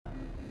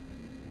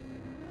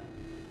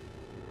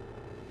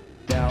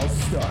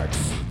starts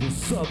the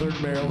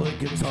Southern Maryland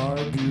Guitar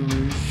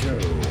Guru Show,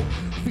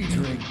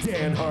 featuring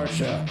Dan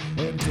Harsha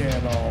and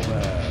Dan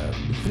Allman.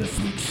 This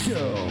week's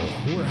show,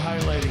 we're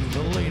highlighting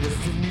the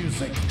latest in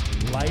music,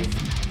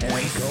 life, and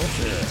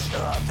culture.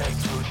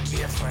 Through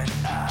different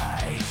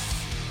eyes.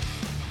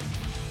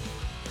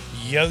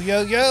 Yo,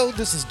 yo, yo,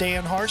 this is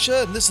Dan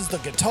Harsha, and this is the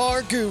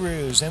Guitar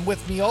Gurus, and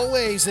with me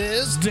always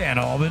is... Dan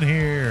Allman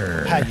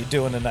here. How you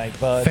doing tonight,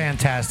 bud?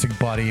 Fantastic,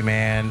 buddy,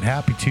 man.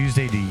 Happy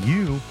Tuesday to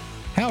you.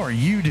 How are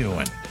you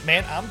doing?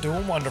 Man, I'm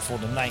doing wonderful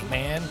tonight,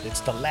 man. It's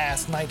the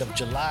last night of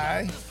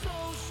July.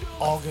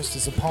 August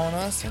is upon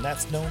us, and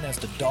that's known as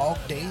the dog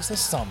days of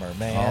summer,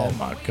 man. Oh,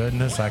 my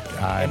goodness. I'm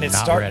and it's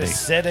not starting ready. to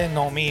set in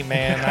on me,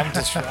 man.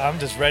 I'm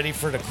just ready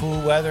for the cool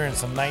weather and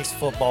some nice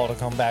football to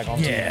come back on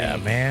TV. Yeah,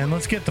 man.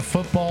 Let's get the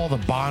football, the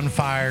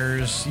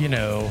bonfires, you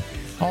know,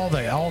 all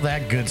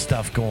that good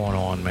stuff going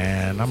on,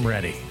 man. I'm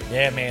ready.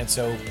 Yeah, man.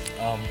 So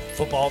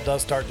football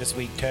does start this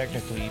week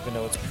technically, even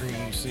though it's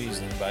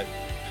preseason, but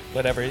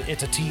whatever.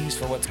 It's a tease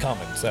for what's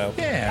coming, so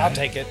Yeah. I'll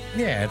take it.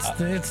 Yeah,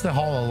 it's the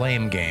Hall of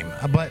Lame game.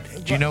 But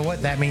do you know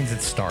what? That means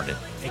it started.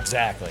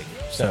 Exactly.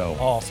 So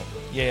awesome.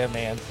 Yeah,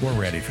 man. We're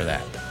ready for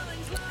that.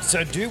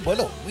 So, dude, what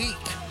a week.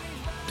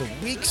 The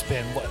week's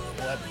been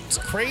what's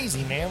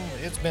crazy, man.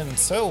 It's been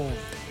so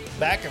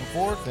back and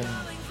forth, and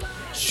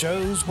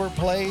shows were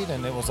played,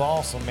 and it was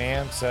awesome,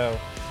 man. So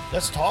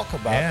let's talk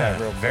about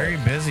that real quick. Very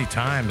busy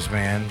times,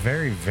 man.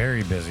 Very,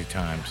 very busy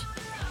times.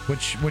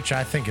 Which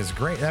I think is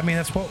great. I mean,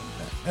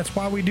 that's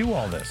why we do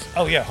all this.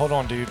 Oh, yeah. Hold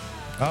on, dude.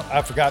 Oh.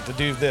 I forgot to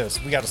do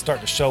this. We got to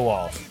start the show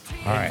off.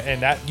 All right.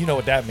 And that, you know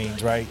what that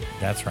means, right?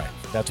 That's right.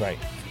 That's right.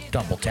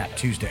 Double Tap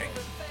Tuesday.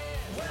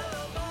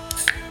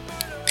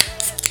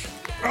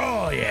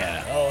 Oh,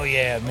 yeah. Oh,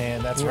 yeah,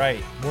 man. That's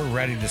right. We're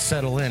ready to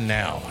settle in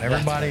now.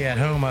 Everybody at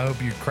home, I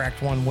hope you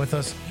cracked one with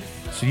us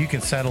so you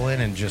can settle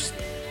in and just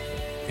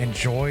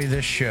enjoy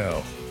this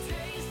show.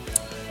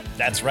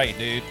 That's right,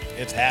 dude.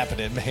 It's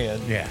happening, man.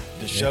 Yeah.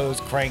 The show's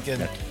cranking.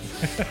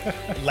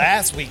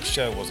 Last week's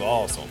show was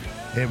awesome.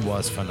 It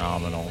was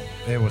phenomenal.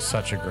 It was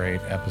such a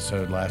great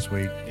episode last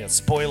week. Yeah,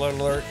 spoiler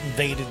alert,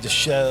 invaded the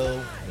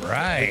show.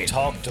 Right.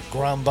 Talked to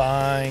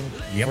Grumbine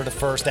for the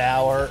first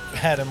hour.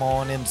 Had him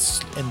on in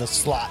the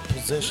slot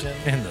position.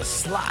 In the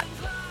slot.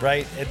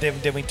 Right? And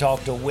then we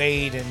talked to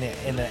Wade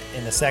in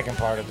the second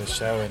part of the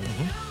show, and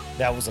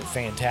that was a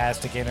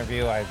fantastic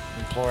interview. I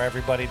implore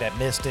everybody that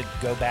missed it,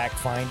 go back,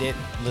 find it,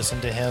 listen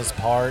to his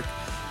part.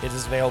 It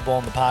is available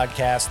on the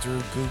podcast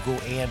through Google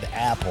and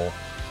Apple.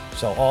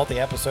 So all the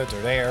episodes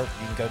are there.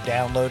 You can go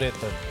download it.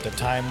 The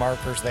time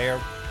marker's there.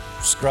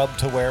 Scrub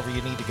to wherever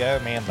you need to go,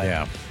 man.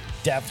 But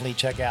definitely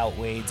check out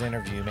Wade's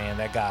interview, man.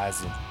 That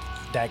guy's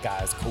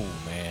cool,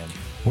 man.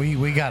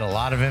 We got a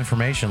lot of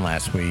information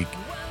last week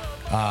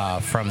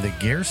from the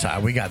gear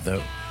side. We got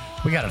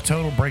a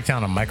total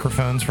breakdown of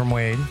microphones from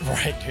Wade.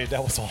 Right, dude.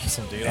 That was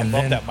awesome, dude. And I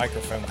love then- that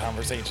microphone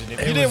conversation.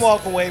 If you didn't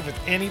walk away with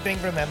anything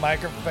from that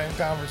microphone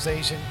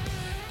conversation,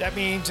 that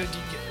means that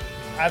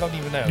I don't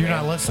even know. You're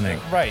man. not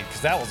listening. Right,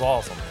 because that was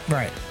awesome.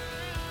 Right.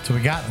 So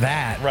we got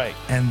that. Right.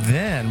 And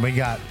then we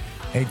got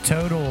a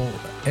total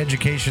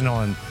education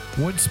on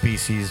wood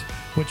species,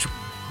 which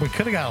we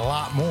could have got a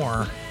lot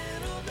more.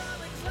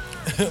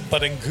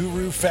 But in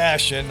guru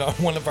fashion,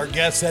 one of our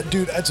guests said,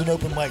 dude, it's an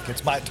open mic.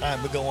 It's my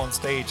time to go on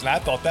stage. And I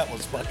thought that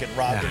was fucking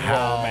rock and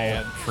roll, How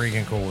man.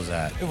 freaking cool was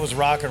that? It was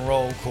rock and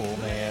roll cool,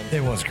 man.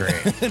 It was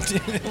great.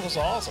 Dude, it was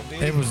awesome,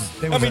 dude. It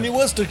was it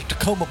was the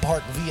Tacoma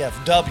Park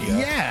VFW.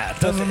 Yeah,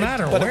 it doesn't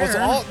matter But where. it was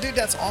all, dude,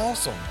 that's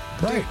awesome.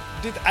 Right.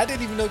 Dude, I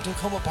didn't even know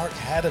Tacoma Park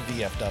had a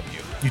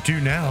VFW. You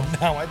do now.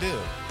 Now I do.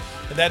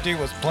 And that dude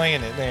was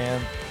playing it,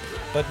 man.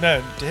 But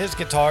no, his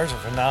guitars are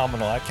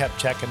phenomenal. I kept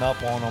checking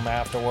up on him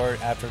after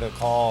the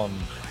call, and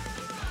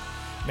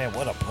man,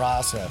 what a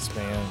process,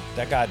 man.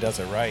 That guy does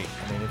it right.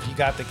 I mean, if you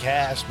got the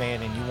cash,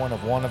 man, and you want a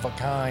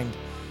one-of-a-kind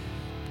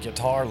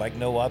guitar like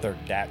no other,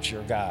 that's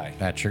your guy.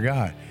 That's your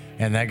guy.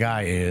 And that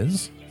guy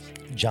is?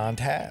 John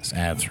Task.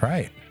 That's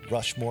right.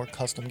 Rushmore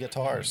Custom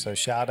Guitars. So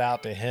shout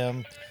out to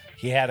him.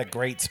 He had a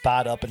great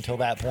spot up until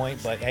that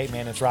point, but hey,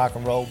 man, it's rock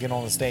and roll. Get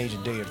on the stage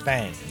and do your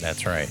thing.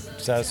 That's right.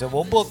 So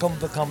we'll book him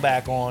to come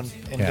back on,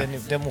 and Yeah.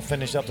 then we'll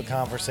finish up the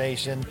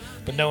conversation.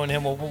 But knowing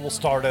him, we'll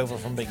start over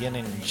from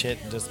beginning and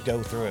shit and just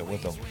go through it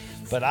with him.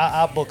 But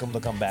I'll book him to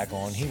come back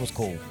on. He was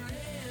cool.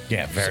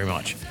 Yeah, very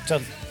much. So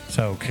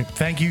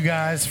Thank you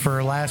guys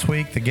for last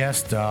week. The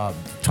guest,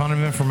 ton of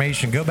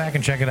information. Go back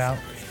and check it out.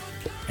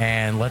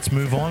 And let's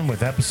move on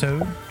with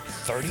episode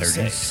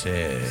 36.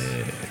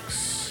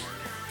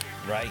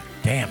 Right.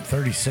 Damn,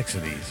 36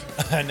 of these.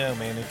 I know,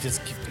 man. It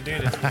just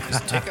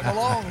it's ticking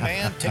along,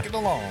 man. Ticking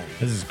along.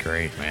 This is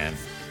great, man.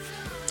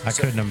 I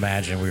couldn't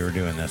imagine we were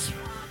doing this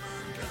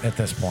at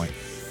this point.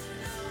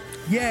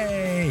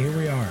 Yay, here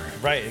we are.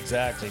 Right,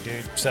 exactly,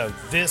 dude. So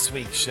this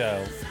week's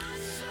show,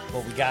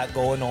 what we got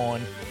going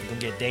on, we're going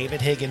to get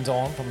David Higgins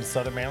on from the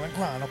Southern Maryland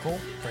Chronicle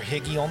for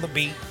Higgy on the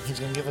Beat. He's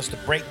going to give us the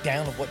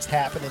breakdown of what's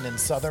happening in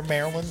Southern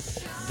Maryland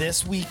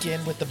this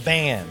weekend with the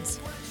bands.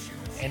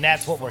 And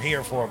that's what we're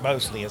here for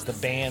mostly, is the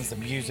bands, the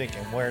music,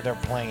 and where they're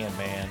playing,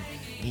 man.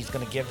 He's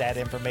going to give that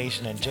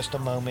information in just a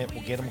moment.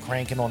 We'll get him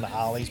cranking on the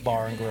Ollie's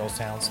Bar and Grill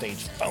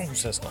soundstage phone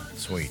system.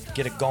 Sweet.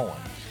 Get it going.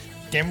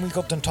 Then we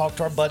go and talk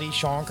to our buddy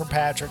Sean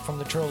Kirkpatrick from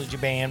the Trilogy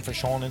Band for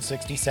Sean in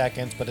 60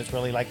 seconds, but it's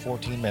really like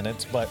 14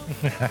 minutes. But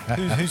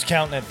who's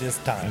counting at this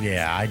time?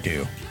 Yeah, I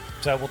do.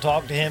 So we'll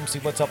talk to him, see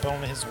what's up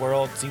on his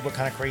world, see what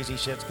kind of crazy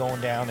shit's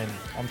going down, and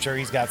I'm sure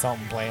he's got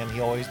something planned. He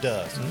always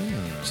does.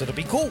 So it'll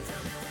be cool.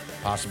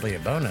 Possibly a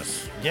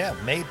bonus. Yeah,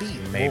 maybe.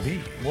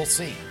 Maybe. We'll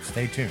see.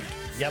 Stay tuned.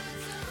 Yep.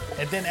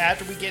 And then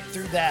after we get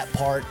through that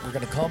part, we're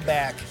going to come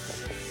back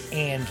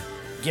and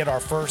get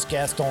our first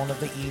guest on of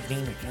the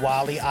evening,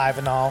 Wally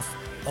Ivanov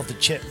of the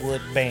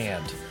Chitwood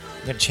Band.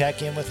 We're going to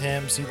check in with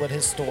him, see what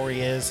his story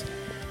is,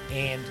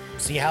 and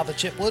see how the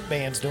Chitwood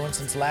Band's doing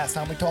since the last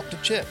time we talked to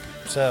Chip.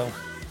 So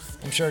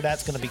I'm sure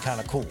that's going to be kind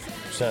of cool.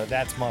 So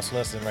that's must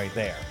listen right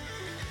there.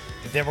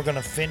 And then we're going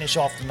to finish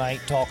off the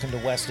night talking to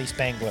Wesley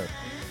Spangler,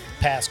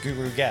 past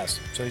Guru guest.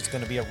 So he's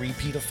going to be a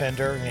repeat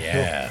offender.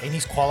 And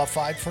he's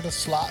qualified for the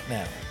slot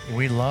now.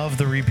 We love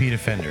the repeat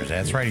offenders.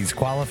 That's right. He's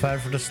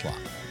qualified for the slot.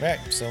 Right.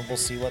 So we'll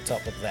see what's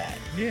up with that.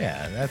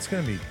 Yeah, that's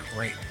going to be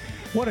great.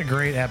 What a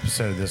great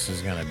episode this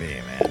is going to be,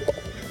 man.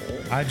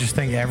 I just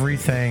think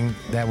everything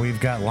that we've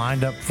got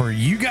lined up for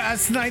you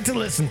guys tonight to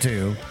listen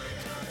to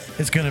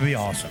is going to be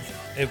awesome.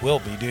 It will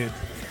be, dude.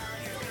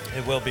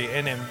 It will be.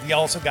 And then we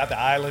also got the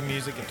Island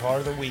Music Guitar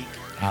of the Week.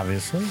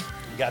 Obviously.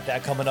 We got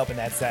that coming up, and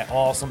that's that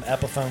awesome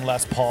Epiphone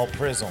Les Paul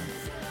Prism.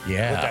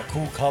 Yeah. With that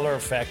cool color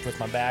effect with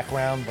my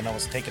background when I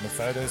was taking the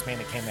photos, man,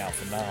 it came out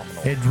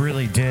phenomenal. It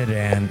really did,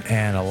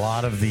 and a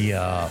lot of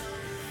the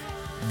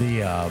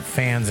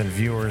fans and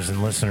viewers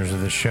and listeners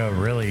of the show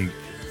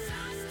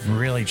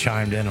really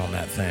chimed in on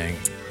that thing.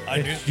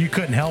 You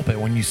couldn't help it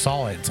when you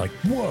saw it. It's like,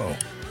 whoa.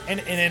 And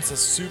it's a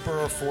super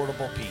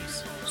affordable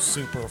piece.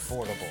 Super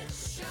affordable.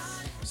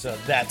 So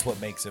that's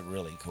what makes it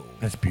really cool.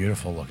 It's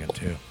beautiful looking,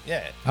 too.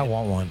 Yeah. I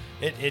want one.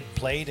 It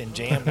played and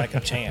jammed like a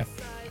champ.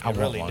 It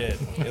really did.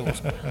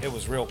 It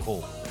was real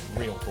cool.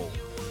 Real cool.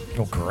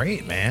 Well,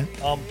 great, man.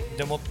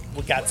 Then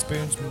we got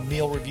Spoon's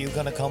meal review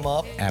gonna come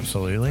up.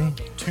 Absolutely.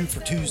 2 for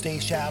Tuesday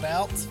shout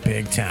outs.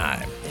 Big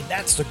time. And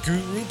that's the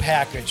Guru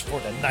package for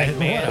the night,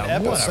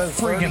 man. What a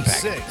freaking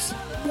 36.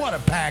 package. What a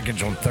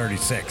package on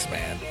 36,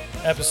 man.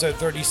 Episode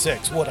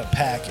 36. What a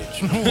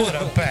package. What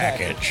a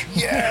package.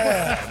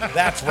 Yeah.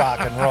 That's rock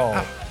and roll.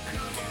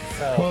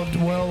 So,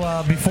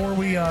 Well, before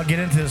we get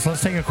into this,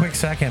 let's take a quick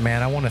second,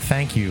 man. I want to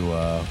thank you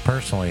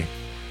personally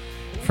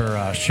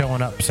for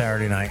showing up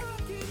Saturday night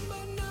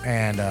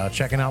and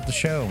checking out the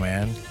show,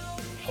 man.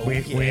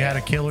 We had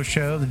a killer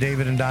show, the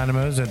David and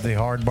Dynamos at the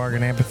Hard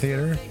Bargain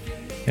Amphitheater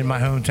in my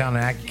hometown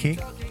of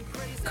Accokeek.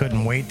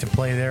 Couldn't wait to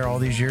play there all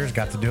these years.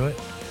 Got to do it.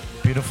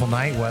 Beautiful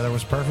night. Weather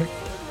was perfect.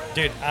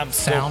 dude,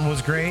 Sound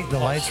was great. The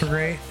lights were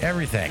great.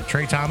 Everything.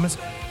 Trey Thomas,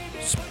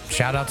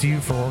 shout out to you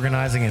for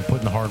organizing and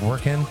putting the hard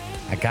work in.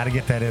 I got to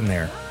get that in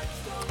there.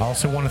 I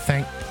also want to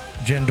thank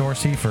Jen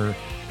Dorsey for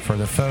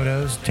the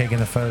photos, taking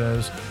the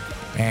photos,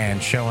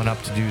 and showing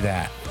up to do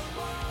that.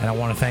 And I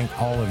want to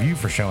thank all of you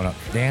for showing up.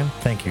 Dan,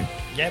 thank you.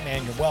 Yeah,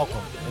 man, you're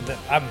welcome. And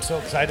I'm so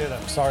excited.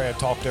 I'm sorry I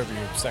talked over you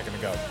a second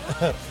ago.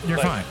 You're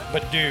fine.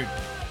 But, dude,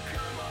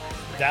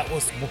 that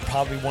was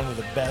probably one of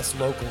the best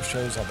local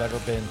shows I've ever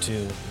been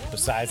to,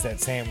 besides that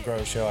Sam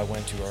Grow show I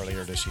went to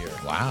earlier this year.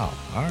 Wow.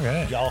 All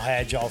right. Y'all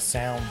had y'all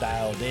sound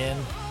dialed in,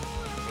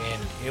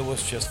 and it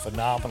was just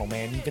phenomenal,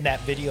 man. Even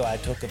that video I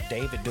took of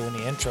David doing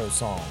the intro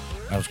song.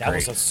 That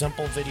was a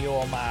simple video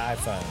on my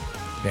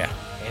iPhone. Yeah.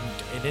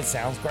 And it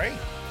sounds great.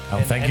 Oh,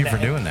 thank you for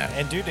doing that.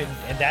 And dude,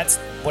 and that's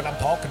what I'm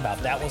talking about.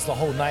 That was the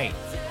whole night.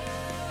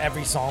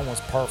 Every song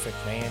was perfect,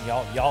 man.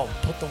 Y'all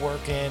put the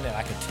work in, and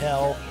I could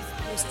tell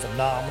it was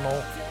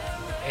phenomenal.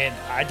 And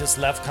I just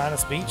left kind of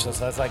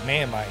speechless. I was like,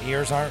 man, my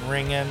ears aren't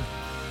ringing.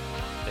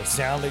 They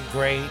sounded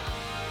great,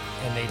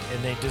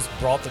 and they just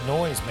brought the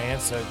noise, man.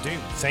 So, dude,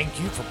 thank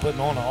you for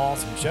putting on an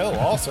awesome show.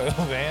 Also,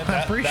 man,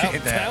 I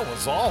appreciate that. That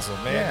was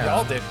awesome, man. Yeah.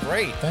 Y'all did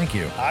great. Thank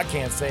you. I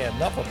can't say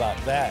enough about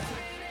that.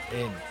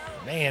 And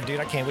man, dude,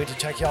 I can't wait to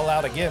check y'all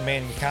out again,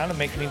 man. You kind of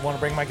make me want to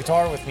bring my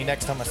guitar with me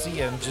next time I see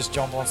you and just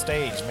jump on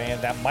stage,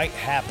 man. That might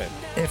happen.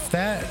 If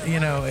that,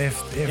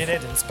 if It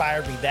had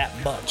inspired me that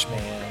much,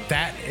 man.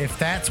 if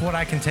that's what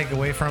I can take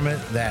away from it,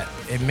 that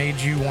it made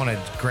you want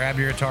to grab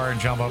your guitar and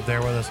jump up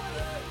there with us,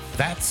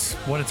 that's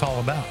what it's all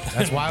about.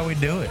 That's why we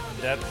do it.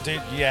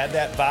 Dude, you had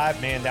that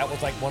vibe, man. That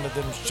was like one of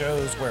them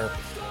shows where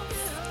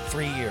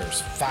 3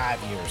 years,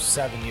 5 years,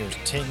 7 years,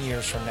 10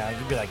 years from now,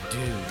 you'd be like,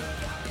 dude,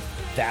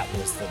 that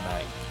was the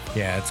night.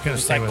 Yeah, it's going to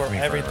It's stay like with where me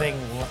everything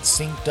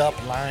synced up,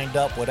 lined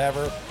up,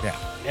 whatever. Yeah.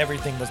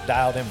 Everything was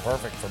dialed in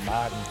perfect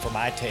for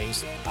my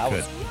taste. I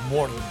was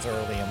more than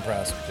thoroughly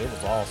impressed. It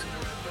was awesome.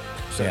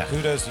 So Yeah.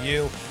 kudos to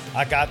you.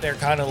 I got there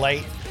kind of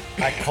late.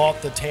 I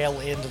caught the tail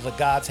end of the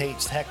God's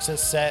Hates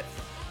Texas set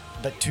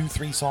but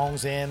 2-3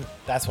 songs in,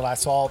 that's what I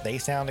saw. They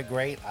sounded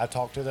great. I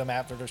talked to them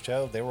after the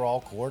show. They were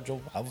all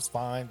cordial. I was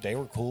fine. They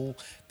were cool.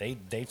 They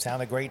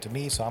sounded great to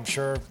me, so I'm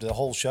sure the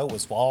whole show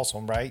was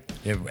awesome, right?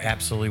 It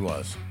absolutely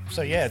was.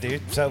 So yeah,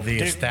 dude. So The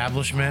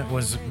establishment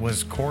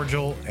was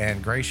cordial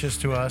and gracious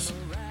to us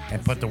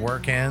and put the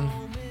work in.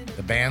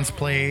 The bands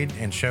played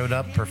and showed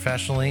up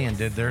professionally and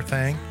did their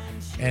thing,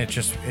 and it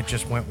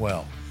just went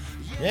well.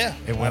 yeah,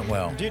 It went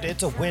well. Dude,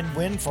 it's a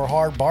win-win for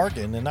Hard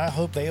Bargain, and I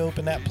hope they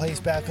open that place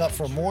back up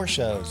for more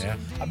shows. Yeah.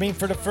 I mean,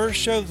 for the first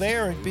show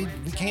there, we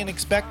can't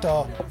expect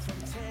a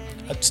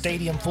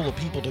stadium full of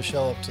people to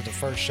show up to the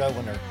first show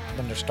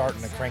when they're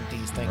starting to crank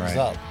these things Right.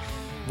 up.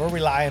 We're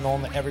relying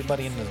on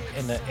everybody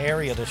in the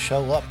area to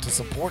show up to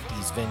support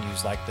these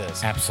venues like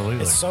this.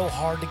 Absolutely. It's so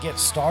hard to get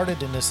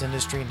started in this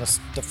industry in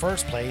the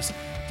first place.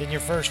 Then your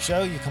first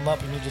show, you come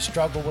up and you just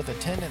struggle with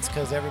attendance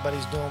because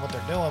everybody's doing what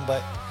they're doing.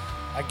 But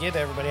I get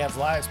everybody has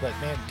lives, but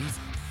man, these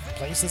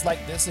places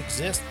like this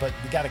exist, but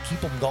we got to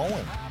keep them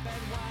going.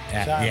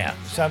 Yeah.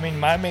 So, I mean,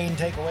 my main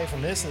takeaway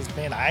from this is,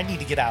 man, I need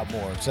to get out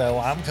more. So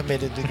I'm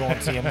committed to going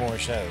and seeing more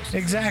shows.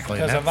 Exactly.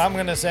 Because if I'm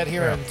going to sit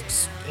here Yeah.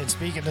 and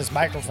speak in this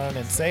microphone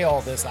and say all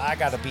this, I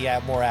got to be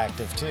more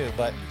active too.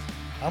 But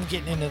I'm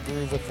getting in the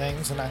groove with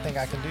things, and I think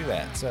I can do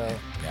that. So,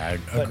 I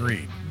but,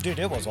 agreed. dude,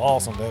 it was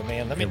awesome, though,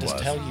 man. Let me It just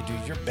was. tell you,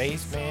 dude, your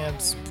bass, man,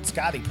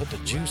 Scotty put the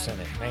juice in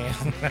it, man.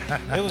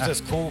 It was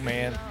just cool,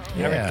 man.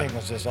 Yeah. Everything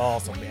was just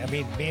awesome. I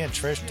mean, me and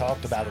Trish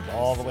talked about it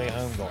all the way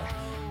home going,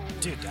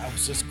 dude, that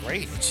was just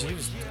great. And she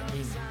was, I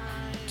mean,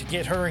 to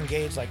get her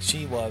engaged like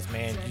she was,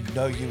 man, you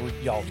know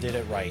y'all did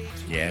it right.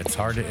 Yeah, it's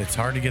hard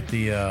to get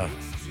the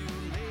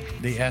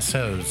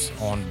SOs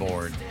on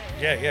board.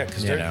 Yeah,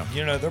 because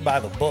You they're by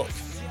the book.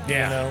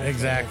 Yeah,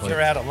 exactly. If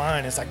you're out of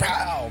line, it's like,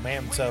 pow,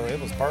 man. So it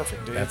was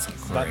perfect, dude. That's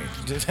But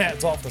great. dude,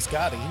 hats off to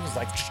Scotty. He was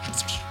like,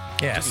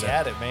 Yeah, he so-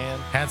 had it, man.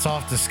 Hats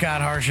off to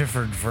Scott Harsha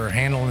for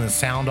handling the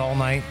sound all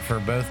night for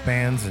both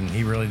bands, and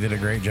he really did a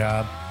great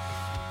job.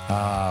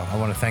 I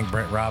want to thank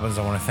Brett Robbins.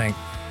 I want to thank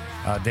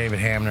David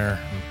Hamner,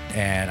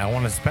 and I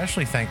want to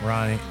especially thank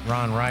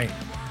Ron Wright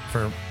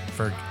for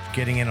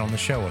getting in on the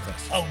show with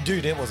us, Oh,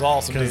 dude, it was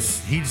awesome, dude.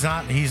 because he's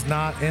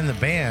not in the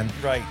band,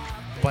 Right.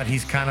 but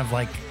he's kind of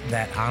like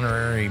that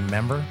honorary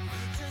member.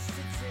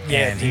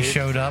 Yeah, and he dude.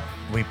 showed up.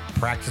 We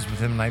practiced with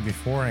him the night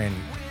before, and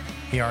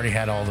he already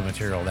had all the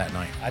material that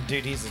night.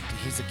 Dude, he's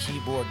a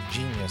keyboard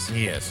genius.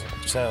 He is.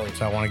 So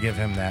So I want to give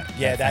him that.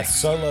 yeah, that thanks.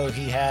 solo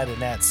he had in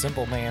that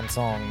Simple Man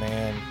song,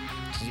 man.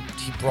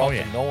 He brought Oh,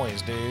 yeah. the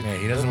noise, dude. Yeah,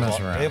 he doesn't It was mess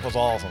around. It was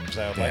awesome.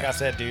 So, like Yeah. I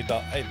said, dude,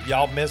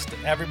 y'all missed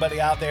everybody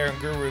out there in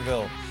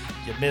Guruville.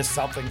 You missed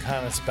something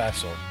kind of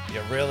special.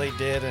 You really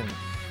did, and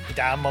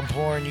I'm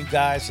imploring you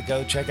guys to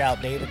go check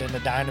out David and the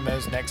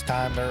Dynamos next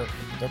time they're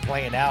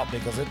playing out,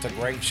 because it's a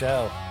great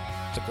show.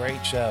 It's a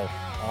great show.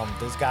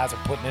 These guys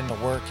are putting in the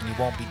work, and you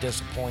won't be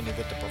disappointed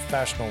with the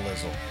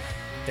professionalism.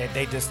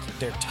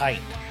 They're tight.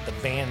 The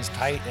band's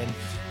tight, and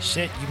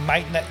shit, you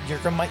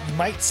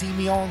might see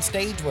me on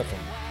stage with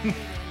them.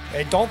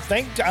 And don't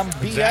think I'm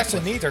BSing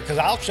Exactly. either, because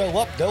I'll show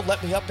up. They'll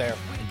let me up there.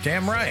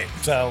 Damn right.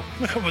 So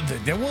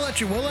Then we'll let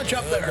you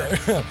up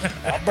there.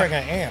 I'll bring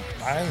an amp.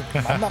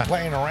 I'm not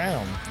playing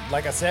around.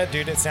 Like I said,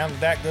 dude, it sounded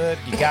that good.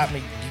 You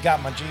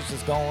got my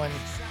juices going.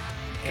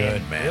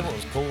 Good, And man. It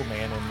was cool,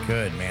 man. And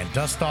Good, man.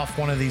 Dust off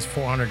one of these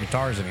 400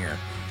 guitars in here.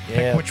 Yeah.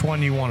 Pick which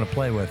one you want to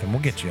play with, and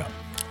we'll get you up.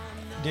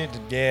 dude,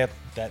 yeah,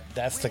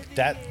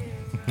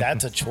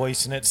 that's a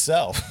choice in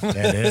itself. It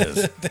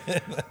is.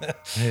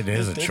 It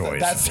is a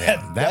choice.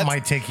 That that's-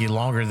 might take you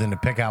longer than to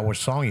pick out which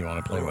song you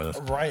want to play with us.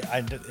 Right,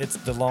 it's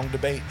the long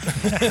debate.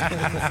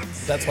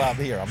 That's why I'm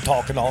here. I'm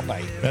talking all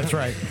night. That's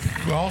right.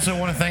 We also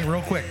want to thank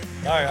real quick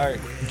All right.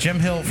 Jim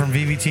Hill from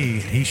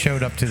VVT. He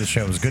showed up to the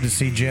show. It was good to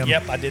see Jim.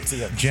 Yep, I did see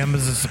him. Jim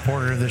is a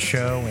supporter of this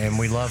show, and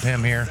we love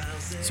him here.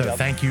 So Yep.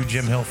 thank you,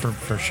 Jim Hill,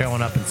 for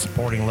showing up and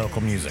supporting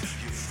local music.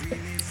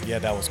 Yeah,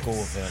 that was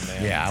cool of him,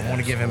 man. Yeah, I want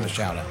to give him a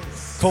shout out.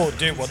 Cool,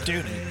 dude. Well,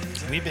 dude,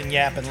 we've been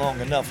yapping long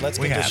enough. Let's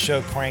We get this have.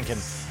 show cranking.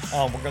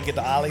 We're going to get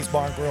the Ollie's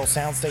Barn Grill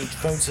soundstage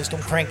phone system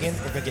cranking.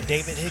 We're going to get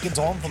David Higgins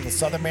on from the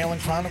Southern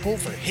Maryland Chronicle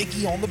for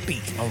Higgy on the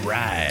beat. All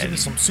right. Give me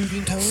some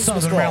soothing tones.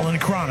 Southern Let's go. Maryland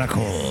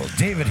Chronicle.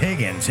 David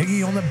Higgins,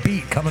 Higgy on the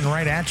beat, coming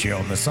right at you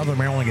on the Southern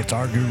Maryland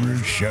Guitar Guru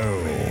Show.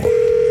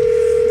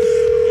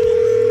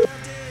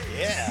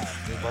 Yeah,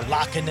 dude, we're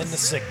locking in the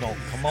signal.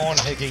 Come on,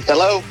 Higgy.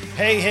 Hello.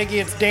 Hey,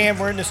 Higgy, it's Dan.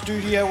 We're in the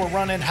studio. We're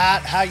running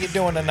hot. How you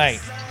doing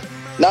tonight?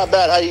 Not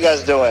bad. How you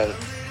guys doing?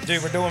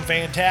 Dude, we're doing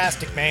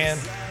fantastic, man.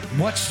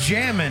 What's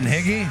jamming,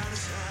 Higgy?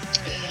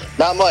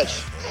 Not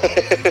much.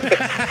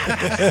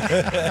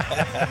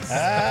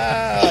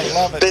 I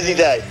love it. Busy dude.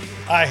 day.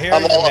 I hear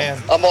I'm you, all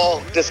man. I'm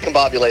all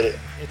discombobulated.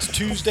 It's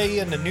Tuesday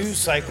in the news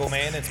cycle,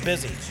 man. It's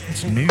busy.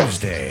 It's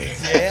Newsday.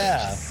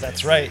 Yeah,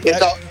 that's right.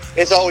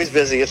 It's always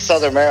busy. It's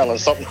Southern Maryland.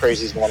 Something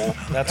crazy's going on.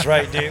 That's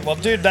right, dude. Well,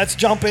 dude, let's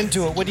jump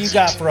into it. What do you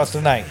got for us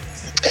tonight?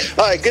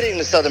 All right. Good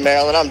evening, Southern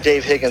Maryland. I'm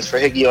Dave Higgins for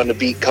Higgy on the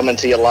Beat, coming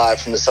to you live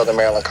from the Southern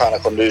Maryland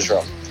Chronicle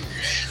newsroom.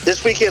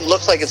 This weekend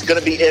looks like it's going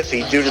to be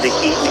iffy due to the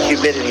heat and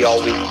humidity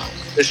all week.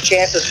 there's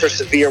chances for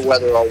severe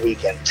weather all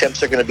weekend.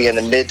 Temps are going to be in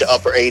the mid to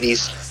upper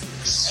 80s.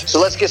 So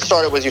let's get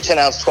started with your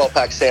 10-ounce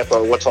 12-pack sampler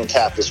of what's on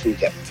tap this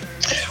weekend.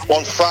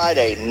 On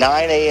Friday,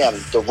 9 a.m.,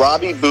 the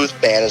Robbie Booth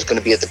Band is going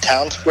to be at the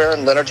Town Square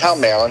in Leonardtown,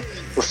 Maryland,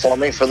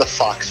 performing for the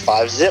Fox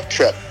 5 Zip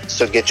Trip.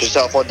 So get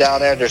yourself on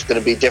down there. There's going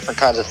to be different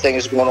kinds of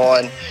things going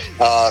on,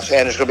 and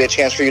there's going to be a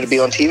chance for you to be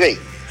on TV.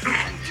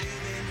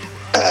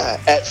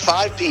 At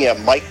 5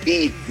 p.m., Mike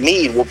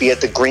Mead will be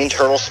at the Green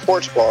Turtle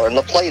Sports Bar in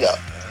La Plata.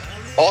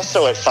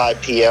 Also at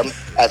 5 p.m.,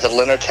 at the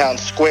Leonardtown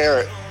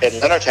Square in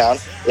Leonardtown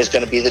is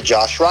going to be the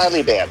Josh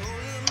Riley Band.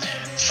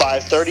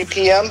 5:30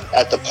 p.m.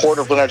 at the Port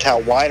of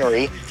Leonardtown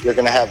Winery, you're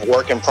going to have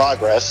Work in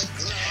Progress.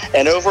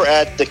 And over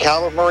at the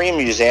Calvert Marine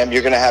Museum,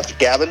 you're going to have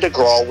Gavin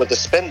DeGraw with the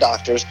Spin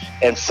Doctors,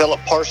 and Philip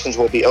Parsons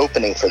will be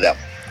opening for them.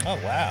 Oh,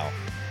 wow.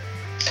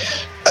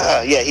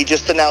 Yeah, he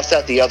just announced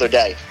that the other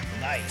day.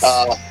 Nice.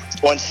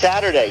 On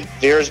Saturday,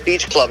 Vera's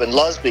Beach Club in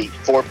Lusby,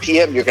 4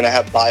 p.m., you're going to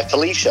have By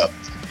Felicia.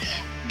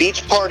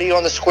 Beach Party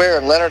on the Square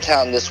in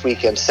Leonardtown this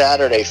weekend,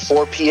 Saturday,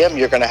 4 p.m.,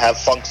 you're going to have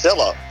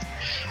Funkzilla.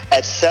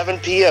 At 7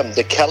 p.m.,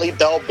 the Kelly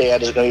Bell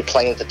Band is going to be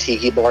playing at the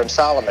Tiki Bar in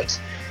Solomons.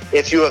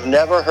 If you have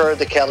never heard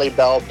the Kelly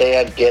Bell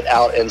Band, get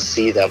out and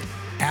see them.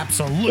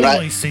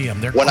 Absolutely see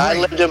them. They're when great. I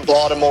lived in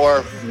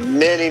Baltimore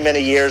many, many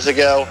years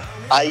ago,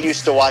 I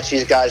used to watch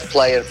these guys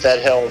play in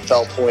Fed Hill and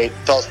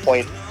Fells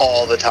Point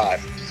all the time.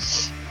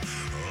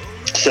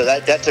 So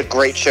that's a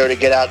great show to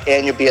get out,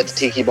 and you'll be at the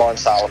Tiki Bar in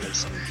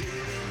Solomons.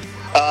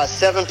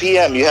 7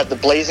 p.m., you have the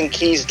Blazing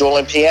Keys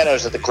Dueling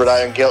Pianos at the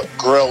Gridiron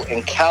Grill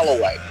in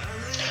Callaway.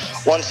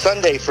 On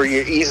Sunday, for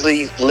your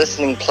easily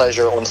listening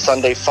pleasure on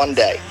Sunday Fun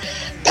Day,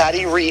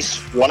 Patty Reese,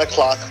 1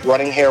 o'clock,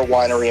 Running Hair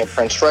Winery in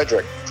Prince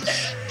Frederick.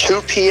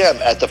 2 p.m.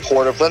 at the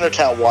Port of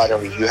Leonardtown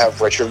Winery, you have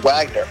Richard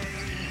Wagner.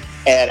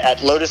 And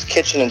at Lotus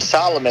Kitchen in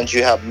Solomons,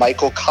 you have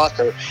Michael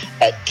Cocker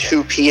at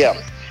 2 p.m.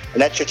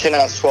 And that's your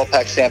 10-ounce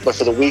 12-pack sampler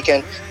for the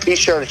weekend. Be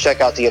sure to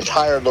check out the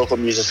entire local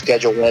music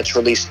schedule when it's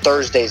released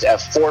Thursdays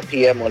at 4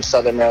 p.m. on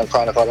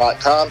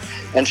SouthernMarylandChronicle.com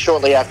and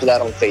shortly after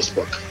that on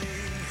Facebook.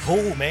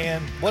 Cool,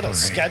 man. What a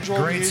schedule.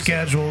 Great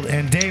scheduled.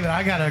 And David,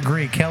 I got to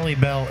agree, Kelly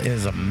Bell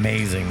is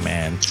amazing,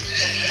 man.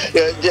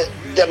 Yeah,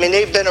 I mean,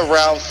 they've been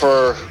around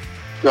for,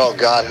 oh,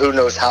 God, who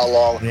knows how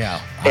long.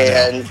 Yeah.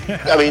 And,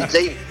 I mean,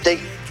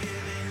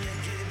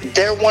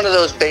 they're one of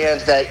those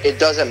bands that it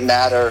doesn't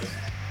matter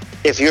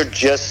if you're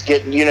just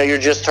you're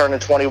just turning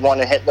 21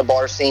 and hitting the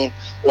bar scene,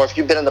 or if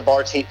you've been in the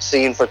bar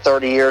scene for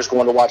 30 years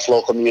going to watch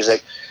local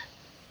music,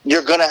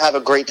 you're going to have a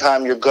great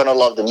time. You're going to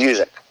love the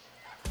music.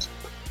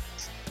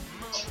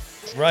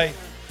 Right.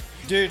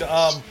 Dude,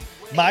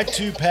 my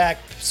 2-pack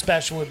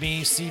special would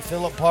be see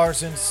Philip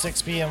Parsons,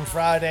 6 p.m.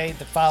 Friday,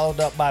 followed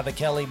up by the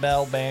Kelly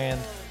Bell Band,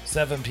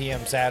 7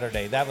 p.m.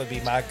 Saturday. That would be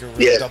my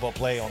guru double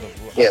play on the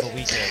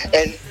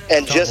weekend.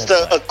 And just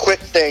a quick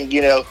thing,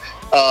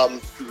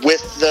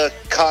 with the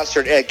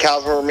concert at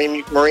Calvert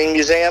Marine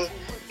Museum,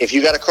 if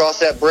you got to cross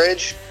that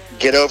bridge,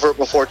 get over it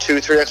before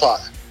 2-3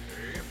 o'clock.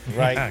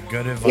 Right. Yeah,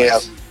 good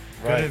advice.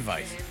 Right. Good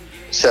advice.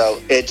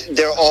 So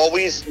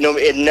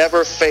it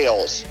never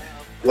fails.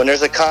 When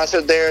there's a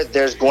concert there,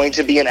 there's going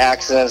to be an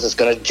accident that's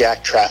going to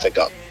jack traffic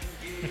up.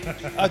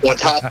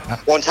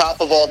 on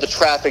top of all the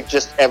traffic,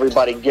 just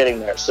everybody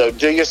getting there. So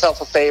do yourself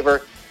a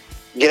favor,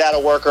 get out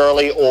of work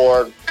early,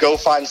 or go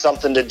find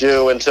something to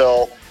do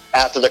until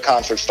after the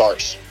concert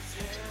starts.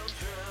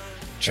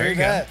 True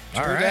that.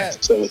 All right.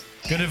 So,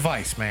 good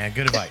advice, man.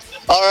 Good advice.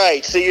 all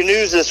right, so your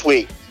news this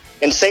week.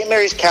 In St.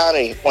 Mary's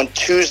County on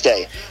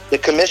Tuesday, the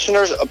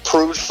commissioners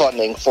approved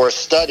funding for a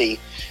study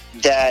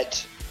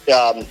that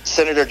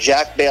Senator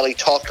Jack Bailey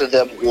talked to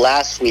them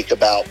last week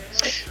about.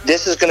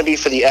 This is going to be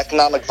for the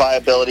economic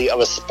viability of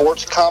a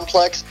sports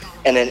complex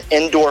and an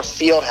indoor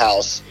field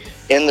house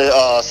in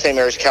the St.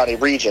 Mary's County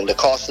region. The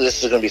cost of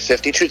this is going to be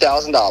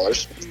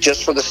 $52,000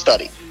 just for the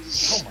study.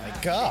 Oh, my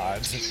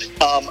God.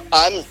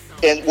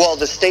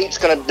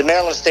 The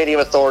Maryland Stadium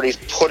Authority is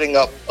putting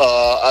up,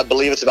 I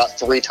believe it's about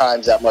 3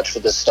 times that much for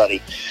this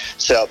study.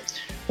 So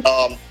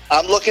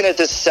I'm looking at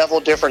this several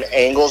different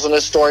angles in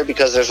this story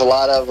because there's a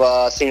lot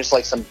of, seems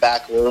like some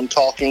backroom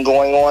talking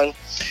going on.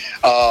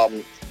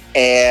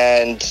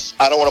 And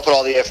I don't want to put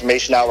all the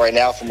information out right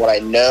now from what I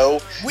know.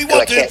 We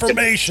want the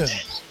information.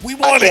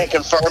 I can't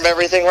confirm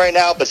everything right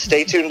now, but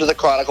stay tuned to the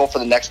Chronicle for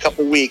the next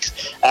couple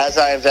weeks as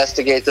I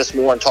investigate this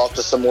more and talk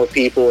to some more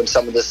people and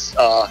some of this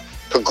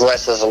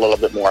progresses a little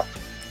bit more.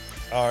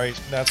 All right,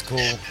 that's cool.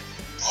 In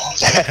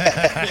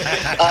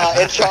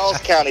Charles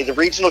County, the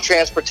Regional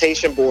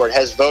Transportation Board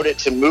has voted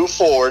to move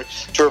forward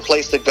to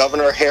replace the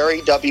Governor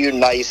Harry W.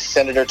 Nice,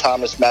 Senator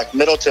Thomas Mack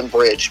Middleton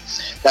Bridge.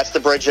 That's the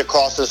bridge that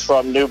crosses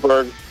from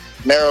Newburgh,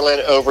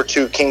 Maryland, over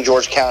to King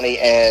George County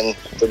and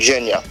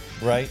Virginia.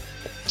 Right.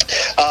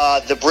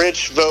 The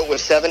bridge vote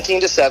was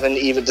 17-7,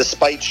 even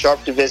despite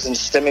sharp divisions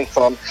stemming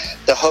from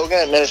the Hogan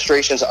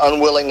administration's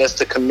unwillingness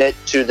to commit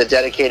to the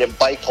dedicated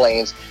bike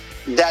lanes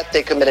that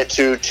they committed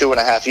to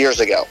 2.5 years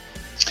ago.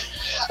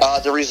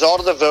 The result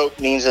of the vote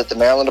means that the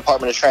Maryland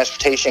Department of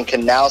Transportation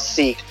can now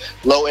seek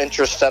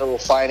low-interest federal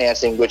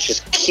financing, which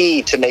is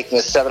key to making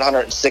the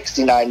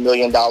 $769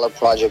 million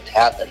project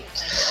happen.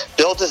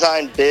 Bill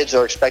design bids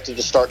are expected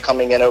to start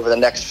coming in over the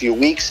next few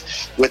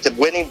weeks, with the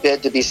winning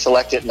bid to be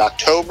selected in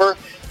October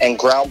and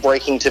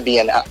groundbreaking to be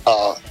in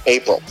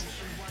April.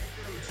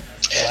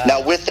 Wow.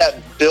 Now, with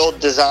that build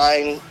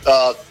design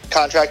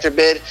contractor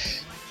bid,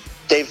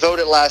 they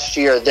voted last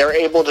year. They're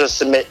able to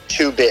submit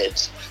 2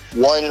 bids,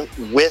 one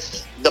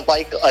with the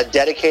bike, a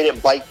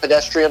dedicated bike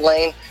pedestrian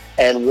lane,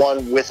 and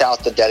one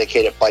without the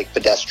dedicated bike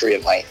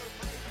pedestrian lane.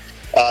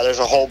 There's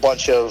a whole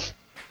bunch of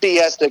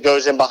BS that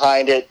goes in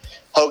behind it.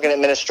 Hogan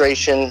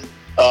administration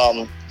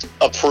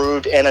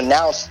approved and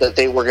announced that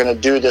they were going to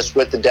do this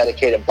with the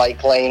dedicated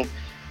bike lane.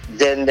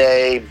 Then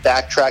they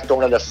backtracked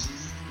on it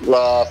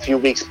a few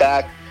weeks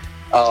back.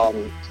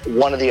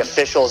 One of the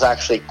officials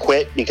actually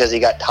quit because he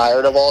got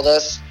tired of all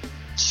this.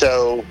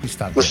 So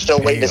we're still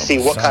waiting to see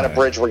what kind of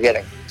bridge we're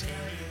getting.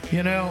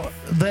 You know,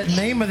 the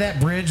name of that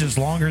bridge is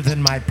longer than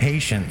my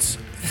patience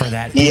for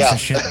that piece of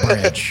shit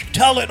bridge.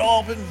 Tell it,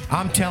 Alvin.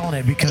 I'm telling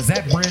it because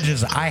that bridge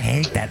is, I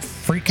hate that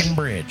freaking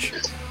bridge.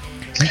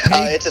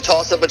 It's a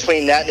toss-up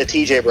between that and the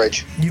TJ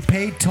Bridge. You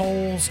paid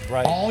tolls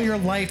all your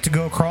life to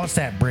go across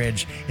that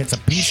bridge. It's a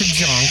piece of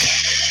junk.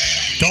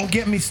 Don't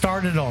get me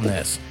started on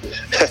this.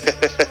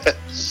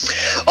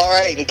 All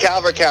right, in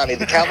Calvert County,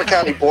 the Calvert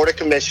County Board of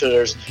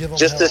Commissioners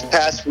just this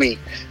past week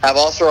have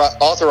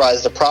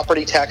authorized a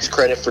property tax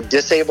credit for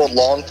disabled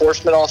law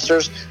enforcement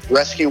officers,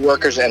 rescue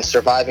workers, and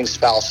surviving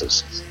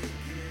spouses.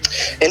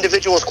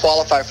 Individuals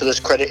qualify for this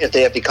credit if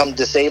they have become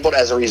disabled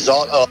as a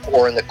result of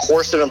or in the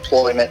course of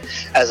employment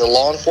as a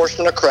law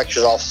enforcement or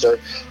corrections officer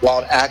while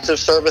in active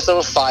service of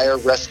a fire,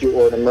 rescue,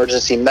 or an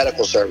emergency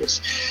medical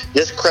service.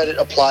 This credit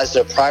applies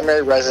to a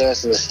primary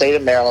residence in the state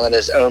of Maryland that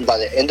is owned by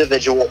the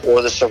individual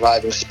or the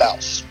surviving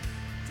spouse.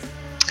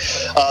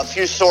 A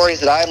few stories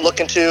that I'm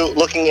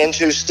looking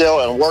into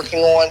still and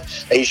working on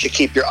that you should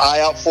keep your eye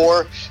out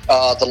for.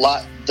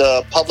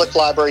 The public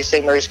library,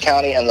 St. Mary's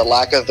County, and the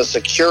lack of a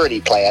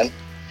security plan.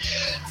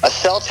 A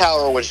cell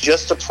tower was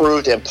just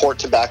approved in Port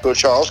Tobacco,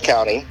 Charles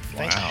County.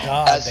 Thank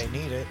God they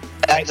need it.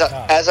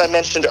 As I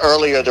mentioned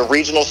earlier, the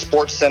regional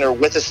sports center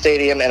with a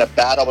stadium and a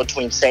battle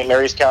between St.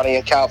 Mary's County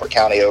and Calvert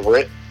County over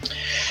it.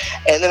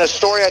 And then a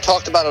story I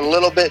talked about a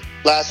little bit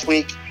last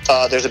week.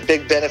 There's a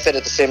big benefit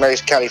at the St. Mary's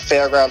County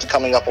Fairgrounds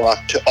coming up on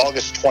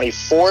August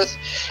 24th.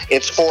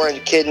 It's for a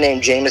kid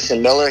named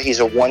Jamison Miller. He's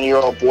a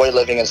 1-year-old boy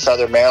living in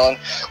Southern Maryland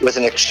with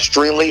an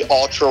extremely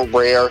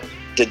ultra-rare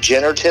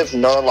degenerative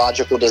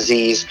neurological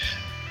disease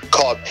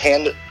called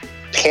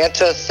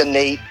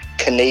pantothenate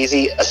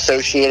kinase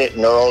associated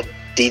neural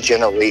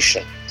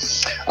degeneration.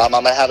 I'm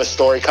going to have a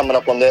story coming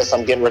up on this.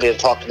 I'm getting ready to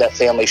talk to that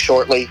family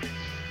shortly,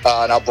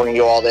 and I'll bring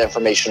you all the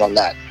information on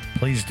that.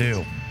 Please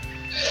do.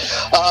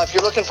 If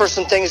you're looking for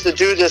some things to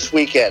do this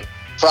weekend,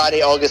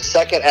 Friday, August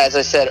 2nd, as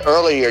I said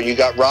earlier, you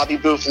got Robbie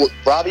Booth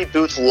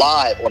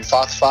Live on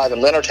Fox 5 in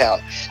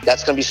Leonardtown.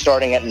 That's going to be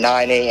starting at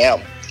 9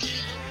 a.m.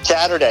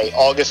 Saturday,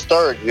 August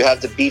 3rd, you have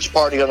the beach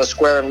party on the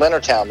square in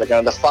Leonardtown. They're going to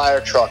have the fire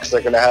trucks.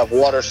 They're going to have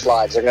water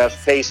slides. They're going to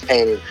have face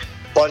painting,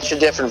 bunch of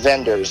different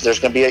vendors. There's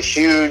going to be a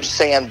huge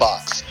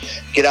sandbox.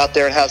 Get out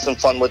there and have some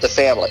fun with the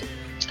family.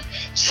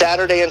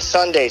 Saturday and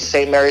Sunday,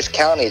 St. Mary's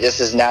County. This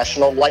is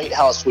National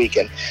Lighthouse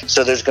Weekend.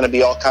 So there's going to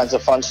be all kinds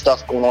of fun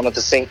stuff going on at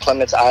the St.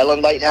 Clements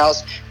Island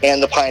Lighthouse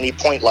and the Piney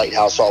Point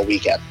Lighthouse all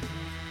weekend.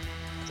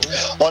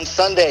 On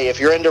Sunday, if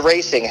you're into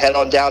racing, head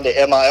on down to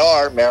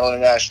MIR, Maryland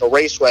International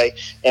Raceway,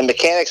 in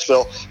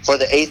Mechanicsville for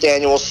the 8th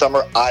annual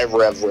Summer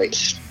iRev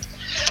race.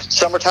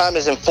 Summertime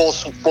is in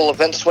full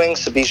event swing,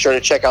 so be sure to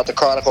check out the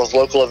Chronicles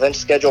local event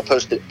schedule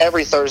posted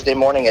every Thursday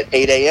morning at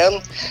 8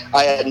 a.m.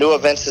 I add new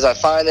events as I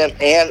find them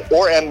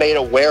or am made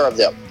aware of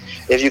them.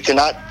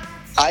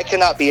 I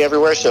cannot be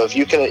everywhere, so if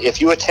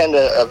you attend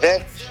an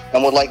event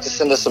and would like to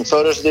send us some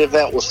photos of the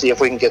event, we'll see if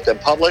we can get them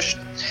published.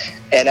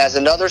 And as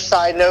another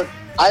side note,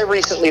 I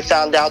recently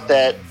found out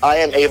that I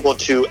am able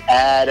to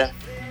add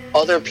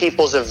other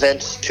people's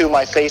events to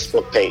my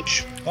Facebook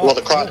page.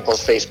 The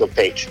Chronicles Facebook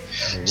page.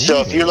 So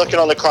if you're looking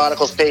on the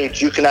Chronicles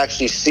page, you can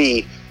actually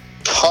see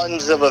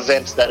tons of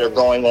events that are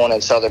going on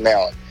in Southern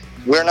Maryland.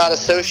 We're not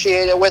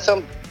associated with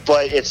them,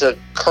 but it's a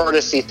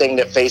courtesy thing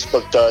that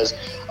Facebook does,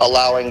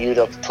 allowing you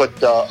to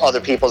put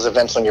other people's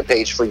events on your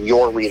page for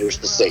your readers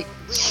to see.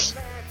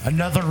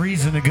 Another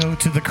reason to go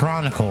to the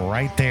Chronicle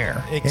right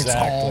there. Exactly. It's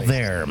all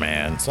there,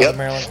 man. Yep.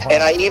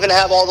 And I even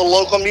have all the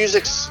local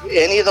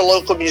any of the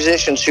local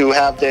musicians who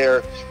have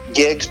their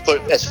gigs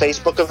put as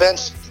Facebook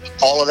events,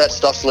 all of that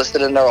stuff's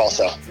listed in there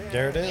also.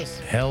 There it is.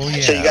 Hell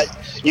yeah. So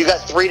you got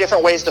 3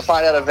 different ways to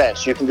find out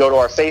events. You can go to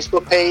our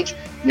Facebook page,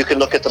 you can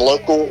look at the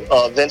local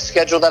event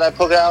schedule that I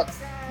put out,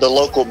 the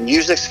local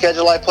music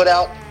schedule I put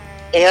out,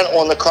 and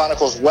on the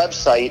Chronicles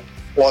website,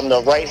 on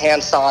the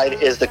right-hand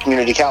side is the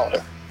community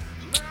calendar.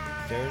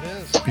 There it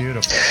is.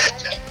 Beautiful.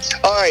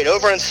 All right,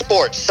 over in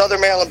sports,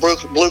 Southern Maryland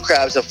Blue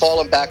Crabs have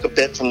fallen back a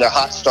bit from their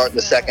hot start in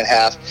the second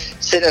half,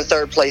 sitting in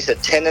third place at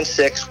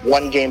 10-6,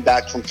 one game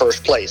back from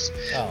first place.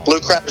 Oh. Blue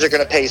Crabs are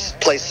going to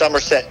play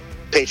Somerset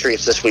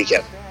Patriots this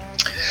weekend.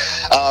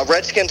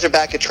 Redskins are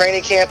back at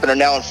training camp and are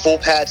now in full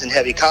pads and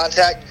heavy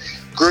contact.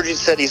 Gruden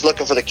said he's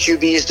looking for the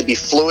QBs to be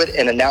fluid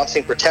in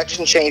announcing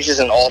protection changes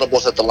and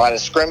audibles at the line of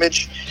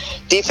scrimmage.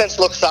 Defense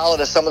looks solid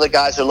as some of the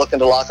guys are looking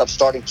to lock up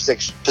starting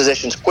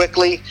positions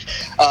quickly.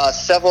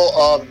 Several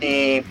of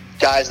the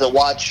guys that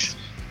watch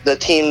the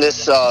team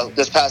this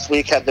past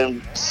week have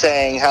been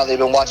saying how they've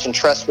been watching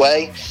Tress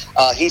Way.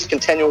 He's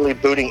continually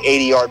booting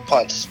 80-yard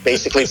punts,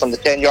 basically from the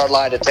 10-yard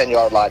line to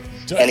 10-yard line,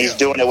 and he's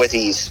doing it with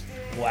ease.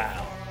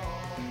 Wow.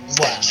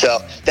 So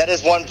that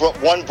is one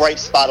bright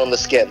spot on the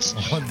Skins.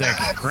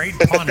 The great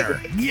punter.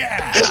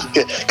 Yeah.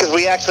 Because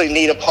we actually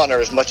need a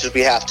punter as much as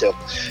we have to.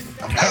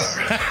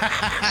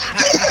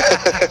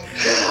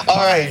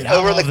 All right,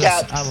 over the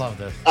Caps. I love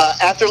this.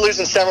 After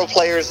losing several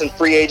players in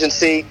free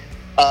agency,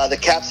 the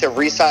Caps have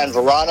re-signed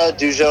Verana,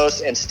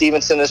 Dujos, and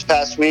Stevenson this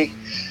past week.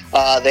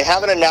 They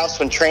haven't announced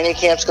when training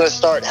camp's going to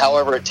start.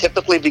 However, it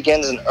typically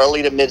begins in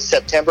early to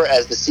mid-September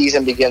as the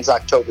season begins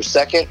October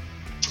 2nd.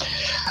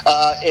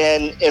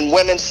 In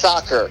women's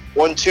soccer,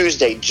 on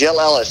Tuesday, Jill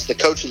Ellis, the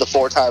coach of the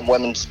four-time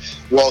Women's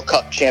World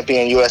Cup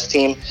champion U.S.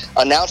 team,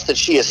 announced that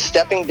she is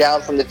stepping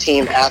down from the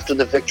team after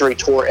the Victory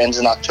Tour ends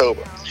in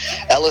October.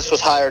 Ellis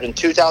was hired in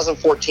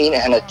 2014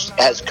 and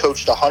has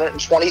coached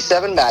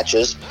 127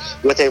 matches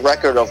with a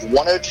record of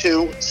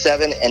 102,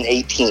 7, and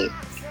 18.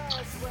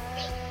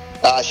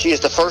 She is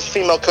the first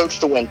female coach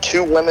to win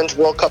 2 Women's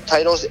World Cup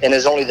titles and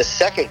is only the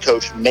second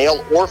coach,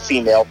 male or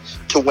female,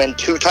 to win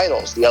 2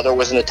 titles. The other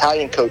was an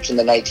Italian coach in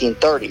the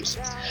 1930s.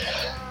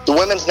 The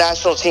women's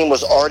national team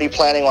was already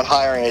planning on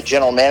hiring a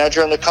general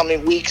manager in the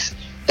coming weeks.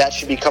 That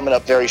should be coming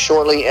up very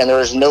shortly, and there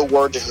is no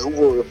word to who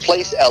will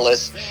replace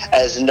Ellis,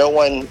 as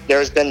there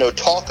has been no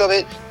talk of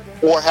it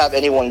or have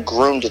anyone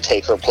groomed to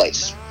take her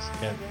place.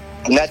 Yeah.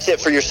 And that's it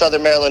for your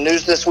Southern Maryland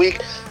news this week.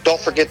 Don't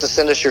forget to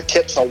send us your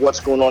tips on what's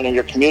going on in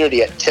your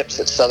community at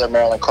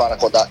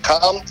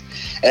tips@southernmarylandchronicle.com.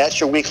 And that's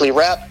your weekly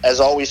wrap. As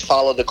always,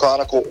 follow the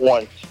Chronicle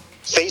on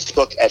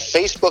Facebook at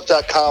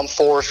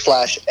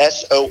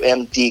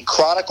facebook.com/SOMD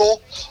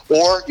Chronicle,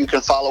 or you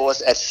can follow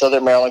us at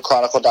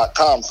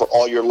southernmarylandchronicle.com for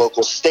all your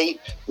local, state,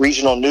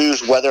 regional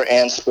news, weather,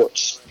 and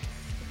sports.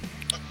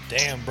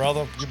 Damn,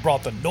 brother, you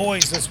brought the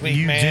noise this week,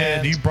 You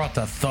man. did. You brought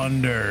the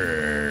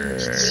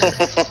thunder.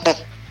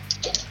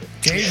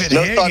 David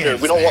No Higgins, thunder.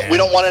 We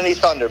don't want any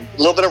thunder. A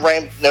little bit of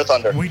rain, no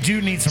thunder. We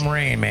do need some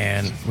rain,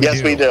 man.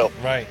 Yes, we do.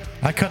 Right.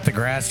 I cut the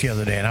grass the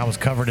other day and I was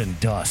covered in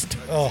dust.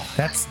 Oh.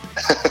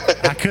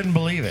 I couldn't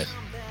believe it.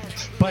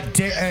 But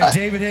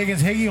David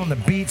Higgins, Higgy on the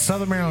beat,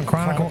 Southern Maryland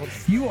Chronicle.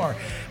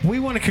 We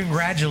want to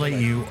congratulate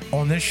you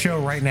on this show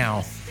right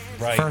now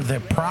for the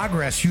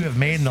progress you have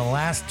made in the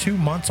last 2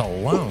 months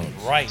alone.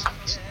 Right.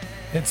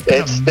 It's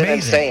been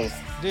insane.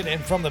 Dude,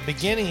 and from the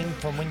beginning,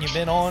 from when you've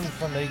been on,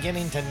 from the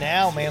beginning to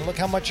now, man, look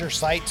how much your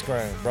site's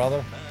grown,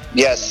 brother.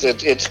 Yes,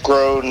 it's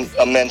grown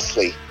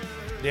immensely.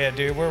 Yeah,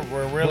 dude, we're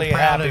really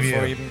proud of happy you.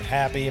 for you.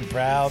 Happy and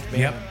proud,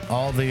 man. Yep,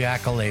 all the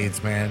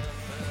accolades, man.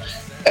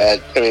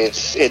 I mean,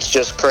 it's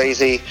just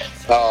crazy.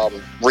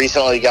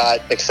 Recently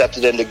got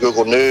accepted into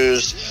Google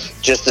News.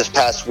 Just this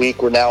past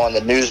week, we're now on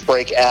the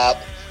Newsbreak app.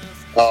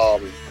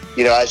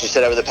 As you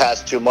said, over the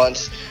past 2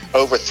 months,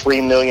 over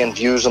 3 million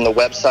views on the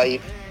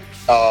website.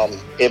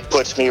 It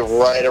puts me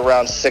right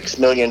around 6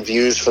 million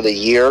views for the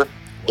year.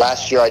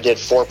 Last year, I did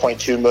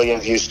 4.2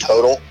 million views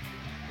total.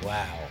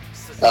 Wow.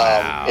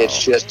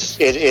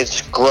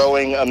 It's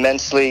growing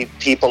immensely.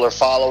 People are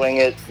following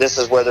it. This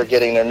is where they're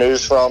getting their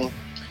news from.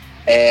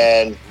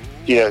 And,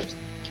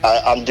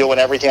 I'm doing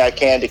everything I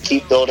can to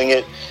keep building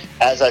it.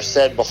 As I've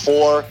said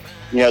before,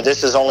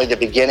 this is only the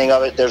beginning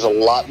of it. There's a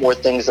lot more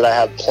things that I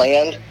have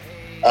planned,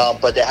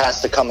 but it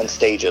has to come in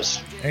stages.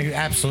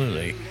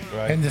 Absolutely.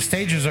 Right. And the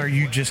stages are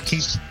you just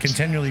keep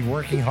continually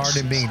working hard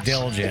and being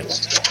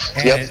diligent.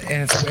 And, Yep.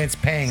 it's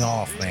paying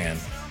off, man.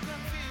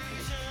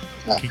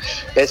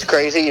 It's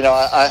crazy.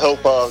 I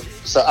hope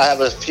so. I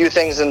have a few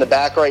things in the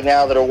back right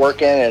now that are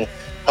working, and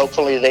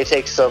hopefully they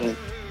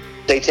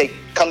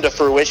come to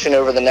fruition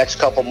over the next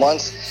couple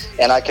months,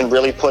 and I can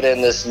really put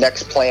in this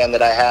next plan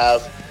that I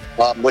have,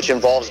 which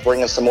involves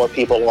bringing some more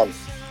people on.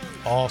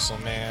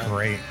 Awesome, man.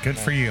 Great. Good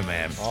for you,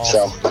 man.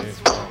 Awesome, dude.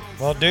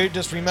 Well, dude,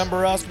 just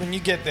remember us when you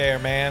get there,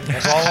 man.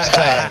 That's all I'm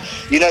saying.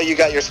 You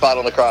got your spot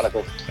on the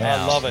Chronicle.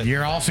 I love it.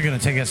 You're also going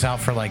to take us out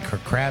for like a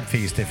crab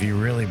feast if you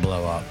really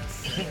blow up.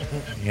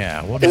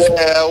 Yeah, we'll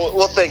Yeah,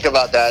 we'll think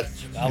about that.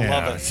 I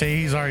love it.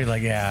 See, he's already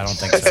like, yeah, I don't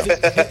think so.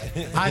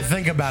 I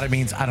think about it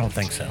means I don't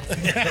think so.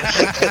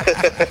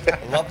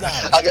 Love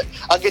that.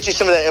 I'll get you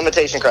some of that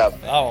imitation crab.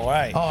 All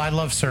right. Oh, I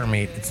love sir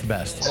meat. It's the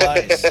best.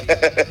 Nice.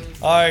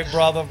 All right,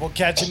 brother. We'll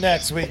catch you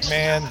next week,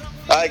 man.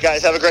 All right,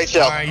 guys, have a great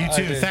show. All right, you All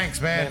too. right, dude.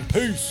 Thanks, man.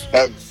 Peace.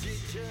 Uh,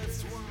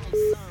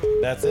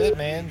 That's it,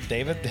 man.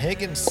 David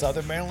Higgins,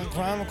 Southern Maryland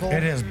Chronicle.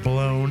 It has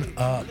blown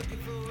up.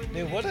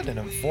 Dude, what an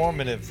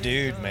informative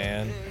dude,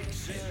 man.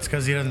 It's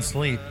because he doesn't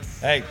sleep.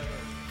 Hey,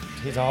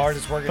 he's the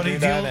hardest working But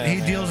dude I know, he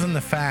man. deals in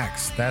the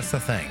facts. That's the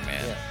thing,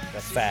 man. Yeah, the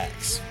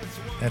facts.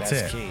 That's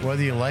it. key.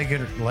 Whether you like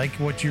it, like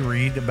what you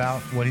read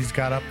about what he's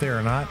got up there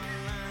or not,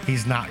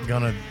 he's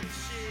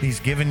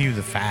giving you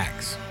the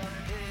facts.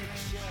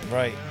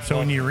 Right. So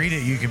when you read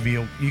it, you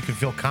can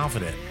feel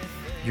confident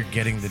you're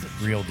getting the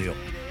real deal.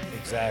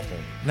 Exactly.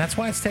 And that's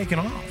why it's taken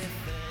off.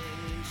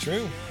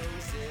 True.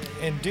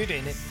 And dude,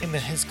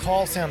 his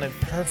call sounded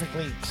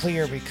perfectly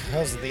clear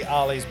because of the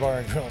Ollie's Bar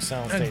and Grill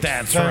soundstage.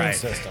 That's phone right.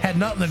 System. Had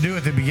nothing to do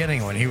with the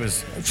beginning when he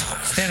was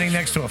standing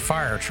next to a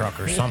fire truck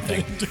or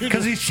something.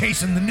 Because he's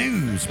chasing the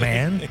news,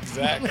 man.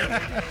 Exactly.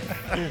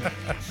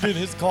 dude,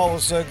 his call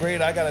was so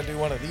great. I got to do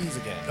one of these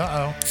again.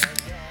 Uh-oh.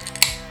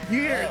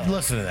 You hear?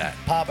 Listen to that.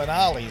 Popping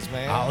Ollie's,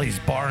 man. Ollie's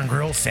Bar and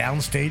Grill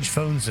soundstage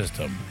phone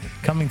system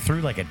coming through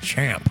like a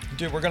champ.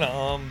 Dude, we're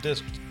gonna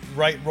just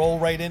roll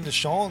right into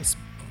Sean's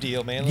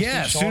deal, man. Let's Yeah, do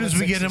as Sean soon in as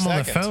we get 60 him on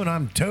the seconds. phone,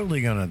 I'm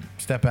totally gonna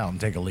step out and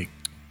take a leak.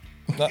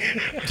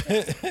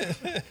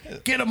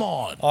 Get him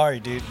on. All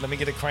right, dude. Let me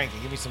get it cranky.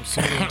 Give me some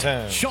soothing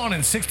tone. Sean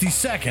in 60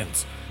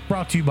 seconds.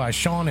 Brought to you by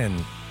Sean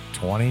in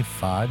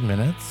 25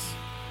 minutes.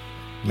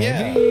 Maybe.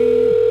 Yeah.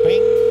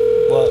 Bing.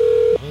 Well,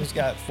 he's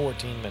got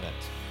 14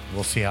 minutes.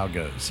 We'll see how it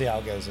goes. See how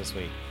it goes this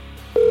week.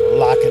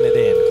 Locking it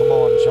in. Come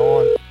on,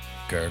 Sean.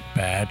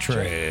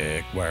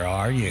 Kirkpatrick, where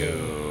are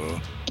you?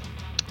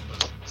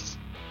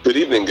 Good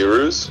evening,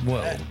 gurus.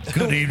 Well,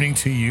 good evening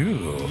to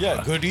you.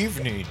 Yeah, good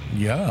evening.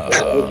 Yeah.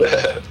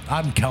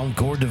 I'm Count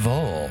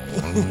Gordeval.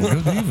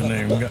 Good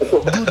evening.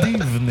 Good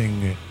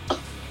evening.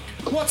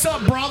 What's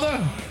up,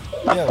 brother?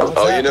 Yeah, what's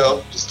Oh, you happening?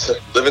 know, just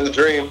living the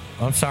dream.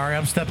 I'm sorry,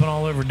 I'm stepping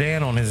all over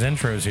Dan on his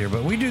intros here,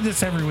 but we do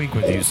this every week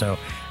with you, so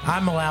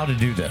I'm allowed to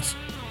do this.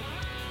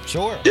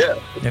 Sure. Yeah.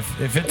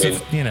 If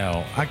it's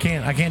I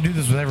can't do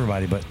this with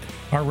everybody, but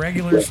our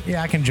regulars,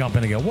 yeah, I can jump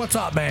in and go, "What's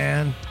up,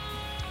 man?"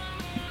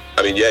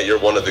 I mean, yeah, you're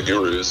one of the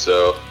gurus,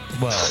 so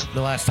Well,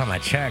 the last time I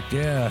checked,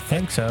 yeah, I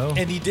think so.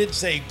 And he did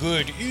say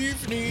good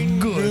evening.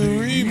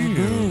 Good evening,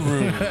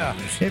 guru.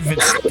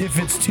 if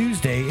it's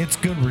Tuesday, it's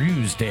Good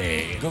Ruse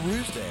Day.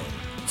 Guru's Day.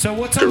 So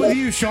what's up with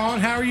you, Sean?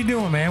 How are you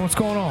doing, man? What's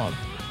going on?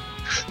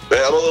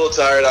 man, I'm a little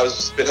tired. I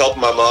was been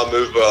helping my mom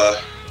move.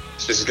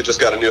 She's just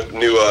got a new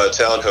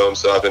townhome,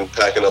 so I've been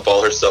packing up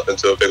all her stuff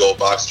into a big old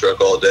box truck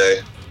all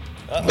day.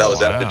 That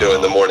was after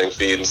doing the morning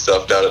feed and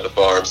stuff down at the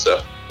farm.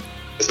 So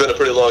it's been a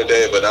pretty long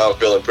day, but now I'm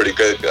feeling pretty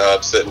good.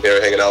 I'm sitting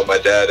here hanging out with my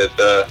dad at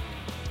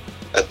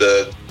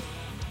the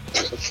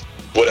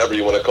whatever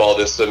you want to call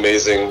this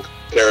amazing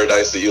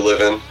paradise that you live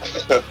in.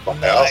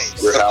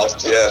 Nice. Your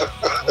house, yeah.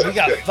 We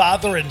got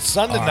father and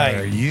son tonight.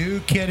 Are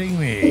you kidding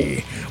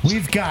me?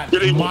 We've got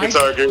Good evening,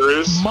 Guitar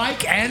Gurus.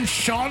 Mike and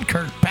Sean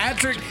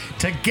Kirkpatrick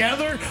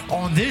together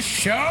on this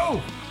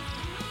show.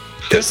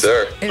 Yes,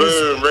 sir. It is-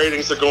 Boom,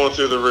 ratings are going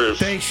through the roof.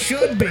 they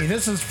should be.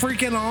 This is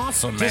freaking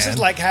awesome, man. This is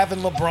like having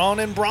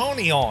LeBron and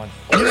Bronny on.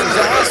 This is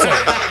awesome.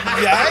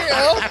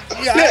 Yeah.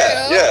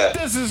 Yeah.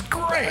 This is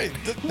great.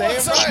 Damn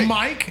What's up, right.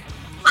 Mike?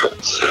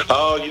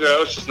 Oh,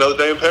 it's just another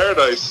day in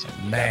paradise.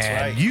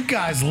 Man, right. you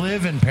guys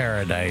live in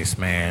paradise,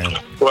 man.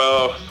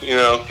 Well,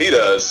 He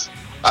does.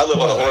 I live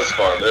on a horse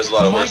farm. There's a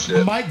lot of horse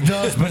shit. Mike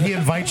does, but he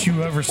invites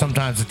you over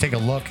sometimes to take a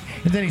look,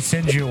 and then he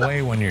sends you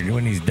away when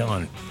he's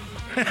done.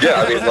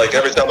 Yeah, I mean, like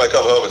every time I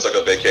come home, it's like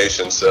a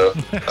vacation. So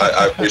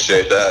I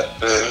appreciate that.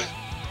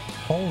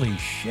 Holy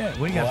shit,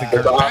 we got Wow. the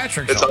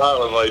Kirkpatrick It's show.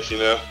 island life,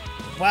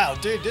 Wow,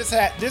 dude, this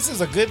is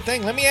a good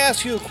thing. Let me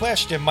ask you a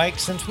question, Mike.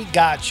 Since we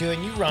got you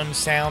and you run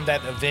sound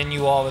at a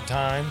venue all the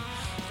time,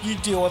 you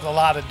deal with a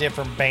lot of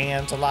different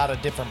bands, a lot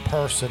of different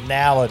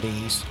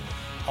personalities.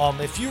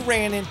 If you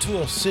ran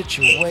into a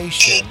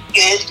situation,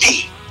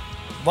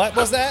 what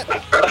was that?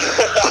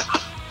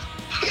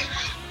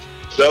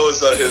 That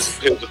was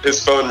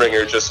his phone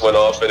ringer just went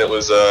off, and it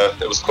was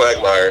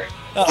Quagmire.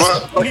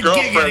 My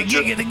girlfriend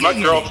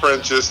giggity.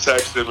 girlfriend just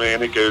texted me,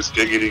 and it goes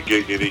giggity,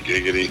 giggity,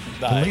 giggity.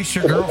 At least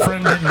your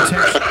girlfriend didn't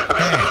text.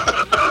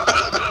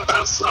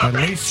 Hey, at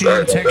least you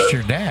didn't text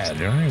your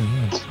dad. All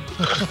right.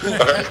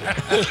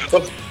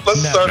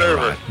 Let's start Never over.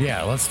 mind.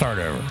 Yeah, let's start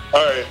over.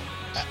 All right.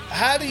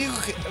 How do you,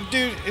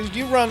 dude? If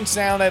you run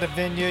sound at a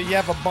venue, you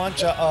have a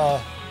bunch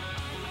of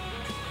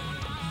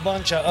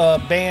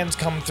bands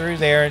come through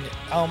there. And,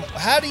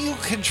 how do you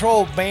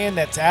control a band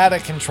that's out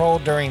of control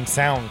during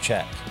sound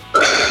check?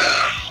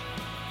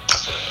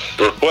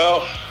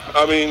 Well,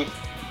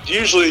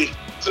 usually,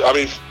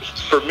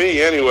 for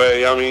me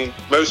anyway,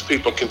 most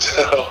people can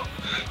tell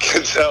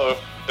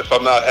if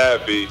I'm not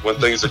happy when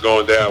things are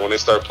going down. When they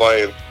start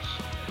playing,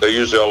 they're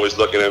usually always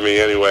looking at me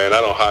anyway, and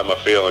I don't hide my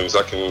feelings.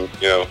 I can,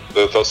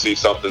 they'll see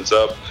something's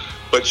up.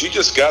 But you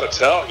just got to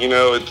tell,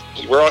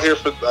 we're all here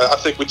for, I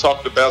think we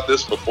talked about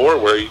this before,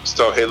 where you just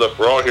tell, hey, look,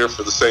 we're all here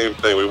for the same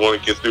thing. We want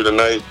to get through the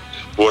night.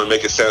 We want to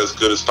make it sound as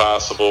good as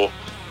possible.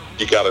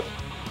 You got to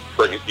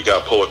bring it, you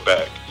got to pull it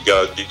back.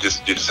 You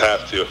just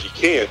have to. If you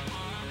can't,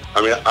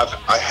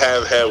 I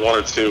have had one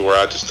or two where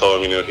I just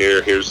told them,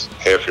 here's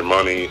half your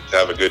money,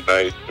 have a good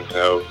night,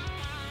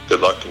 good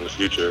luck in the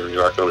future.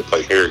 You're not going to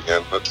play here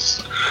again.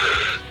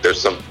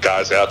 There's some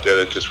guys out there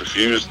that just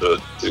refuse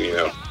to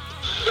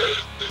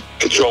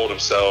control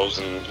themselves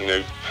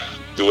and,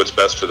 do what's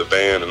best for the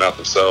band and not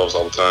themselves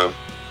all the time.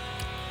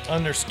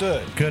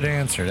 Understood. Good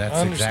answer. That's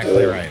Understood.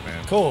 exactly right,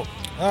 man. Cool.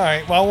 All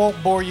right. Well, I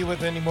won't bore you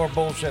with any more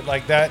bullshit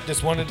like that.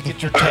 Just wanted to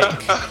get your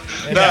take.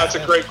 No, it's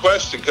a great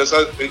question because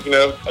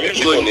usually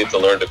people need to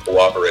learn to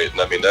cooperate, and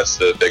I mean that's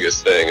the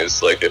biggest thing.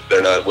 Is like if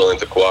they're not willing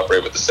to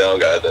cooperate with the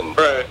sound guy, then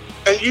right.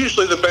 And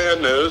usually the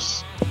band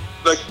knows.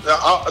 Like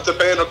the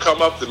band will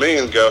come up to me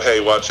and go,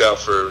 "Hey, watch out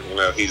for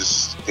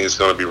he's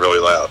going to be really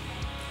loud."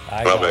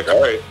 I'm like,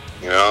 "All right,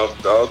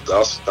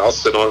 I'll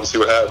sit on it and see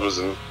what happens."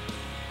 And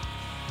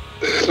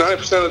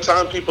 90% of the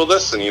time, people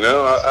listen.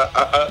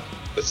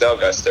 the sound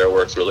guy stare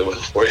works really well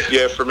for you.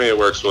 Yeah, for me it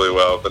works really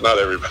well, but not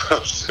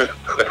everybody.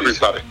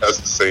 Everybody has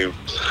the same.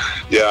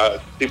 Yeah,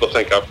 people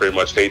think I pretty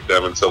much hate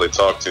them until they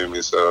talk to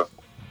me. So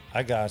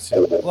I got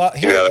you. Well,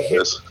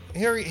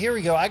 here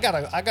we go. I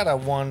got a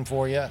one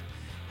for you.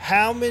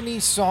 How many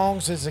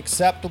songs is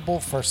acceptable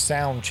for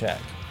sound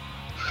check?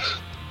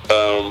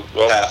 Well,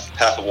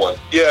 half of one.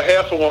 Yeah,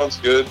 half of one's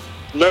good.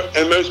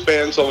 And most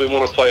bands only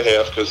want to play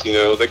half because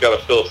they got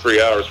to fill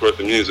 3 hours worth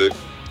of music.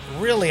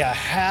 Really, a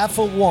half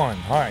of one.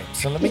 All right,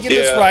 so let me get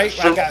this right.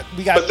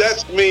 We got. But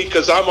that's me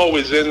because I'm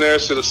always in there,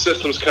 so the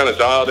system's kind of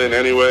dialed in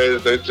anyway.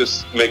 They're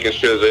just making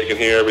sure that they can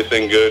hear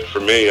everything good. For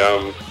me,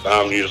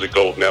 I'm usually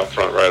golden out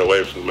front right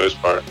away for the most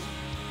part.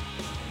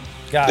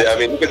 Yeah, I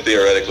mean, you can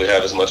theoretically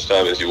have as much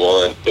time as you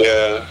want.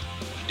 Yeah,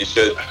 you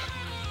should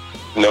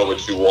know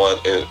what you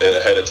want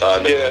ahead of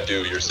time and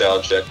do your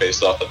sound check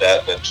based off of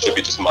that, and it should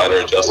be just minor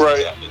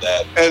adjustments after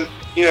that. And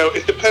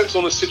it depends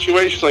on the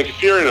situation. Like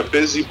if you're in a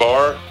busy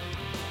bar,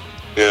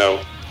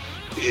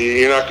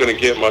 you're not going to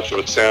get much of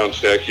a sound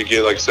check. You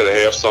get, like I said,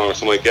 a half song or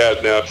something like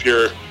that. Now, if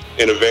you're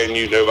in a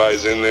venue,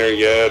 nobody's in there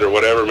yet or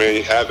whatever, man,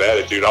 you have at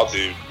it, dude. I'll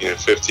do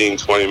 15,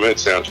 20-minute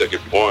sound check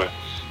if you want,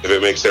 if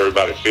it makes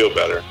everybody feel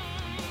better.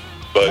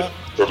 But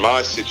for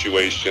my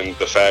situation,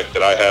 the fact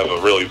that I have a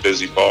really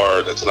busy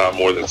bar that's not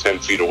more than 10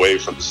 feet away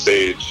from the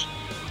stage,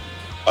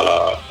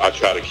 I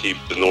try to keep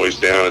the noise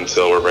down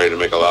until we're ready to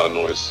make a lot of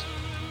noise.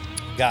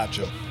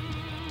 Gotcha.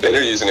 And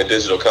you're using a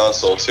digital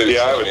console, too.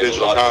 Yeah, I have a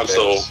digital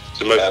console.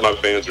 So most of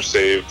my bands are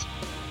saved.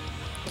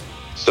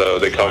 So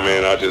they come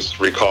in, I just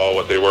recall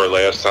what they were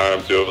last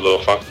time, do a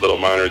little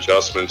minor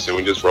adjustments, and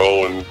we just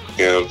roll. And,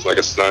 like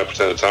it's 9% of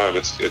the time,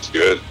 it's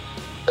good.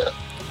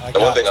 And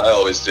one thing I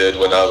always did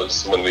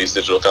when these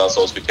digital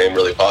consoles became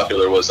really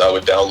popular was I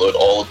would download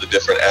all of the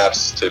different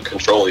apps to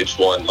control each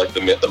one, like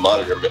the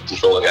monitor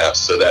controlling apps,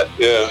 so that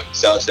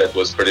sound check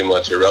was pretty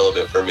much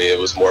irrelevant for me. It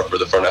was more for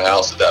the front of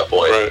house at that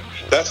point. Right.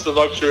 That's the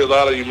luxury a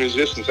lot of you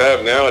musicians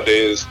have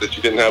nowadays that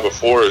you didn't have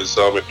before. Is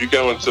if you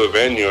go into a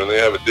venue and they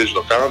have a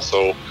digital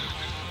console,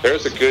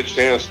 there's a good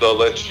chance they'll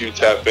let you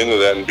tap into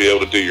that and be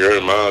able to do your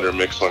own monitor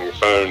mix on your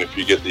phone if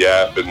you get the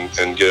app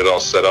and get it all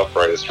set up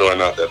right. It's really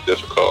not that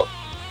difficult.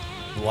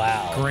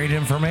 Wow. Great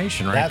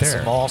information right That's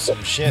there. some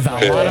awesome shit.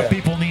 A lot of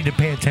people need to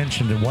pay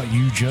attention to what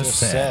you just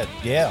said.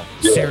 Yeah.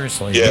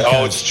 Seriously.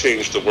 Yeah, it's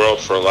changed the world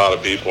for a lot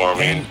of people. I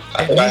mean,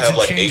 I have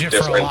like 8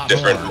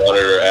 different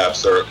monitor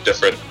apps or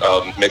different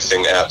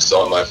mixing apps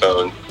on my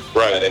phone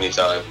at any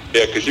time.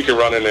 Yeah, because you can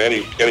run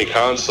into any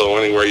console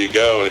anywhere you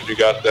go, and if you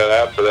got that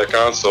app for that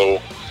console,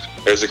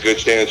 there's a good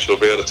chance you'll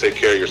be able to take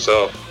care of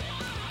yourself.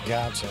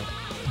 Gotcha.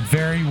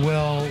 Very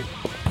well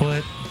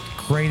put.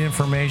 Great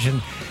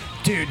information.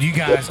 Dude, you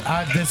guys,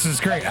 this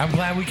is great. I'm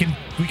glad we can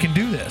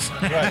do this.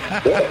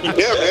 Right. Yeah,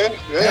 man.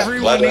 Yeah.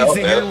 Everyone needs to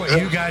hear what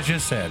you guys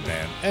just said,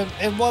 man.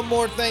 And one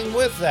more thing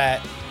with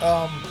that.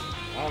 Oh,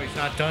 he's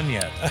not done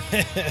yet.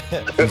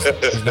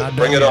 He's not done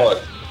Bring it yet. on.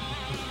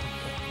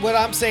 What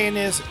I'm saying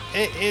is,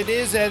 it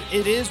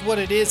is what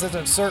it is at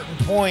a certain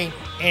point,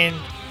 and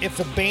if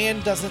the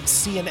band doesn't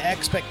see an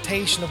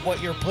expectation of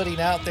what you're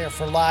putting out there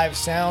for live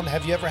sound,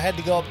 have you ever had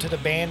to go up to the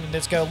band and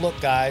just go, look,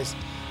 guys,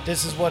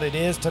 this is what it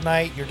is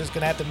tonight. You're just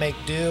going to have to make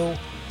do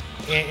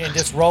and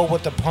just roll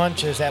with the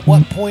punches. At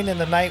what point in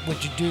the night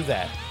would you do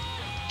that?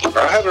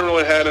 I haven't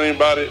really had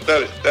anybody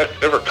that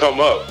ever come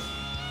up.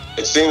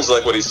 It seems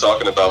like what he's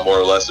talking about more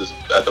or less is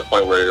at the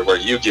point where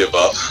you give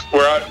up.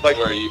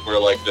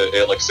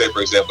 Say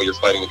for example you're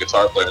fighting the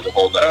guitar player the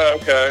whole night.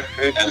 Okay.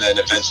 And then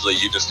eventually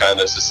you just kind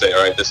of just say,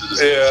 all right, this is as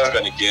good as it's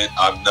gonna get.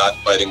 I'm not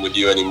fighting with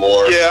you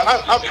anymore. Yeah,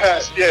 I've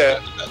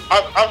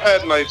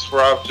had nights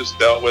where I've just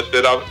dealt with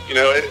it.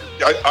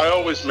 I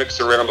always mix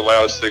around the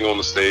loudest thing on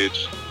the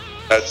stage.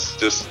 That's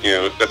just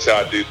that's how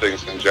I do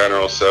things in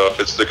general. So if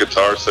it's the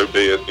guitar, so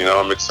be it.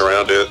 I mix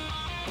around it.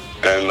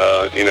 And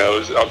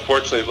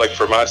unfortunately, like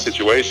for my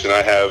situation,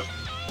 I have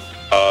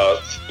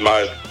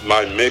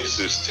my mix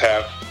is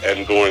tapped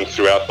and going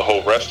throughout the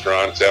whole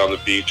restaurant. It's out on the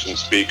beach and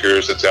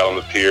speakers. It's out on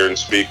the pier and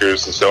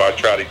speakers. And so I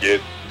try to get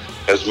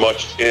as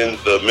much in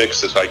the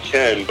mix as I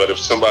can. But if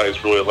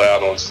somebody's really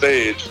loud on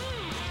stage,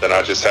 then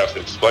I just have to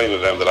explain to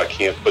them that I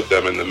can't put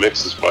them in the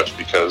mix as much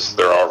because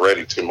they're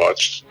already too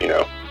much,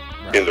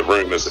 in the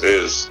room as it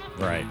is.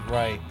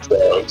 Right.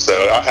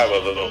 So I have a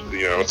little,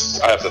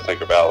 I have to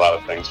think about a lot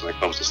of things when it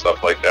comes to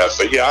stuff like that.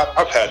 But yeah,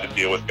 I've had to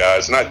deal with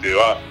guys, and I do.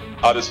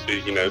 I'll just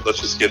be, let's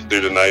just get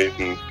through tonight,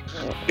 and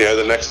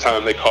the next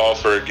time they call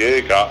for a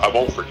gig, I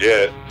won't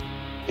forget.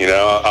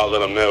 I'll let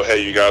them know,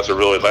 hey, you guys are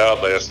really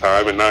loud last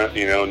time, and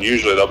and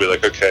usually they'll be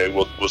like, okay,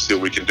 we'll see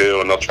what we can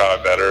do, and they'll try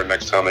better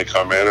next time they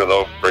come in, or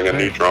they'll bring a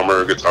new drummer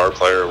or guitar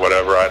player or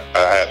whatever. I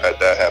have had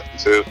that happen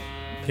too.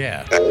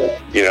 Yeah. And,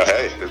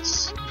 hey,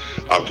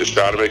 I'm just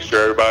trying to make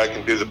sure everybody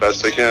can do the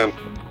best they can.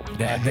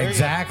 Yeah,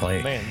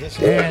 exactly. Man, this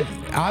is And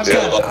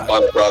Yeah,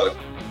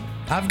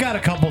 I've got a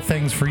couple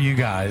things for you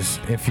guys,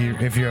 if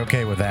you're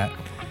okay with that.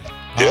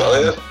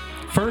 yeah.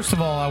 First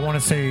of all, I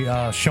want to say,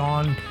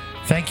 Sean,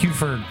 thank you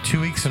for 2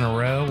 weeks in a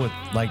row with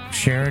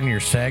sharing your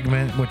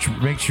segment, which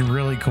makes you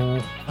really cool.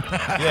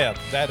 yeah,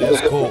 that is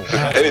cool.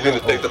 Anything to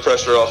take the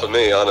pressure off of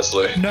me,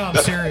 honestly. No, I'm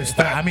serious.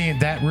 I mean,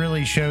 that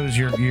really shows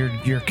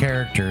your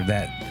character.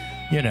 That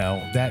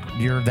that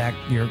you're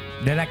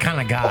that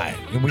kind of guy.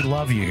 And we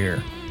love you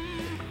here.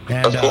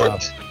 And Of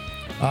course.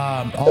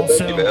 also,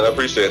 Thank you, man. I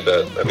appreciate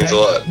that. That means a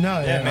lot. No,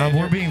 Yeah, man,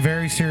 we're being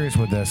very serious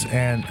with this,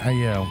 and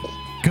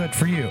good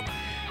for you.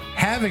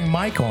 Having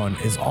Mike on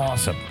is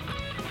awesome,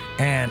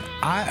 and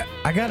I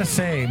gotta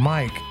say,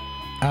 Mike,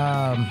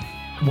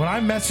 when I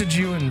message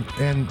you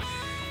and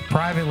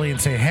privately and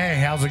say, hey,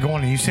 how's it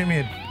going, and you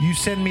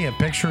send me a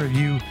picture of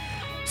you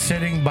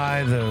sitting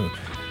by the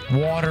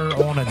water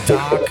on a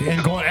dock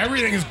and going,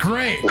 everything is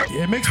great.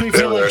 It makes me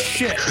feel like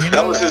shit.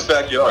 That was his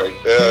backyard.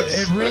 Yeah.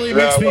 It really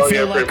makes me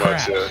feel like pretty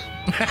crap. much,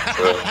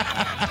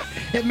 yeah.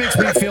 It makes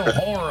me feel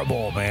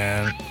horrible,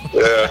 man.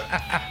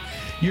 Yeah.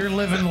 You're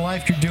living the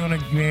life. You're doing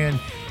it, man.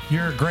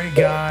 You're a great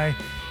guy.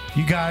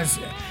 You guys,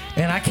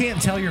 and I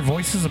can't tell your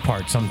voices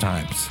apart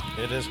sometimes.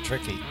 It is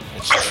tricky.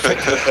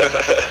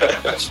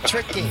 It's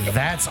tricky.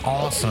 That's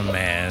awesome,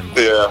 man.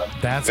 Yeah.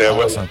 That's Yeah,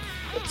 awesome.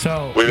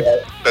 So We've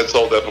been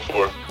told that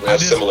before. We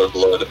have similar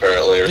blood,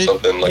 apparently, or Dude,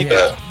 something like yeah.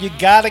 that. You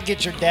gotta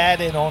get your dad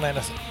in on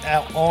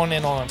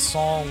a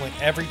song. When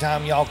every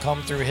time y'all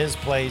come through his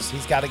place,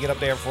 he's got to get up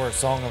there for a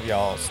song of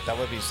y'all's. That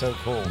would be so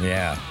cool.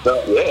 yeah,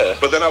 Yeah.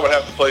 But then I would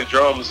have to play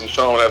drums, and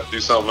Sean would have to do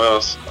something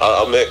else.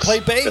 I'll mix. Play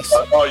bass.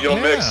 Oh, you don't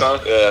Yeah. mix, huh?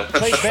 Yeah.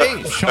 Play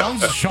bass.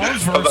 Sean's I'm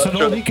not versatile.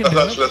 sure, He can I'm do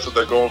not sure it. that's what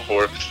they're going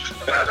for.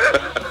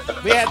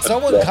 We had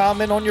someone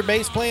comment on your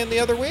bass playing the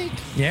other week.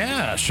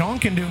 Yeah, Sean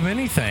can do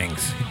many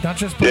things, not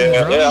just play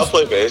Yeah, drums. I'll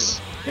play bass.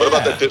 What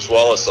about Yeah. that Ditch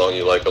Wallace song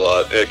you like a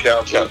lot? Yeah,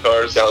 Counting Blue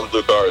Cars. Counting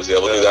Blue Cars. Yeah,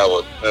 we'll do that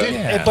one. Dude,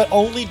 Yeah. but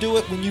only do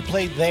it when you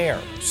play there,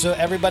 so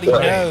everybody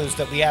Right. knows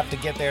that we have to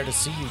get there to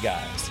see you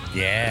guys.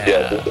 Yeah.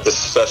 Yeah, the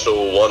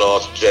special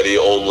one-off Jetty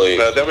only.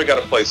 Then we got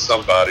to play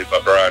Somebody by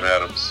Brian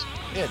Adams.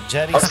 Yeah,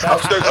 Jetty I'm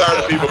special. so tired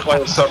of people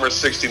playing Summer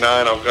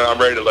 '69. I'm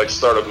ready to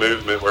start a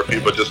movement where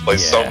people just play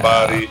Yeah.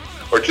 Somebody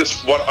or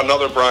just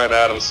another Brian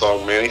Adams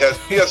song. Man,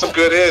 he has some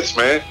good hits,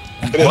 man.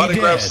 Why He to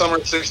grab did. Summer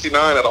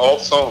 '69 out of all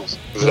the songs?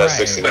 Is that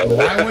 69?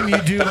 Why wouldn't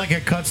you do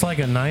it cuts like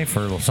a knife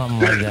or something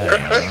like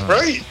that?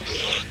 Right.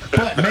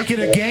 But make it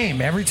a game.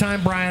 Every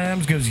time Brian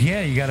Adams goes,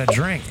 yeah, you got to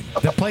drink.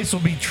 The place will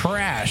be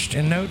trashed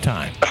in no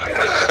time.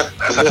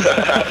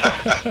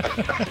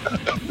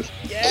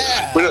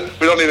 Yeah. We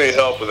don't need any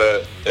help with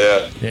that.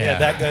 Yeah. Yeah,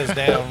 that goes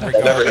down Never hear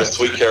regardless.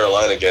 Sweet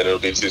Caroline again. It'll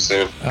be too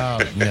soon. Oh,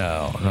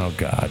 no. Oh,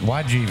 God.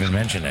 Why'd you even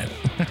mention it?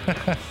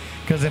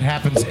 Because it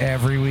happens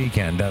every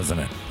weekend, doesn't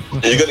it?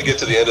 You're going to get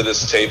to the end of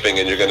this taping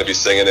and you're going to be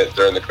singing it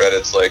during the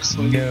credits like,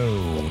 No.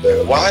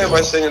 why am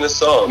I singing this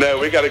song? No,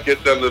 we got to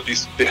get them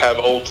to have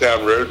Old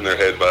Town Road in their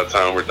head by the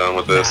time we're done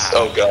with this.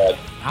 Oh, God.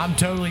 I'm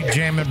totally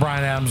jamming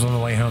Brian Adams on the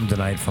way home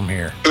tonight from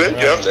here. Yeah,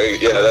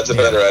 Yeah, that's a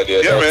better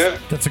idea. yeah, man.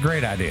 That's a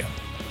great idea.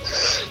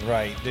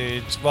 Right,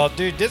 dudes. Well,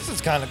 dude, this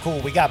is kind of cool.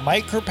 We got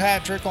Mike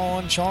Kirkpatrick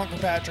on, Sean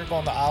Kirkpatrick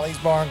on the Ollie's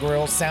Bar and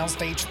Grill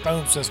Soundstage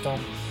phone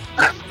system.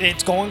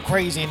 It's going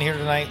crazy in here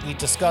tonight. We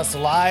discussed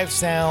live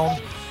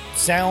sound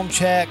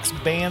checks,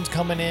 bands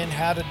coming in,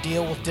 how to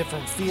deal with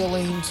different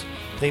feelings.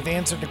 They've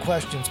answered the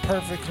questions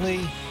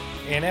perfectly.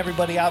 And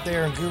everybody out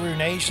there in Guru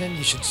Nation,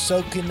 you should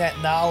soak in that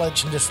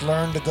knowledge and just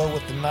learn to go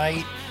with the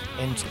night.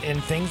 And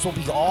things will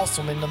be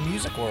awesome in the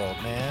music world,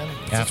 man.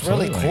 It's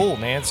really Absolutely. cool,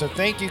 man. So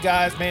thank you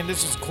guys, man.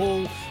 This is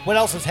cool. What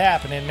else is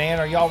happening, man?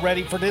 Are y'all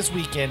ready for this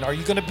weekend? Are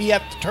you going to be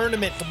at the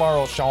tournament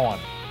tomorrow, Sean?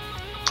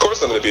 Of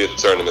course I'm going to be at the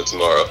tournament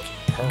tomorrow.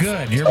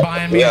 Good. You're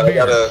buying me Yeah, a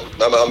beer.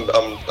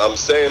 I'm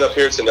staying up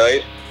here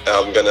tonight.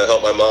 I'm going to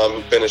help my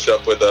mom finish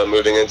up with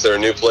moving into her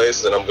new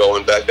place, and I'm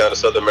going back down to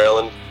Southern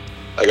Maryland.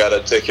 I got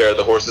to take care of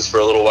the horses for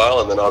a little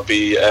while, and then I'll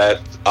be at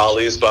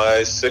Ollie's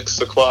by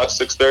 6 o'clock,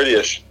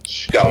 6:30ish.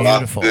 Got a lot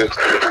to Beautiful. do.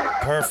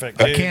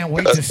 Perfect, I dude. can't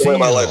wait to That's see the way you.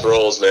 my life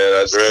rolls, man.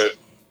 That's right.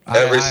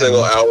 Every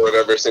single hour of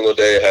every single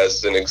day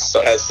has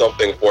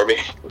something for me.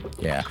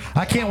 Yeah.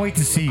 I can't wait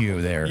to see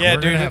you there. Yeah,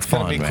 We're dude, gonna have it's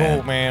going fun, to be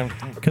cool, man.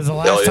 Because the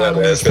last Hell yeah, time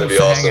we man, were it's gonna supposed be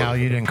to hang awesome. out,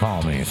 you didn't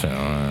call me, so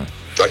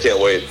I can't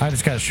wait. I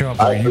just got to show up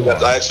where you are.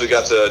 I actually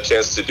got a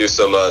chance to do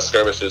some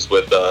skirmishes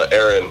with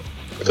Aaron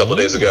a couple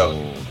days ago,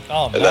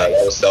 Oh, and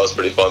nice. that was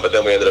pretty fun. But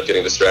then we ended up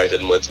getting distracted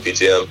and went to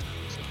PTM.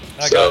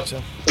 I so-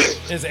 gotcha.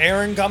 Is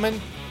Aaron coming?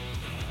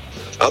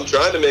 I'm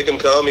trying to make him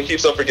come. He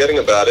keeps on forgetting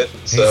about it.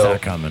 He's So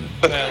not coming.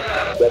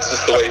 that's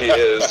just the way he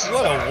is.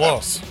 What a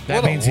wuss. That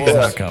What a means he's wuss.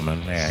 not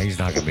coming. Yeah, he's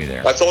not gonna be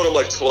there. I told him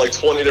like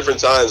 20 different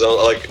times.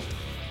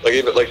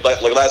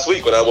 Even last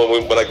week when I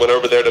went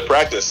over there to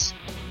practice,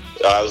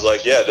 I was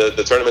like, yeah,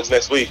 the tournament's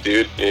next week,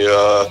 dude.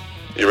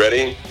 You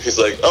ready? He's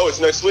like, oh, it's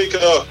next week.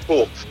 Oh,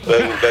 cool.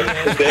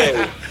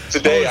 Then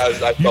today I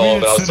called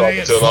and I was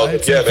talking to him. I was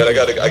like, yeah, man,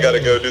 I gotta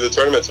go do the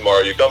tournament tomorrow.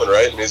 You coming,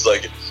 right? And he's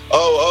like,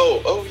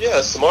 oh, yeah,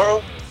 it's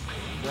tomorrow.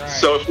 Right.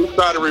 So if we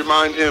try to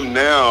remind him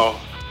now,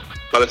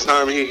 by the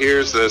time he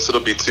hears this,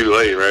 it'll be too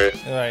late, right?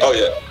 Right. Oh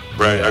yeah.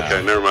 Right. Yeah.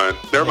 Okay. Never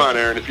mind,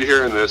 Aaron. If you're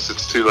hearing this,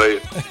 it's too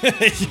late.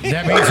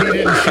 That means he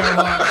didn't show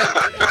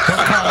up. We're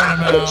calling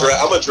him out.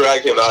 I'm gonna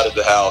drag him out of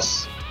the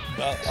house.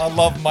 I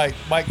love Mike.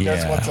 Mike knows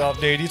Yeah. what's up,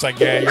 dude. He's like,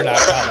 yeah, you're not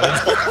coming.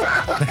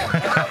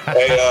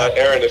 Hey,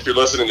 Aaron, if you're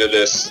listening to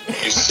this,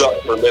 you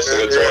suck for missing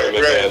a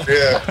tournament, man.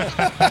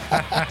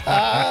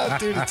 Yeah.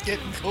 Dude, it's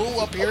getting cool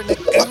up here in the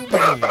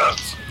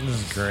Goobers.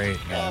 This is great,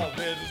 man. Oh,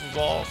 man, this is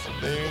awesome,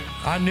 dude.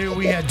 I knew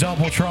we had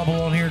double trouble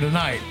on here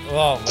tonight.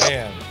 Oh,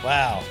 man.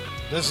 Wow.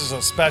 This is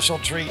a special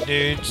treat,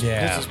 dudes.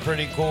 Yeah. This is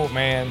pretty cool,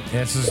 man.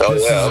 This is Oh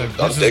this yeah, is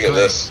I'm this digging is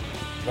great. this.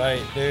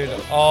 Right, dude.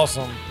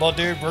 Awesome. Well,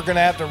 dude, we're going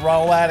to have to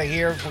roll out of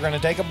here. We're going to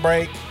take a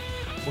break.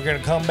 We're going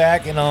to come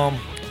back and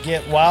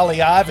get Wally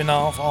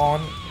Ivanov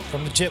on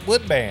from the Chip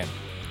Wood Band.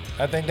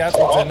 I think that's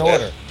what's in man.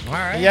 order. All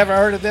right. You ever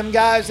heard of them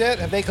guys yet?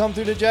 Have they come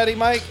through the jetty,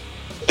 Mike?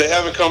 They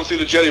haven't come through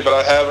the jetty, but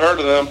I have heard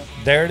of them.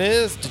 There it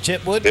is. The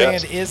Chip Wood Yeah.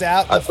 Band is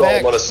out in I saw him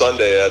effect. on a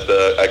Sunday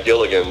at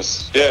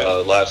Gilligan's. Yeah.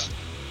 Last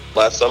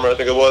summer I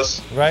think it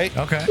was. Right?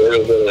 Okay.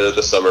 It was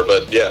this summer,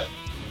 but yeah,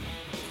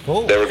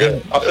 Cool. they were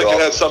good. I think They it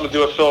were had something to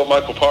do with Philip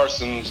Michael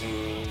Parsons,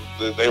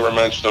 and they were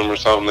mentioning him or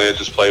something. They had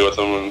just played with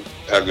him and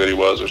how good he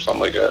was or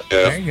something like that.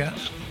 There Yeah. you go.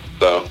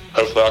 So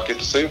hopefully I'll get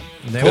to see him.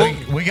 Then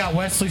we got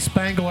Wesley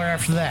Spangler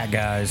after that,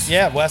 guys.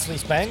 Yeah, Wesley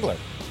Spangler.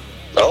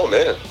 Oh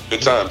man,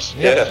 Good times.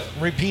 yeah.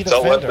 Repeat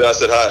Tell offender.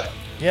 Wesley I said hi.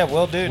 Yeah,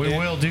 will do, We dude.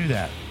 will do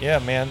that. Yeah,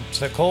 man.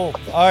 So cool.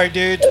 All right,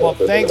 dudes. Well,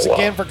 thanks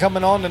again for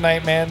coming on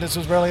tonight, man. This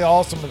was really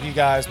awesome of you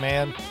guys,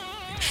 man.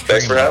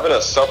 Thanks for having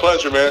us. It's our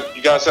pleasure, man.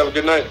 You guys have a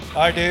good night.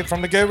 All right, dude.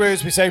 From the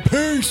Gurus, we say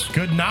peace.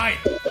 Good night.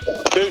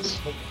 Peace.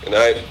 Good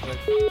night.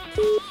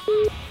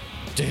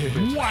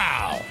 Dude.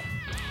 Wow.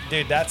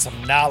 Dude, that's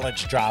some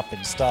knowledge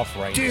dropping stuff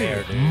right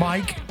there, dude.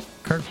 Mike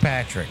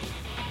Kirkpatrick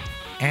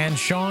and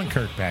Sean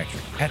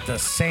Kirkpatrick at the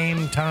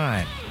same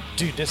time.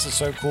 Dude, this is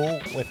so cool.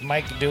 With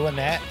Mike doing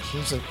that,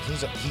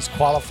 he's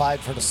qualified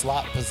for the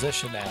slot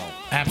position now.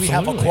 We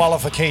have a Absolutely.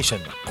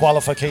 qualification.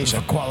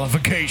 Qualification.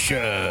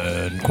 Qualification.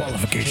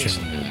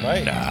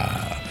 Right.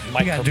 We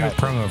Mike gotta do a Kirkpatrick.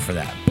 promo for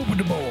that.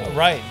 Boop-a-da-boom.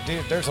 Right,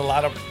 dude. There's a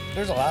lot of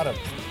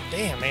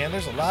damn, man.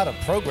 There's a lot of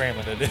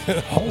programming to do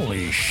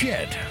Holy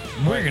shit.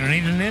 We're gonna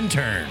need an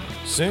intern.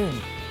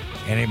 soon.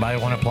 Anybody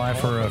want to apply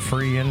for a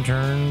free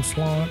intern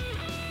slot?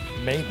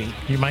 Maybe.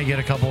 You might get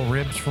a couple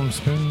ribs from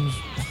Spoons.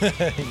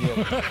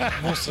 Yeah,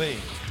 we'll see.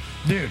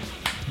 Dude,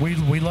 we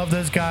love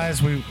those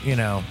guys.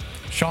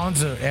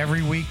 Sean's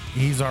every week.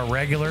 He's our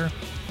regular.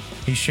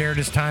 He shared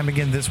his time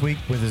again this week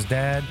with his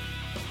dad,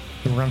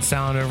 who runs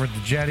sound over at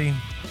the Jetty.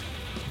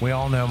 We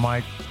all know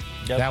Mike.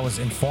 Yep. That was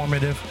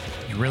informative.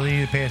 You really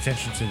need to pay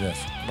attention to this.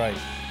 Right.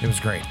 It was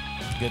great.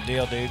 Good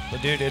deal, dude.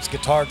 But, dude, it's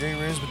Guitar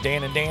Gurus with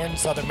Dan and Dan,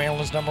 Southern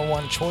Maryland's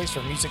 #1 choice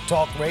for Music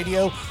Talk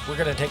Radio. We're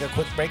going to take a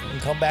quick break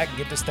and come back and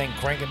get this thing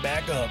cranking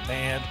back up,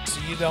 man. See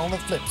you on the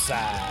flip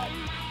side.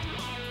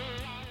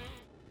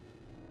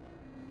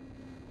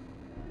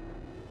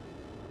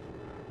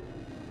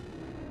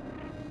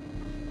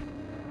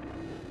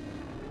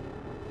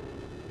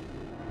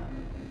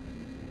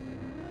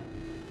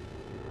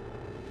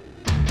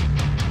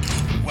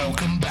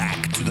 Welcome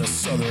back to the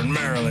Southern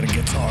Maryland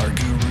Guitar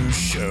Guru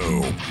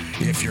Show.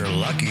 If you're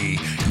lucky,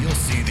 you'll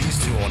see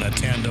these two on a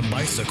tandem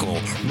bicycle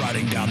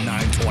riding down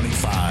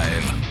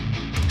 925.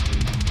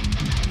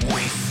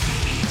 We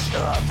see each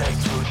other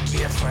through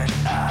different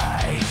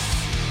eyes.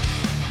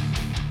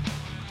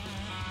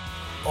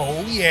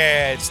 Oh,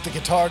 yeah. It's the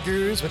Guitar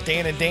Gurus with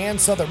Dan and Dan,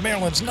 Southern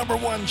Maryland's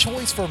 #1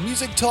 choice for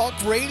Music Talk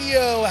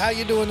Radio. How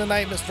you doing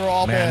tonight, Mr.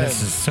 Allman? Man,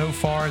 this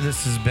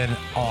has been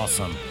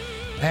awesome.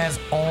 As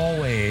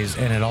always,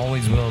 and it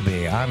always will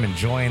be. I'm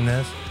enjoying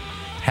this.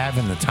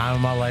 Having the time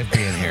of my life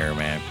being here,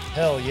 man.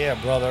 Hell yeah,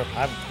 brother.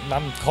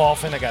 I'm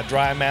coughing. I got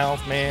dry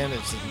mouth, man.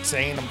 It's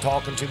insane. I'm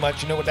talking too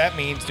much. You know what that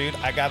means, dude?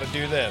 I got to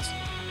do this.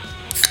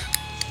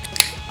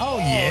 Oh,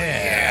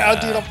 Yeah,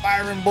 dude, I'm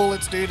firing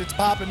bullets, dude. It's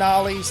popping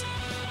ollies.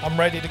 I'm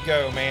ready to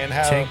go, man.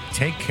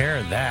 Take care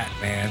of that,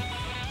 man.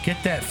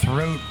 Get that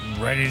throat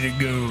ready to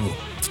go.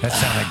 That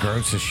sounded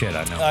gross as shit,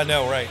 I know. I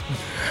know, right?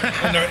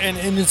 and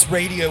in this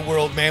radio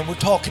world, man, we're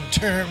talking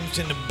terms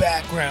in the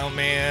background,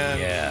 man.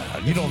 Yeah,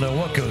 you don't know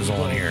what goes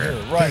on here.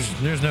 Right.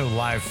 There's no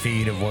live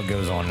feed of what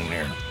goes on in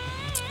here.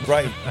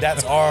 Right.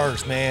 That's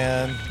ours,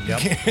 man.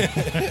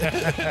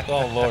 Yep.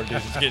 Oh, Lord,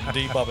 dude, it's getting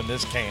deep up in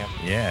this camp.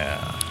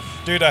 Yeah.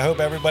 Dude, I hope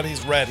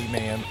everybody's ready,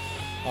 man.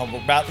 We're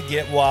about to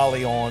get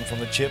Wally on from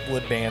the Chip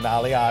Wood Band,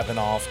 Ali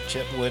Ivanov,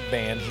 Chip Wood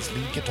Band. He's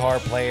lead guitar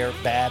player,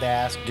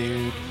 badass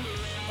dude.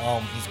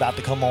 He's about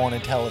to come on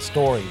and tell a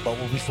story. But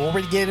before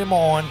we get him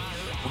on,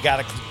 we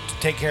got to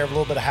take care of a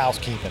little bit of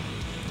housekeeping.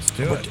 Let's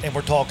do it. And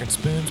we're talking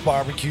Spoon's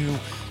Barbecue,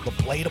 the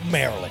Plate of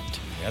Maryland.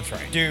 That's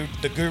right. Dude,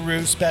 the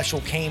Guru special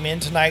came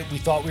in tonight. We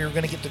thought we were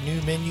going to get the new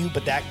menu,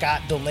 but that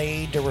got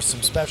delayed. There were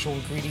some special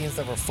ingredients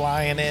that were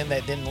flying in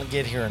that didn't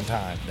get here in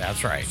time.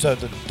 That's right. So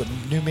the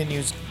new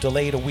menu's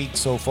delayed a week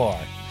so far.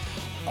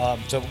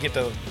 So we'll get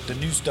the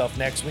new stuff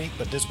next week.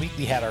 But this week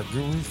we had our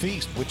Guru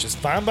Feast, which is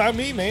fine by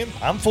me, man.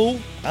 I'm full.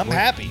 I'm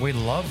happy. We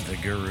love the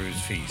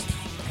Guru's Feast.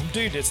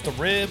 Dude, it's the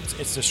ribs,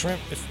 it's the shrimp,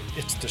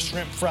 it's the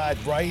shrimp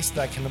fried rice.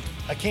 That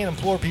I can't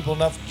implore people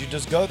enough. You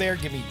just go there,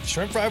 give me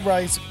shrimp fried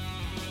rice,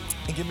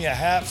 and give me a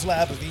half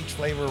slab of each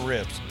flavor of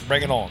ribs.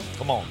 Bring it on.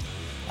 Come on.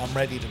 I'm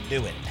ready to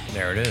do it.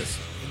 There it is.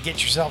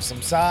 Get yourself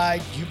some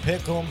side. You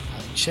pick them.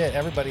 Shit,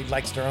 everybody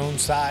likes their own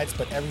sides,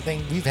 but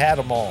everything, we've had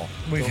them all.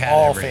 We've They're had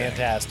all everything.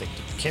 fantastic.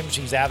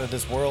 Kimchi's out of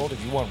this world.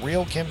 If you want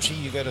real kimchi,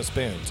 you go to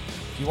Spoons.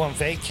 If you want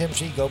fake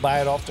kimchi, go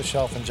buy it off the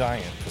shelf in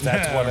Giant, because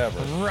that's whatever.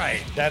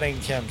 Right. That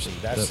ain't kimchi.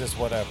 That's just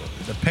whatever.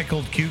 The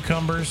pickled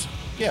cucumbers.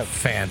 Yeah.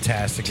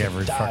 Fantastic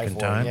every Die fucking for it.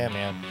 time. Yeah,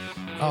 man.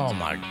 Oh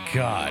my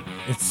God.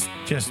 It's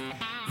just,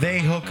 they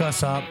hook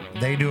us up.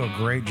 They do a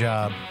great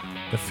job.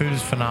 The food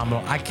is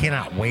phenomenal. I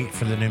cannot wait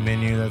for the new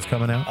menu that's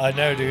coming out. I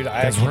know, dude.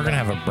 Because we're going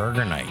to have a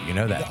burger night. You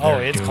know that. Oh,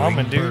 They're it's doing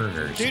coming, dude.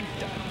 burgers. Dude,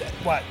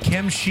 what?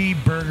 Kimchi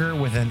burger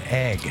with an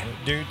egg.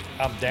 Dude,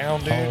 I'm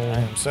down, dude. Oh, I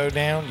am so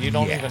down. You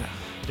don't yeah. even...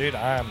 Dude,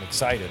 I'm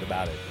excited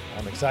about it.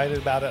 I'm excited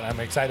about it. I'm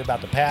excited about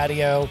the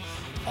patio.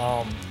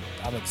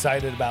 I'm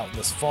excited about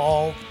this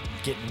fall,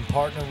 getting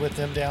partnered with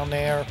them down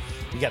there.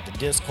 We got the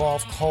disc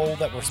golf hole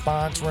that we're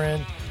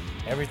sponsoring.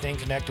 Everything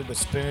connected with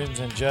Spoons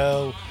and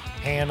Joe,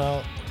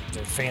 Hannah.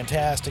 They're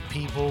fantastic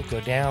people.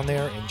 Go down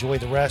there, enjoy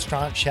the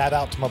restaurant. Shout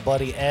out to my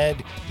buddy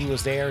Ed. He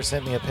was there,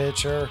 sent me a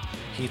picture.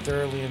 He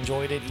thoroughly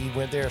enjoyed it. He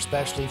went there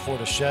especially for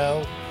the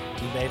show.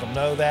 He made him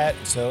know that.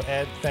 So,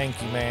 Ed,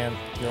 thank you, man.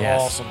 You're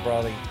Yes. awesome,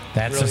 brother.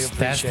 That's Really that's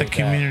the appreciate that.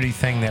 community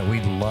thing that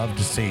we'd love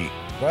to see.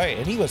 Right,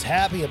 and he was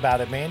happy about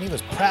it, man. He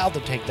was proud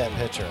to take that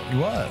picture. He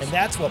was. And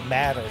that's what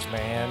matters,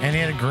 man. And he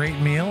had a great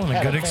meal and a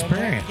Had good fantastic-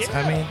 experience. Yeah.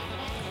 I mean,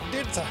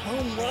 dude, it's a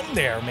home run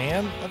there,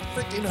 man. A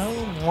freaking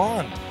home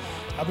run.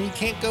 I mean, you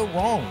can't go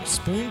wrong.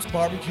 Spoon's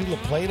Barbecue, La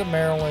Plata,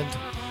 Maryland.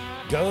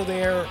 Go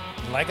there.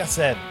 Like I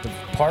said, the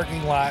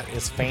parking lot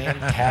is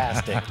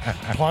fantastic.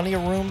 Plenty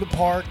of room to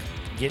park.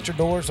 Get your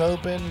doors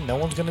open. No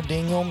one's going to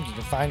ding them. You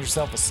can find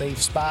yourself a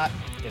safe spot.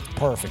 It's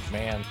perfect,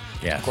 man.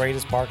 Yes.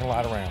 Greatest parking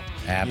lot around.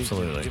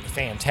 Absolutely.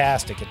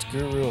 Fantastic. It's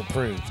Guru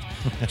approved.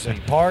 So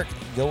you park,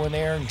 go in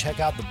there and check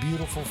out the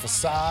beautiful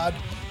facade.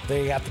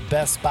 They got the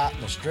best spot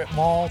in the strip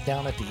mall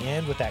down at the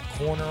end with that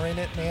corner in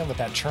it, man, with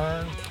that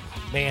churn.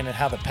 Man, and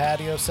how the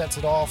patio sets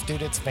it off.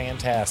 Dude, it's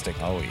fantastic.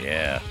 oh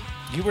yeah,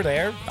 You were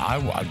there?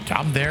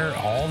 I'm there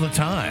all the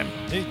time.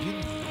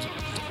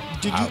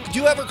 Did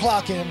you ever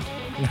clock in?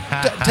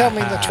 Tell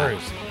me the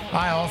truth.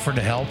 I offer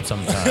to help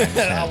sometimes.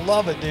 I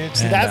love it, dude.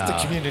 See, And, that's the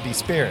community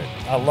spirit.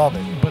 I love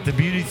it. But the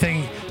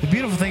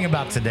beautiful thing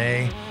about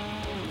today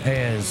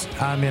is,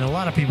 I mean, a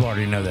lot of people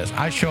already know this.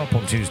 I show up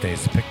on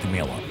Tuesdays to pick the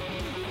meal up,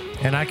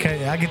 and I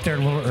get there a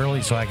little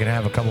early so I can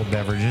have a couple of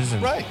beverages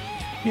and, Right.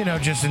 you know,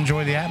 just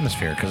enjoy the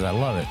atmosphere because I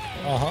love it.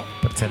 Uh-huh.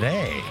 But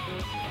today,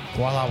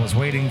 while I was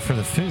waiting for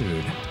the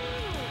food,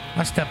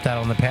 I stepped out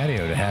on the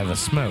patio to have a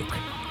smoke.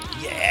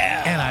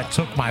 Yeah. And I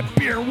took my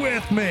beer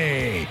with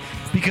me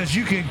because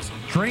you can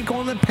drink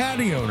on the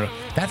patio.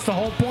 That's the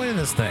whole point of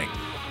this thing.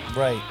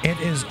 Right. It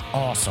is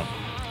awesome.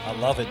 I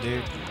love it,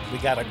 dude. We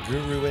got a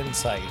Guru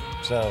insight.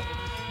 So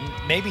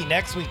maybe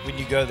next week when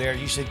you go there,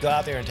 you should go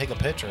out there and take a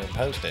picture and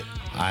post it.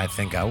 I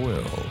think I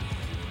will.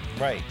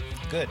 Right.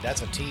 Good.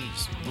 That's a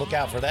tease. Look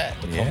out for that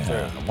to come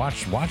Yeah, through.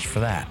 watch for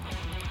that.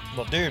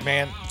 Well, dude,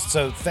 man.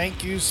 So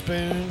thank you,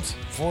 Spoons,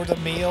 for the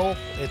meal.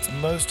 It's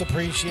most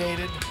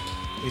appreciated.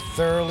 We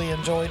thoroughly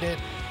enjoyed it.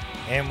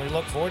 And we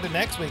look forward to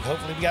next week.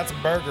 Hopefully we got some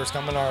burgers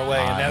coming our way.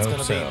 And I that's hope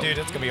going to be, so. dude,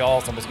 it's going to be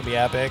awesome. It's going to be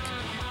epic.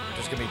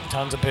 There's going to be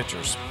tons of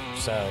pictures.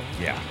 So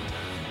Yeah.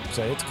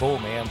 it's cool,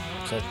 man.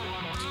 So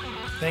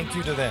thank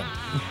you to them.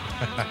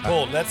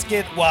 Cool. Let's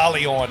get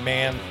Wally on,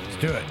 man. Let's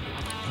do it.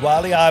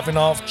 Wally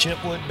Ivanov,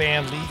 Chipwood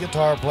Band lead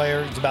guitar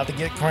player. He's about to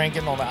get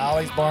cranking on the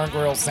Ollie's Barn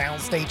Grill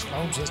soundstage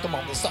phone system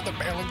on the Southern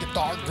Maryland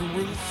Guitar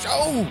Guru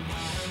Show.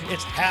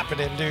 It's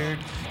happening, dude.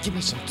 Give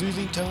me some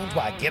soothing tones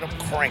while I get them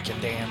cranking,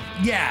 Dan.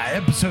 Yeah,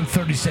 episode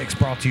 36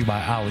 brought to you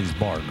by Ollie's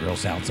Bar Grill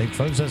Soundstage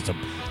Phone System,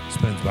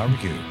 Spoon's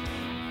Barbecue,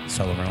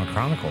 Southern Maryland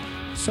Chronicle.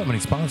 So many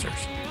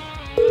sponsors.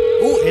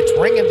 Ooh, it's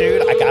ringing,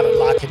 dude. I got it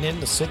locking in.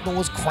 The signal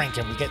was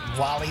cranking. We getting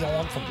Wally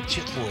on from the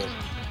Chipwood.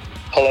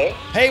 Hello?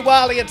 Hey,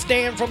 Wally, it's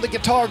Dan from the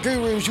Guitar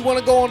Gurus. You want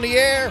to go on the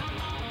air?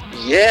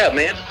 Yeah,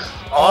 man.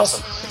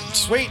 Awesome.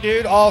 Sweet,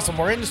 dude. Awesome.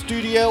 We're in the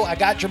studio. I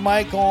got your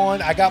mic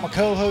on. I got my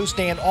co-host,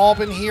 Dan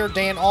Albin, here.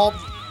 Dan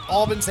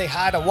Albin, say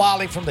hi to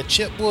Wally from the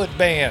Chipwood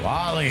Band.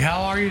 Wally,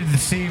 how are you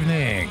this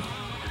evening?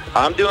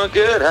 I'm doing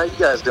good. How you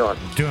guys doing?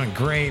 Doing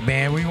great,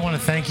 man. We want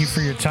to thank you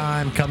for your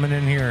time coming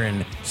in here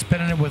and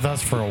spending it with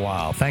us for a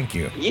while. Thank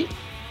you.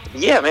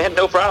 Yeah, man,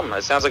 no problem.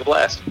 It sounds like a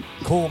blast.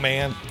 Cool,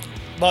 man.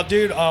 Well,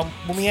 dude,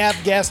 when we have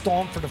guests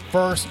on for the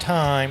first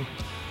time,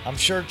 I'm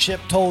sure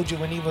Chip told you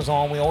when he was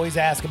on, we always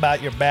ask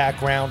about your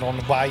background on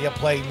why you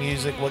play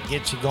music, what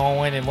gets you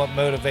going, and what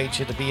motivates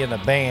you to be in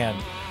a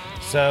band.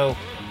 So,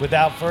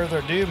 without further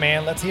ado,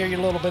 man, let's hear a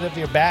little bit of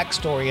your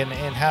backstory and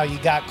how you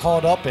got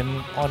caught up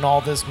on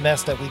all this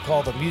mess that we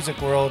call the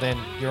music world, and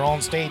you're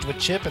on stage with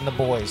Chip and the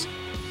boys.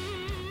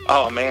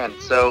 Oh, man.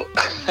 So,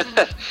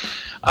 I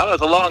don't know,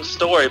 it's a long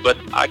story, but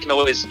I can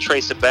always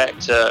trace it back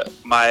to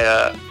my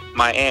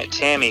Aunt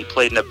Tammy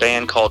played in a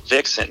band called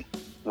Vixen,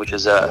 which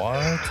is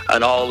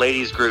an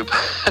all-ladies group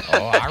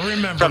I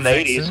remember from the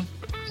Vixen. 80s.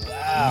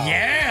 Wow.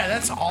 Yeah,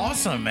 that's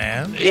awesome,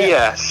 man.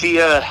 Yeah,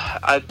 she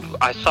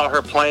I saw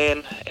her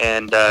playing,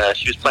 and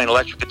she was playing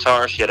electric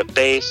guitar. She had a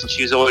bass, and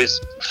she was always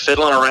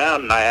fiddling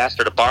around, and I asked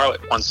her to borrow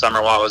it one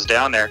summer while I was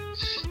down there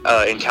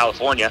in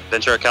California,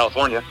 Ventura,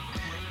 California,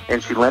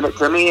 and she lent it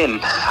to me,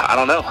 and I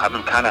don't know, I've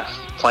been kind of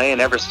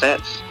playing ever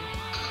since.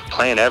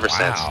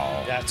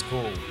 Wow. That's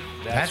cool.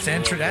 That's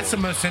real That's the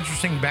cool. most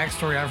interesting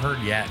backstory I've heard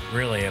yet,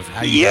 really, of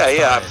how you Yeah.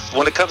 got started.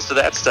 When it comes to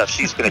that stuff,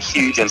 she's been a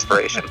huge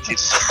inspiration.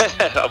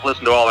 I've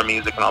listened to all her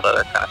music and all that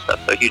other kind of stuff,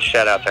 so huge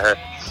shout out to her.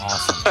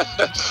 Awesome.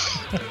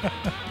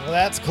 Well,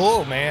 that's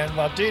cool, man.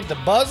 Well, dude, the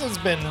buzz has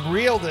been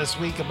real this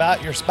week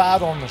about your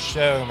spot on the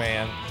show,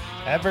 man.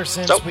 Ever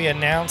since we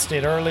announced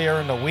it earlier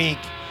in the week,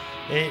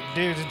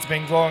 it's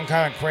been going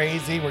kind of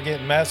crazy. We're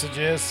getting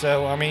messages.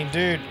 So, I mean,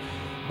 dude,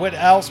 what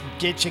else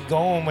gets you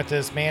going with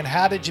this, man?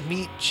 How did you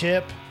meet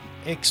Chip?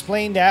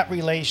 Explain that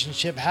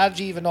relationship. How did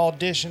you even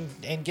audition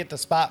and get the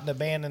spot in the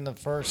band in the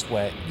first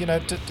way?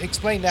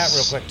 Explain that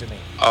real quick to me.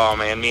 Oh,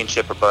 man, me and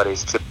Chip are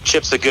buddies.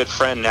 Chip's a good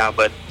friend now,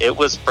 but it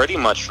was pretty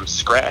much from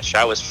scratch.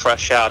 I was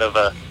fresh out of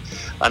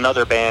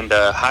another band,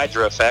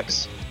 Hydra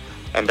Effects,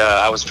 and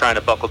I was trying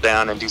to buckle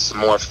down and do some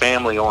more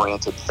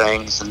family-oriented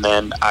things, and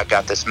then I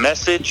got this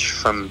message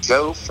from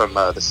Joe from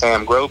the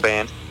Sam Grow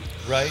Band,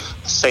 right,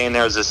 saying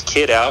there was this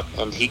kid out,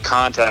 and he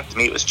contacted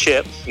me. It was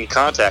Chip. He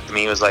contacted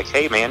me. He was like,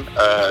 hey, man,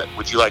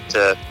 would you like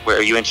to,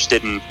 are you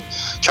interested in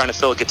trying to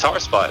fill a guitar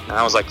spot? And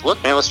I was like,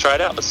 look, man, let's try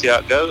it out. Let's see how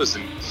it goes.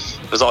 And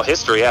it was all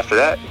history after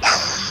that.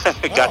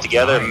 Got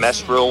together, nice.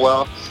 meshed real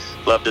well.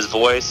 Loved his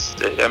voice.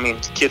 I mean,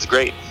 the kid's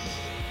great.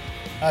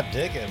 I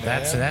dig it,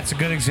 man. That's a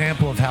good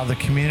example of how the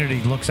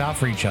community looks out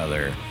for each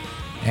other.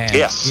 And,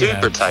 Yeah,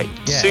 super tight.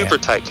 Super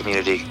tight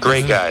community.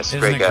 Great guys.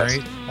 Great guys.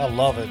 I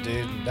love it,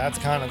 dude. That's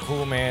kind of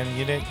cool, man.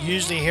 You didn't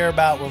usually hear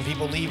about when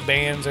people leave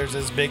bands, there's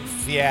this big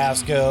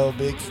fiasco,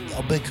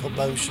 a big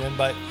commotion,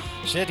 but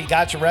shit, he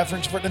got your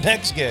reference for the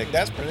next gig.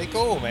 That's pretty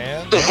cool,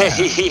 man.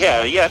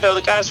 Yeah. No,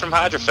 the guys from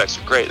Hydra Effects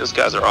are great. Those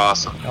guys are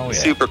awesome. Oh, yeah.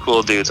 Super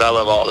cool dudes. I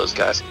love all those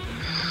guys.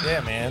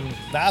 Yeah, man.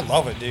 I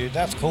love it, dude.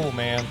 That's cool,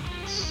 man.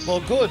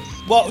 Well, good.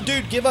 Well,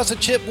 dude, give us a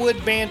Chip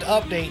Wood Band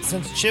update.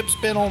 Since Chip's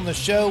been on the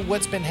show,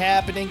 what's been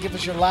happening? Give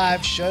us your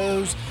live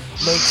shows,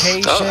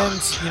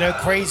 locations,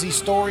 crazy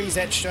stories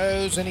at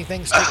shows.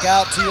 Anything stick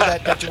out to you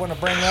that you want to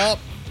bring up?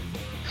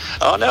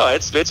 Oh no,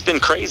 it's been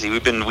crazy.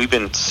 We've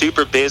been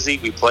super busy.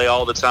 We play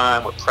all the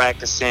time. We're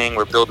practicing.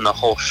 We're building a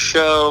whole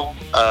show.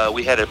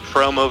 We had a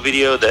promo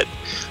video that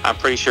I'm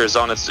pretty sure is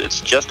on.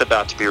 It's just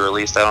about to be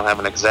released. I don't have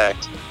an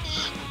exact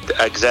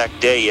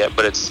day yet,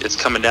 but it's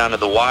coming down to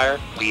the wire.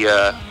 We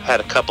had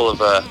a couple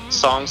of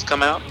songs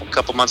come out a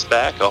couple months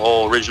back, a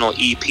whole original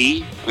EP.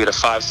 We had a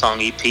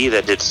 5-song EP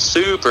that did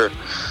super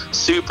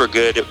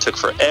good. It took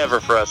forever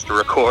for us to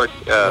record.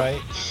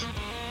 Right.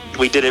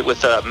 We did it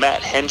with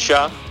Matt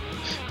Henshaw,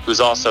 who's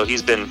also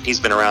he's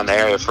been around the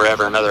area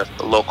forever. Another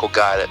local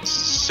guy that's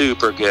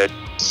super good.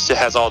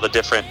 Has all the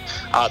different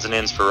odds and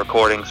ends for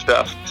recording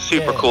stuff.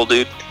 Super cool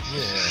dude.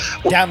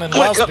 Yeah. Down in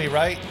Lusby,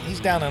 right? He's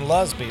down in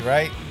Lusby,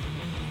 right?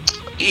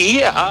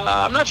 Yeah,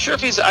 I'm not sure if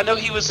he's. I know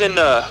he was in.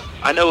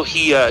 I know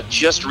he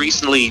just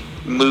recently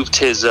moved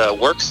his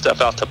work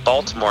stuff out to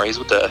Baltimore. He's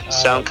with the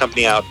sound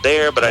company out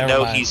there, but I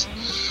know he's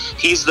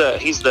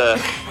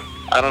the.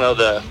 I don't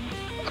know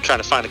I'm trying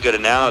to find a good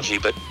analogy,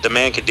 but the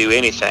man could do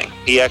anything.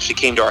 He actually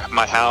came to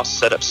my house,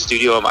 set up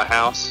studio in my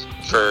house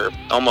for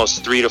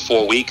almost 3 to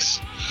 4 weeks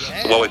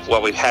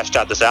while we hashed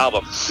out this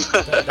album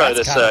or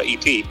this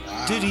EP.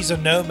 Dude, he's a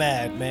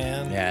nomad,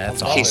 man. Yeah,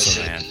 that's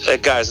awesome, man.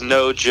 That guy's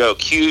no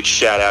joke. Huge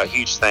shout out,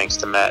 huge thanks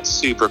to Matt.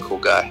 Super cool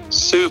guy.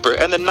 Super,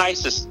 and the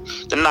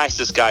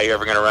nicest guy you're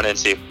ever gonna run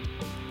into.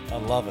 I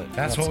love it.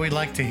 That's what we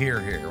like to hear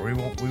here. We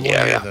want to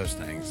hear those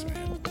things, man.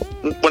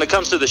 When it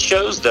comes to the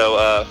shows,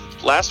 though,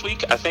 last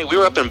week I think we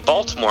were up in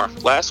Baltimore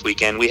last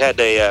weekend. We had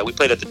we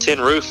played at the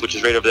Tin Roof, which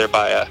is right over there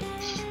by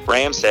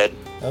Ram's Head.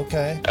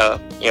 Okay.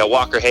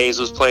 Walker Hayes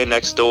was playing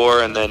next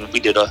door, and then we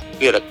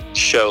had a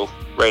show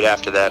right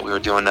after that. We were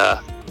doing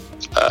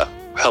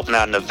helping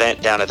out an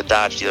event down at the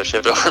Dodge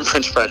dealership over in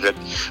Prince Frederick.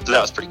 So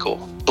that was pretty cool.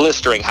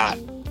 Blistering hot.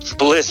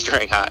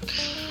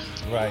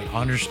 Right.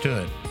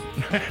 Understood.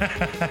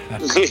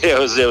 it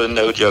was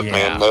no joke,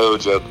 man. No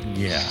joke.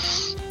 Yeah.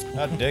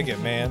 I dig it,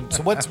 man.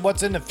 So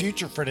what's in the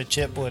future for the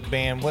Chipwood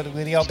Band? What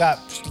do y'all got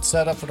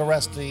set up for the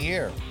rest of the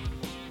year?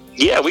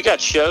 Yeah, we got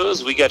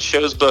shows. We got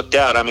shows booked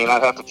out. I mean,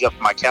 I'd have to jump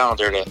my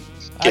calendar to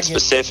get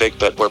specific,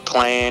 but we're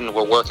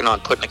working on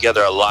putting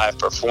together a live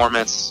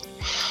performance.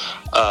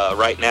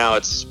 Right now,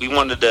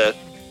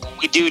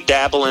 we do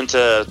dabble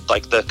into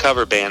like the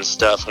cover band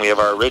stuff, and we have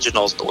our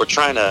originals, but we're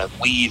trying to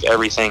weave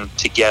everything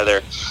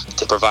together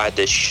to provide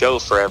this show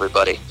for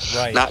everybody.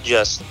 Right. Not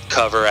just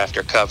cover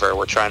after cover.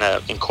 We're trying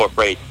to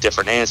incorporate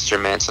different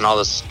instruments and all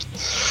this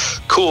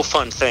cool,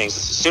 fun things.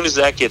 As soon as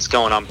that gets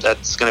going,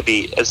 this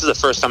is the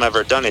first time I've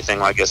ever done anything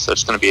like this, so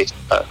it's going to be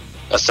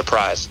a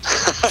surprise.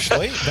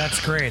 Sweet.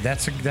 That's great.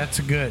 That's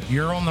a good.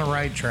 You're on the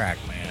right track,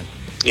 man.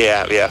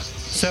 Yeah.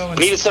 So we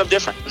needed something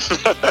different.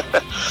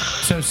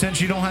 So since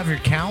you don't have your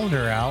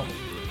calendar out,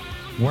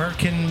 where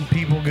can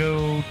people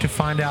go to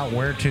find out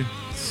where to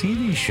see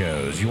these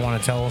shows? You want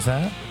to tell us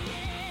that?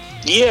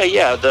 Yeah. We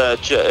have the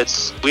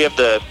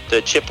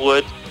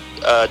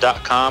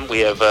chipwood.com. We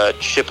have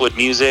Chipwood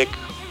Music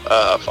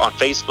on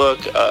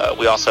Facebook.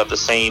 We also have the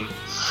same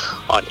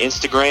on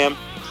Instagram.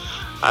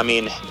 I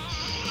mean,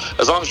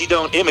 as long as you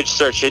don't image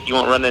search it, you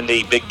won't run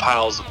into big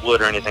piles of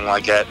wood or anything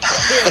like that.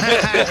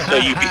 So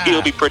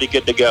you'll be pretty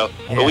good to go.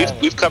 Yeah.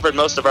 But we've covered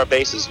most of our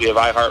bases. We have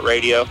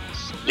iHeartRadio.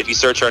 If you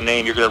search our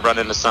name, you're going to run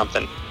into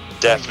something.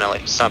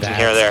 Definitely something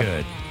here or there.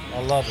 Good.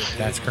 I love it, dude.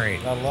 That's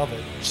great. I love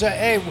it. So,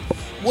 hey,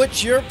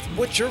 what's your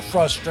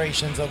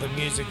frustrations of the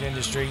music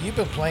industry? You've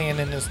been playing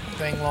in this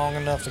thing long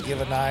enough to give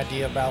an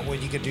idea about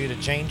what you could do to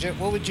change it.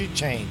 What would you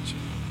change?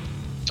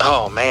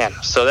 Oh man,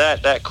 so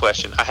that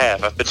question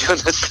I've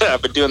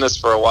been doing this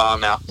for a while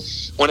now.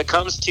 When it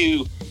comes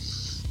to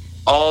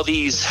all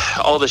the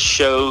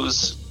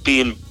shows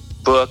being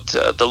booked,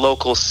 the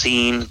local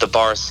scene, the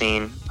bar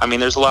scene, I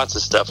mean, there's lots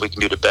of stuff we can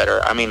do to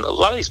better. I mean, a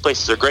lot of these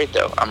places are great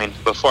though. I mean,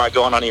 before I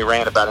go on any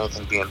rant about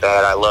anything being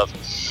bad, I love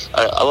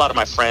a lot of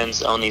my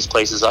friends own these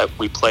places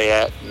we play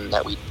at and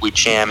that we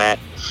jam at.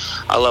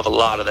 I love a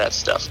lot of that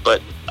stuff,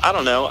 but I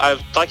don't know.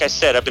 Like I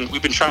said,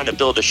 we've been trying to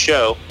build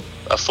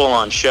a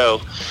full-on show,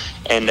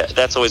 and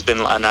that's always been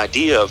an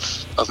idea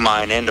of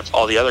mine and of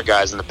all the other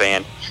guys in the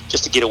band,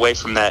 just to get away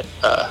from that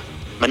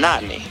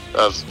monotony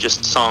of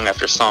just song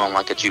after song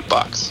like a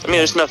jukebox. I mean,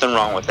 there's nothing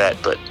wrong with that,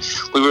 but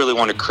we really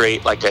want to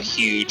create like a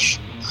huge,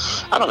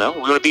 I don't know,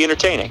 we want to be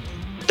entertaining.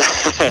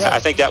 I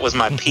think that was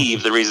my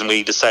peeve, the reason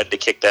we decided to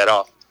kick that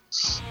off.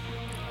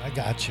 I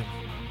got you.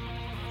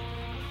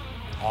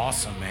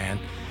 Awesome, man.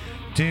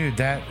 Dude,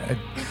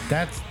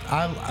 that's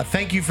I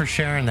thank you for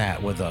sharing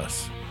that with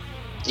us.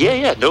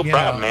 Yeah, no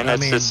problem, man.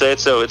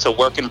 It's a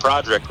working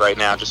project right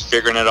now, just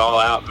figuring it all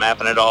out,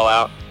 mapping it all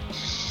out.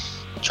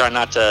 Try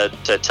not to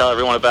tell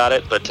everyone about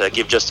it, but to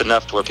give just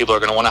enough to where people are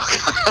going to want to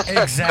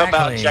come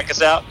out and check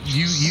us out.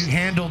 You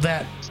handled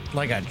that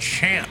like a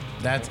champ.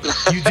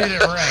 You did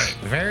it right.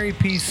 Very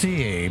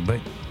PC, but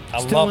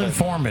still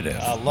informative.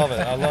 I love it.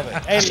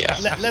 Hey,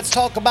 let's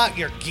talk about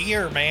your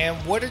gear, man.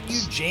 What are you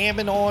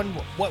jamming on?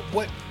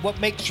 What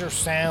makes your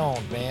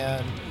sound,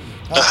 man?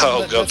 Let's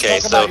talk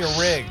about your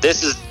rig.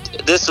 This is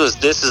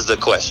the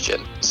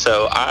question.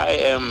 So I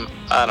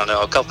don't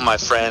know, a couple of my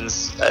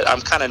friends,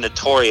 I'm kind of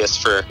notorious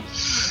for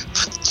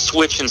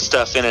switching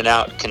stuff in and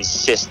out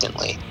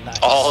consistently. Nice.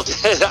 All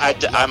day.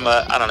 I'm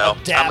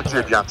a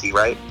gear junkie,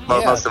 right?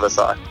 Most of us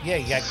are. Yeah,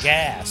 you got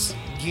gas.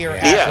 Gear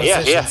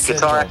acquisition syndrome.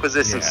 Guitar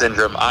acquisition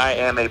syndrome. I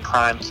am a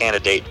prime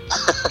candidate.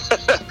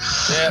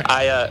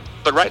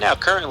 But right now,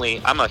 currently,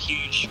 I'm a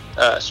huge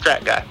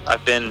Strat guy.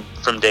 I've been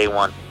from day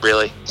one,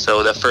 really.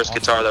 So the first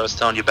guitar that I was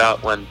telling you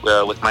about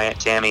with my Aunt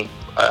Tammy,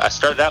 I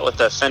started out with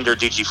a Fender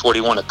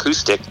DG41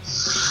 acoustic,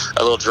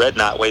 a little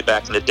Dreadnought way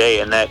back in the day,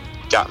 and that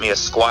got me a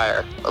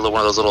Squier, one of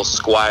those little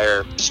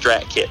Squier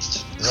Strat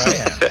kits.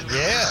 Right.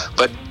 Yeah.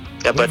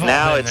 But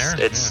now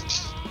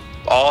it's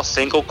all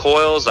single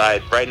coils.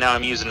 Right now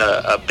I'm using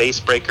a bass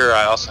breaker.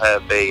 I also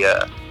have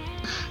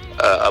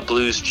a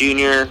Blues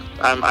Junior.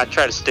 I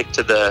try to stick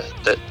to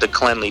the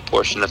cleanly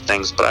portion of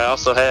things, but I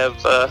also have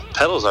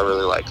pedals I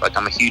really like. Like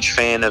I'm a huge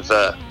fan of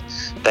the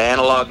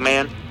Analog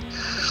Man.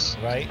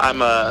 Right.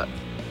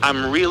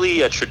 I'm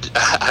really I'm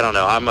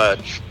a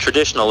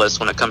traditionalist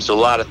when it comes to a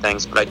lot of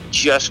things, but I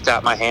just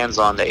got my hands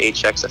on the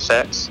HX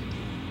Effects,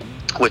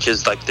 which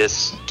is like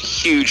this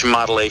huge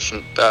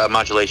modulation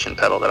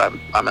pedal that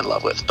I'm in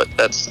love with. But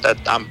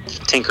I'm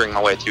tinkering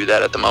my way through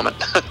that at the moment.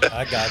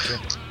 I got you.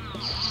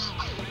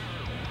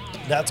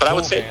 That's but cool,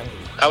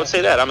 I would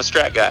say that I'm a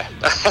Strat guy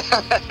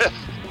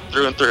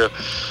through and through.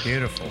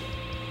 Beautiful.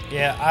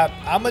 Yeah,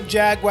 I'm a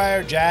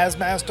Jaguar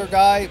Jazzmaster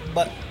guy,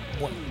 but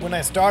when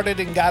I started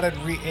and got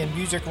in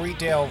music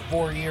retail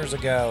 4 years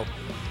ago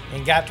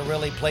and got to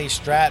really play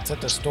Strats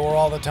at the store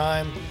all the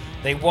time,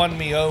 they won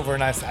me over,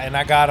 and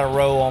I got a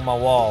row on my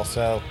wall,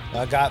 so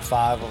I got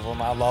 5 of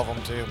them. I love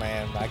them too,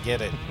 man. I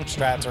get it.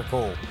 Strats are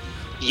cool.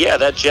 Yeah,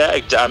 that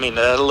Jag, I mean,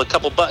 a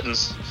couple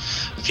buttons,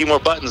 a few more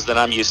buttons than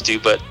I'm used to,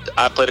 but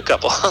I played a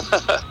couple.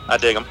 I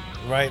dig them.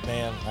 Right,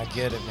 man. I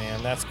get it,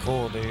 man. That's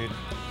cool, dude.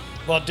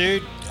 Well,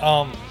 dude,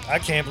 I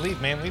can't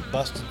believe, man, we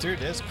busted through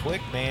this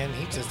quick, man.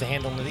 He's just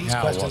handling these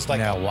questions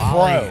like a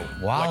Wally,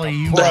 pro.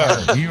 Wally,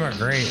 Like you are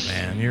great,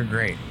 man. You're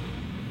great.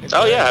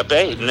 Oh yeah,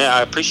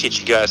 I appreciate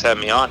you guys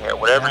having me on here.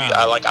 Whatever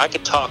I like, I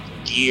could talk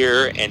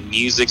gear and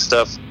music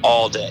stuff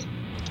all day,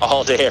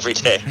 every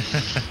day.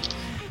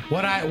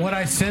 What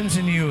I sense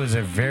in you is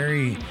a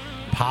very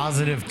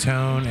positive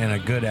tone and a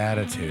good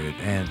attitude,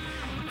 and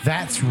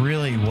that's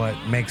really what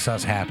makes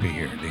us happy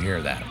here to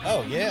hear that.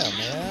 Oh yeah,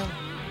 man.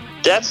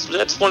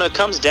 That's when it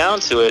comes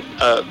down to it.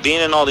 Being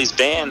in all these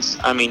bands,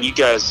 I mean, you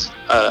guys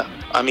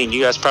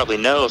probably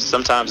know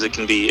sometimes it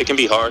can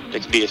be hard.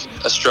 It can be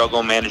a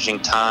struggle managing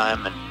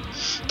time and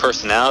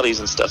personalities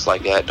and stuff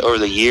like that. Over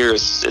the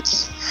years,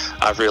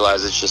 I've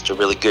realized it's just a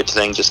really good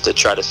thing just to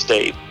try to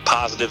stay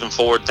positive and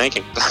forward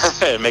thinking.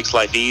 It makes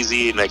life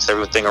easy. It makes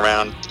everything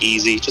around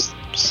easy. Just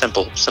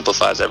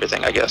simplifies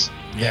everything, I guess.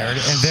 Yeah, and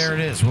there it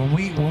is.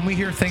 When we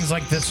hear things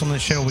like this on the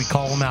show, we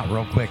call them out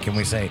real quick and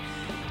we say,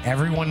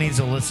 everyone needs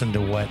to listen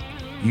to what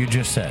you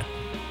just said.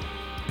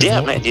 Yeah,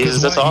 man,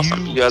 that's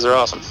awesome. You guys are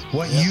awesome.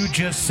 What you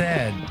just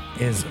said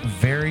is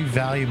very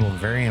valuable and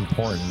very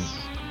important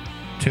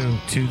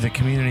to the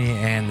community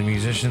and the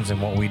musicians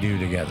and what we do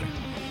together.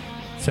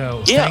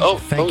 So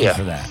thank you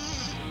for that.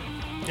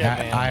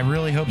 Yeah, I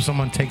really hope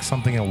someone takes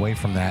something away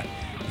from that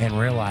and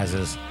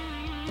realizes,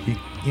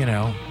 you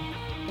know,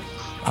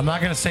 I'm not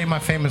going to say my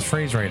famous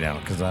phrase right now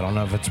because I don't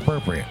know if it's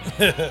appropriate.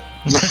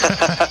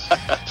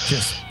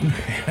 Just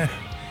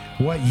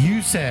what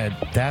you said,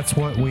 that's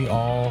what we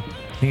all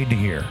need to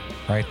hear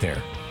right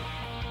there.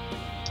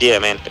 Yeah,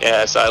 man.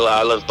 Yes,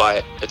 I live by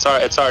it. It's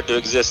hard to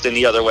exist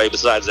any other way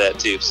besides that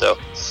too. So,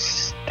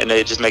 and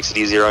it just makes it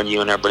easier on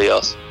you and everybody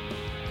else.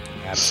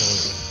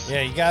 Absolutely.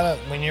 Yeah, you gotta,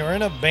 when you're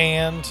in a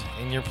band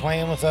and you're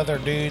playing with other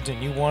dudes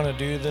and you want to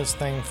do this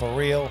thing for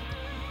real,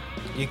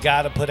 you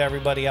gotta put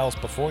everybody else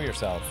before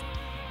yourself.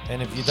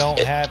 And if you don't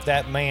have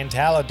that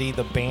mentality,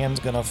 the band's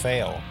gonna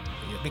fail.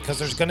 Because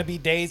there's going to be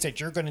days that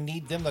you're going to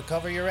need them to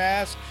cover your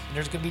ass, and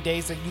there's going to be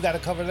days that you got to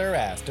cover their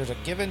ass. There's a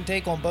give and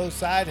take on both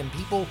sides, and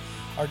people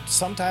are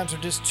sometimes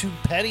just too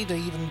petty to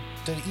even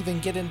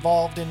get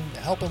involved in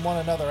helping one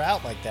another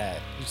out like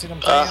that. You see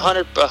what I'm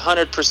saying?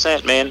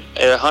 100%, man.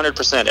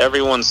 100%.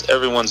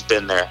 Everyone's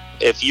been there.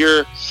 If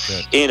you're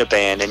in a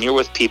band and you're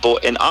with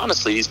people, and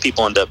honestly, these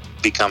people end up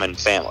becoming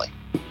family.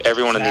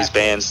 Everyone in these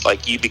bands,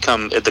 like, you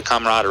become the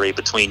camaraderie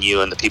between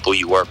you and the people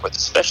you work with,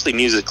 especially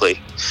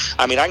musically.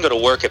 I mean, I can go to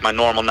work at my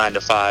normal 9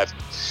 to 5,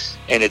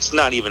 and it's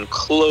not even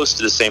close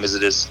to the same as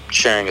it is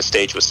sharing a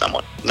stage with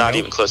someone. Not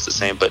even close to the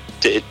same, but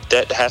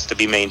that has to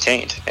be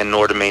maintained. And in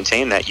order to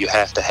maintain that, you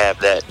have to have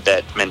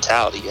that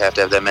mentality. You have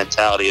to have that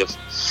mentality of,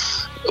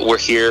 we're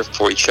here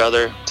for each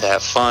other, to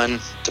have fun,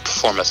 to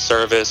perform a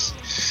service.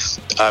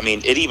 I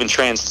mean, it even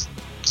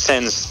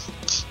transcends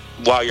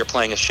while you're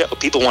playing a show.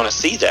 People want to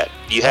see that.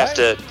 You have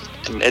to,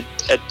 I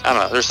don't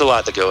know, there's a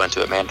lot to go into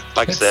it, man.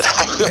 Like I said,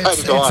 I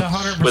can go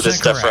on with this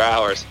stuff for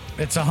hours.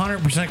 It's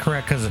 100%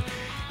 correct, because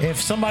if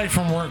somebody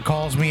from work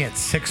calls me at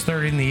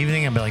 6:30 in the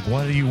evening, I'll be like,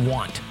 what do you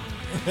want?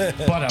 But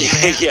a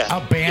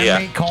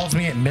bandmate calls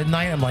me at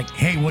midnight, I'm like,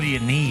 hey, what do you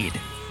need?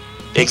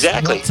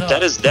 Exactly.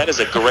 That is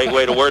a great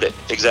way to word it.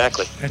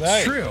 Exactly.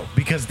 It's true,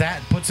 because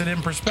that puts it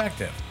in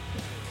perspective.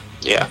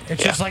 Yeah,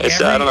 it's just like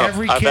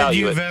every kid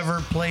you've ever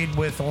played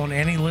with on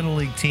any little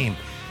league team,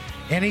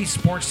 any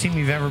sports team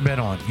you've ever been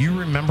on, you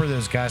remember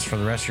those guys for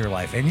the rest of your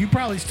life, and you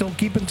probably still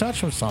keep in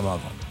touch with some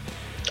of them.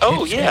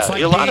 Oh, it's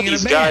like a lot of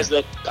these guys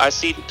that I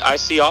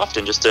see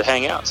often just to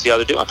hang out, see how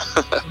they're doing.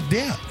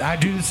 Yeah, I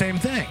do the same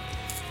thing.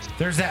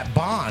 There's that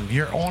bond.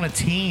 You're on a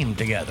team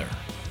together.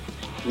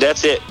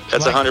 That's it.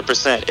 That's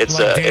 100%.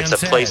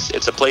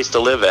 It's a place to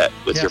live at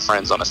with your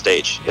friends on a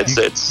stage. You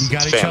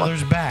got each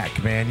other's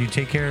back, man. You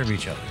take care of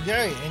each other.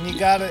 Yeah, and you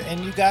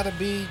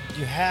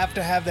have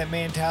to have that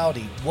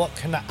mentality. What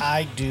can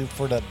I do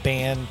for the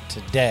band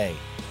today?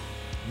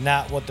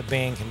 Not what the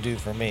band can do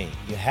for me.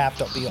 You have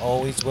to be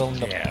always willing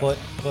to put.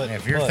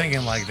 If you're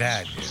thinking like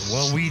that,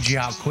 we'll weed you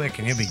out quick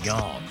and you'll be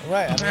gone.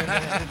 Right.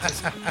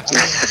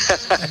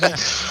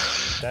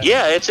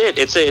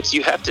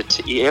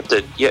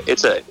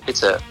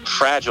 It's a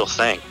fragile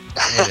thing.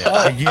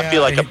 I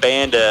feel like a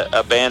band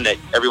that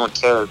everyone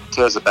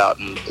cares about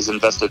and is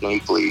invested in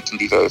equally can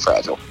be very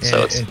fragile.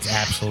 So it's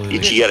absolutely.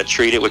 You got to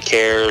treat it with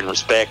care and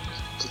respect.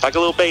 It's like a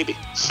little baby.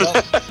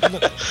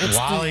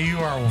 Wally, you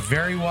are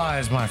very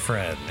wise, my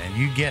friend, and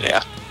you get it.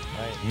 Yeah.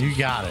 You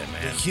got it,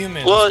 man.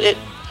 Humans. Well, and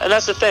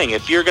that's the thing.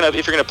 If you're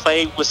gonna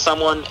play with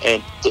someone,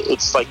 and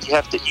it's like you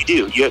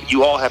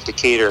all have to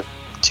cater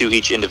to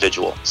each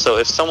individual. So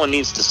if someone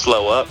needs to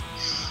slow up,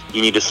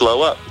 you need to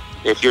slow up.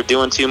 If you're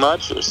doing too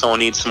much, or someone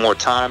needs some more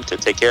time to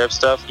take care of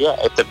stuff,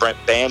 if the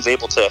band's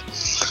able to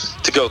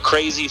go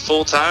crazy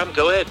full time,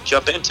 go ahead,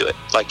 jump into it.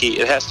 Like,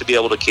 it has to be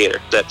able to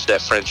cater.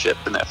 That friendship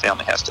and that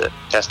family has to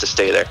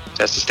stay there. It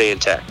has to stay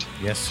intact.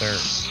 Yes, sir.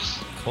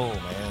 Cool,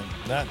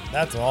 man.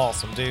 That's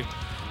awesome, dude.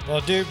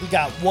 Well, dude, we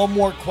got one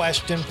more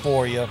question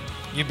for you.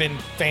 You've been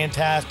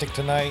fantastic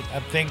tonight. I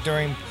think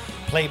during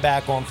play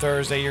back on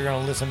Thursday, you're going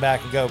to listen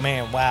back and go,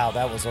 man, wow,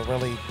 that was a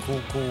really cool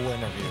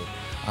interview.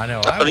 I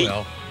know, I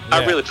will.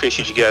 I really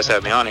appreciate you guys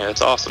having me on here.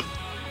 It's awesome.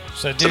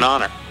 So, dude, it's an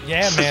honor.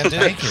 Yeah, man. Dude,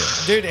 thank you.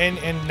 Dude,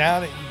 and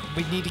now that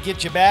we need to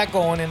get you back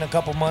on in a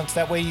couple months,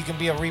 that way you can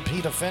be a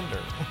repeat offender.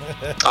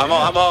 I'm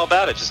all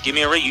about it. Just give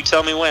me a ring. You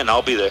tell me when.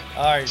 I'll be there.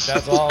 All right,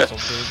 that's awesome,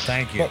 dude.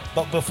 Thank you.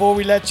 But before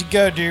we let you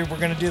go, dude, we're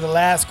going to do the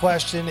last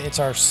question. It's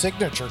our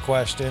signature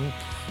question.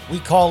 We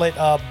call it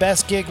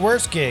best gig,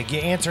 worst gig. You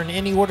answer in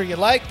any order you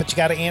like, but you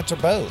got to answer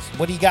both.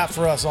 What do you got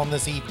for us on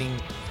this evening?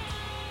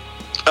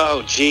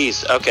 Oh,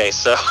 geez. Okay,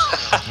 so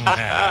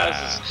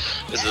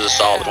this is a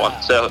solid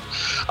one. So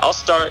I'll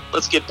start.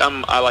 Let's get.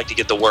 I like to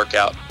get the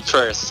workout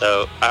first.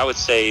 So I would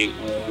say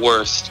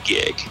worst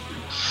gig.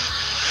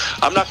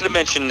 I'm not going to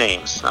mention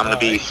names. I'm going to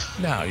be.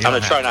 No, I'm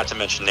going to try not to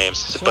mention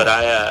names. Sure. But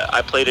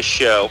I played a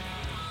show,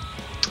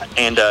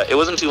 and it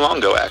wasn't too long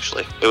ago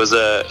actually. It was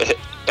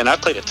and I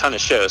played a ton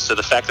of shows. So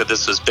the fact that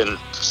this has been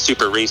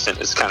super recent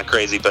is kind of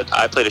crazy. But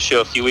I played a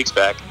show a few weeks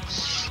back.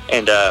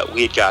 And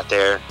we had got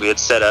there, we had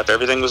set up,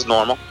 everything was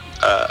normal.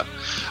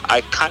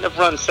 I kind of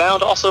run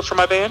sound also for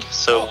my band,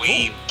 so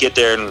we get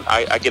there and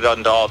I get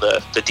into all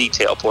the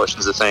detail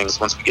portions of things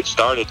once we get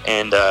started.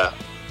 And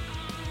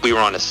we were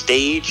on a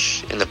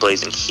stage in the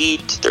blazing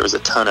heat, there was a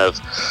ton of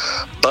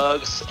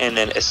bugs, and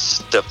then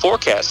the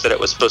forecast said it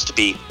was supposed to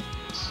be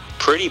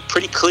pretty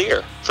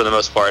clear for the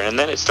most part, and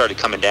then it started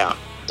coming down.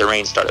 The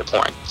rain started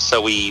pouring.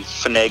 So we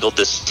finagled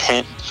this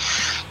tent,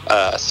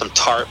 some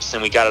tarps,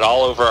 and we got it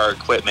all over our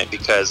equipment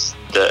because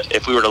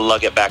if we were to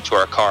lug it back to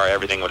our car,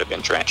 everything would have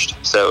been drenched.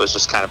 So it was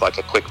just kind of like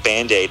a quick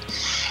Band-Aid.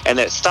 And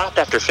then it stopped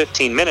after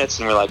 15 minutes,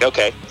 and we're like,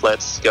 okay,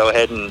 let's go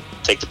ahead and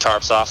take the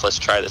tarps off. Let's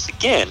try this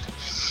again.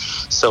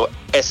 So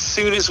as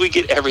soon as we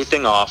get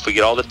everything off, we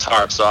get all the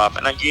tarps off,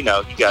 and you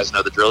guys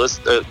know the drill.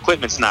 The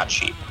equipment's not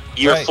cheap.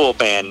 You're a full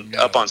band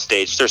up on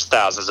stage. There's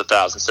thousands of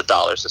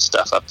dollars of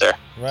stuff up there.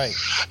 Right.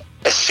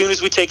 As soon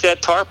as we take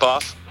that tarp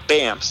off,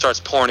 bam, starts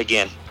pouring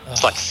again.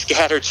 It's like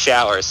scattered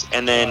showers.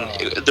 And then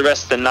the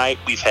rest of the night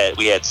we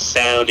had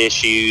sound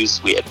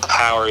issues, we had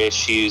power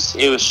issues.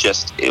 It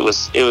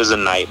was a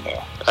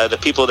nightmare. The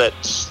people that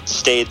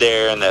stayed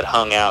there and that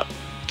hung out,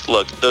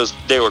 look,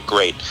 they were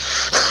great.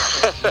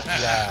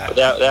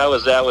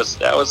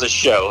 that was a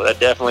show. That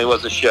definitely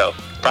was a show.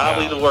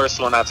 Probably the worst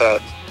one I've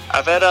had.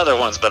 I've had other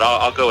ones, but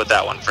I'll go with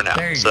that one for now.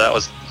 So that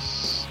was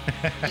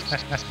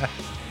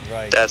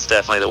right. That's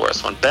definitely the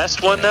worst one.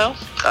 Best one though,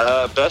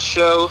 best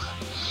show.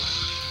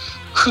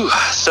 Whew.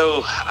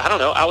 So I don't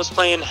know. I was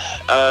playing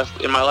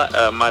in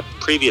my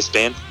previous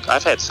band.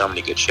 I've had so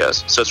many good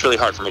shows, so it's really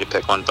hard for me to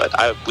pick one. But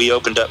we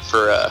opened up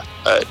for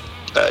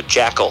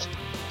Jackal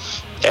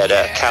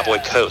at Cowboy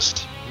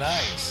Coast.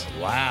 Nice.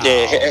 Wow.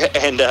 Yeah,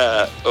 and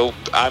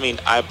I mean,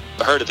 I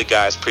heard of the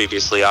guys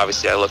previously.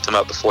 Obviously, I looked them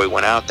up before we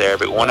went out there.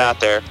 But we went out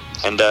there,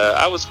 and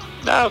I was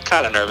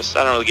kind of nervous.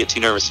 I don't really get too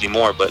nervous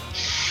anymore. But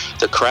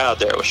the crowd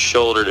there was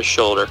shoulder to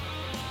shoulder,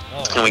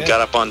 and we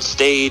got up on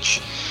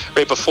stage.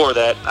 Right before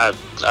that,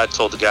 I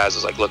told the guys, I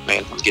was like, look,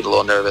 man, I was getting a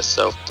little nervous,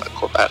 so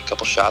I had a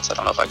couple shots. I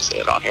don't know if I can say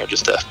it on here.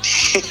 Just to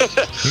you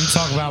can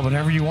talk about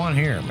whatever you want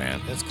here,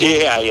 man. That's cool.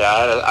 Yeah.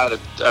 I had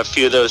a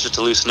few of those just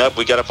to loosen up.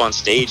 We got up on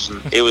stage,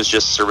 and it was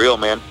just surreal,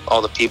 man.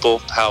 All the people,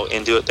 how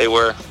into it they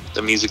were,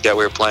 the music that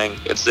we were playing.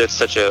 It's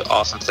such an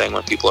awesome thing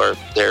when people are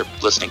there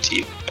listening to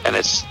you, and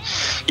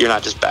you're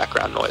not just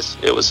background noise.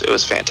 It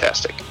was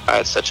fantastic. I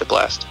had such a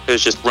blast. It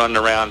was just running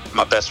around,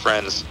 my best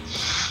friends,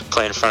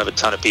 playing in front of a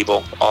ton of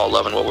people, all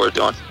loving what we were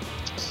doing.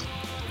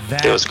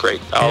 It was great.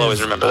 I'll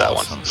always remember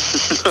awesome.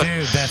 that one.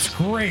 Dude, that's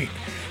great.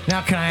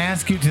 Now, can I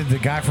ask you, did the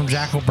guy from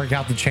Jackal break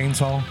out the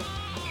chainsaw?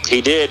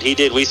 He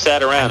did. We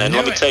sat around, and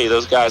let me tell you,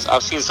 those guys,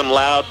 I've seen some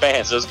loud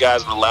bands. Those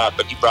guys were loud,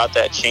 but he brought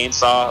that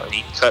chainsaw, and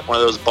he cut one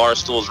of those bar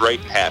stools right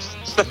in half.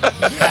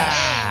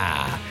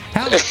 Yeah.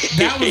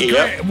 That was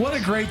great. What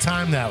a great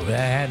time that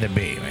had to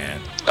be,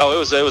 man. Oh,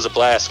 it was a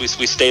blast. We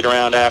stayed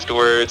around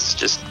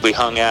afterwards. We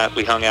hung out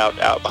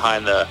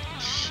behind the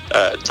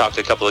talked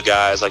to a couple of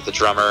guys like the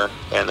drummer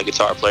and the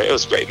guitar player. It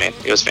was great, man.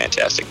 It was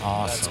fantastic.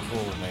 Awesome. That's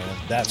cool, man.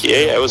 That's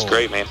it was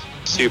great, man.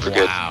 Super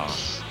good. Wow.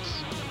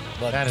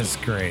 That is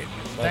great.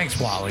 Thanks,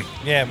 Wally.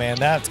 Yeah, man,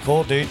 that's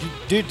cool, dude.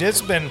 Dude, this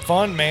has been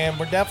fun, man.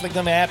 We're definitely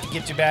gonna have to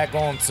get you back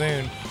on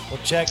soon. We'll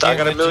check. I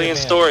got a million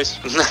stories.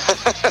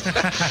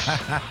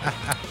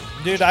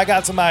 Dude, I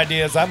got some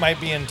ideas. I might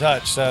be in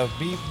touch, so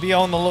be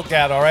on the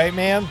lookout. All right,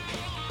 man.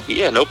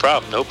 Yeah, no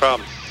problem.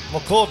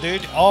 Well, cool,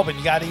 dude. Auburn,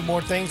 you got any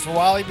more things for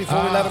Wally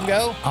before we let him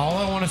go? All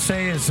I want to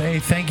say is, hey,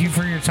 thank you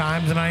for your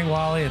time tonight,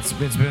 Wally. It's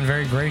been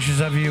very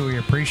gracious of you. We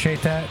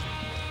appreciate that,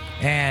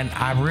 and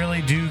I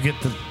really do get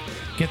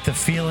the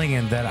feeling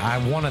and that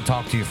I want to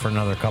talk to you for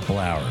another couple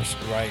hours.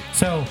 Right.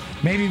 So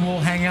maybe we'll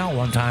hang out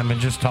one time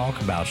and just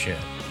talk about shit.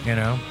 You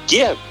know?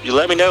 Yeah, you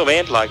let me know,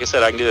 man. Like I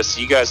said, I can do this.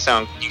 You guys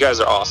are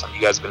awesome. You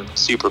guys have been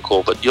super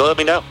cool, but you let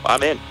me know.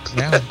 I'm in.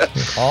 Yeah.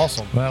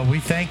 Awesome. Well, we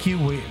thank you.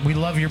 We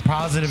love your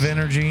positive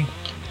energy,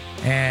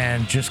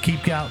 and just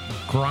keep out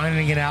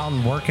grinding it out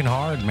and working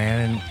hard,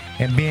 man,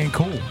 and being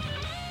cool.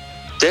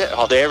 Yeah,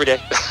 all day, every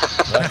day.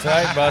 That's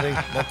right, buddy.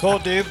 Well, cool,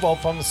 dude. Well,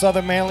 from the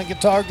Southern Manly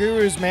Guitar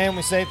Gurus, man,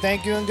 we say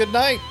thank you and good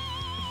night.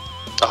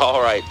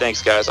 All right.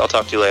 Thanks, guys. I'll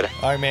talk to you later.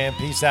 All right, man.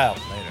 Peace out.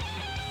 Later.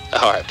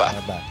 All right.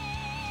 Bye. Bye.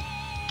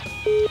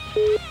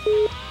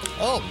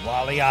 Oh,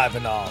 Wally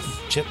Ivanov,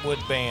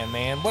 Chipwood Band,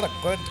 man. What a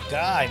good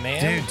guy,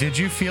 man. Dude, did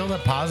you feel the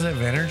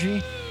positive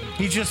energy?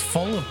 He's just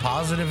full of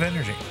positive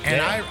energy. And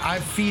Yeah. I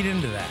feed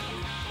into that.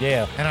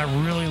 Yeah. And I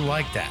really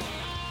like that.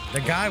 The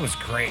guy was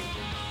great.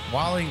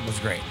 Wally was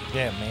great.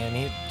 Yeah, man.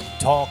 He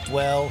talked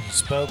well. He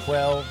spoke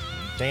well.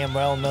 Damn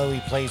well know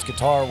he plays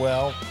guitar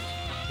well.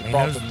 He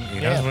brought knows, them-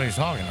 he yeah. knows what he's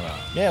talking about.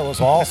 Yeah, it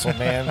was awesome,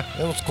 man.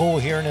 It was cool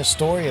hearing his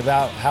story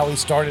about how he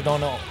started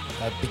on a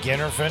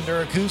beginner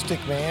Fender acoustic,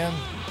 man.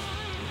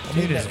 I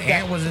Dude, mean, his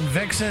aunt was in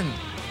Vixen.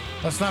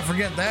 Let's not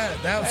forget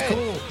that. That was hey,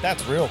 cool.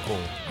 That's real cool.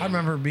 I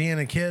remember being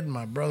a kid and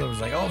my brother was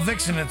like, oh,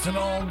 Vixen, it's an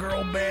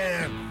all-girl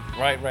band.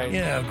 Right.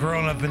 You know,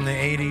 growing up in the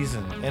 80s.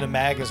 And In a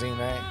magazine,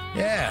 right?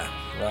 yeah.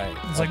 Right.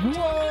 It's like,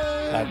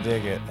 what? I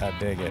dig it. I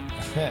dig it.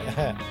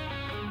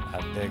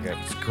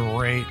 It's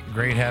great.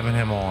 Great having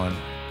him on.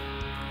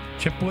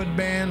 Chipwood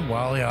Band,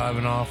 Wally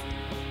Ivanov.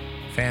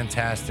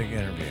 Fantastic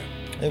interview.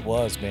 It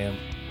was, man.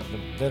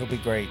 That'll be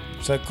great.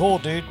 So cool,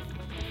 dude.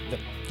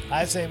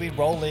 I say we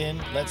roll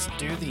in. Let's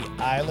do the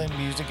Island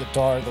Music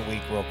Guitar of the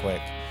Week real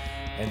quick.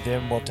 And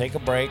then we'll take a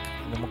break.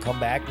 And then we'll come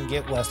back and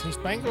get Wesley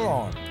Spangler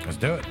on. Let's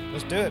do it.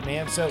 Let's do it,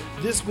 man. So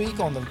this week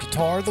on the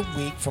Guitar of the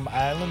Week from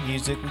Island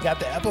Music, we got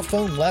the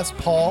Epiphone Les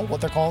Paul, what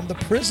they're calling the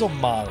Prism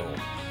model.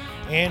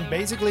 And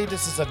basically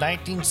this is a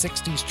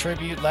 1960s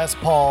tribute Les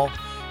Paul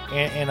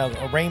and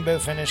a rainbow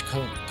finish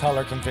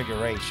color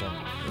configuration.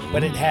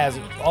 But it has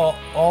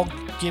all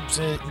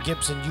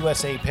Gibson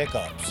USA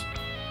pickups.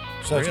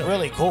 So it's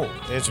really cool.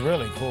 It's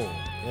really cool.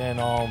 And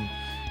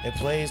it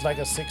plays like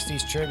a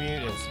 60s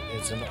tribute.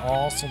 It's an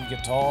awesome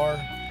guitar.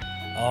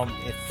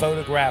 It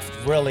photographed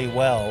really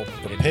well.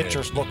 The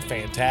pictures look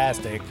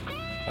fantastic.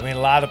 I mean, a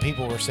lot of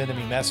people were sending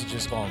me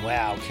messages going,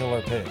 wow,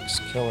 killer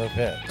pics.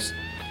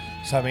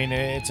 So, I mean,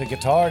 it's a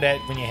guitar that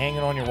when you hang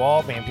it on your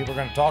wall, man, people are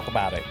going to talk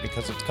about it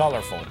because it's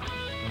colorful.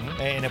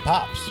 And it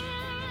pops.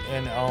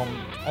 And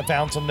I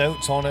found some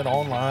notes on it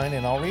online,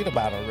 and I'll read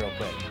about it real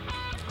quick.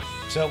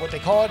 So what they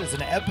call it is an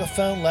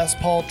Epiphone Les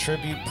Paul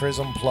Tribute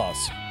Prism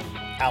Plus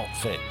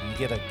outfit.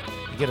 You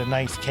get a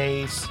nice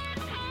case.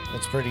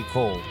 It's pretty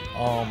cool.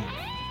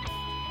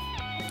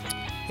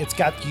 It's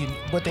got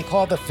what they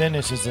call the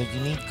finish is a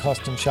unique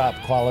custom shop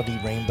quality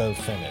rainbow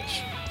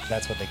finish.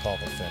 That's what they call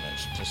the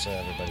finish, just so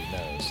everybody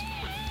knows.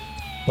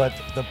 But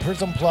the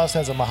Prism Plus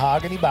has a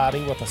mahogany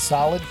body with a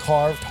solid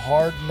carved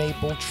hard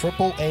maple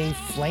AAA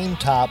flame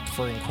top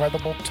for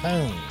incredible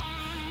tone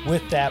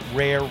with that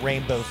rare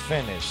rainbow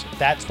finish.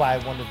 That's why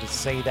I wanted to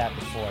say that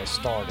before I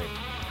started.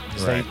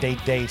 Right.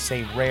 They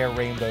say rare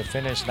rainbow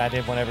finish, and I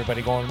didn't want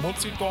everybody going,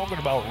 what's he talking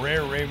about,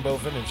 rare rainbow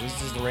finish?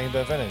 This is the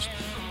rainbow finish.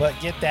 But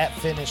get that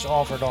finish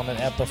offered on an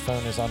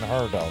Epiphone is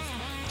unheard of.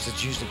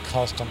 It's usually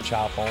custom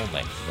shop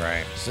only.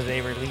 Right. So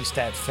they released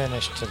that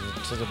finish to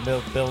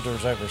the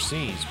builders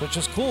overseas, which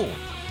is cool.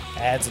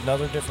 Adds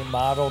another different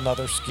model,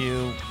 another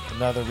SKU,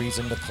 another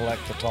reason to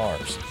collect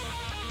guitars.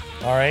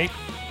 All right.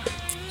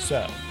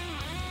 So,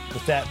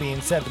 with that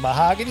being said, the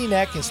mahogany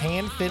neck is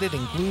hand-fitted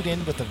and glued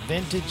in with a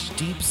vintage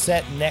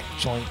deep-set neck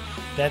joint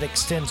that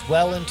extends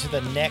well into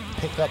the neck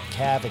pickup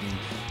cavity,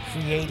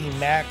 creating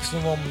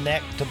maximum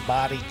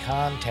neck-to-body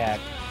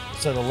contact.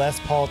 So the Les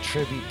Paul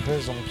Tribute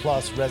Prism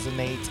Plus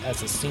resonates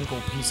as a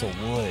single piece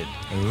of wood.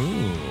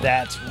 Ooh.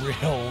 That's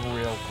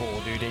real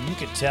cool, dude. And you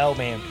could tell,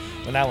 man,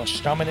 when I was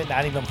strumming it,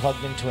 not even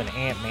plugged into an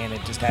amp, man,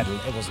 it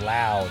was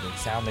loud. It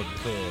sounded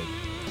good.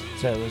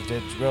 So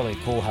it's really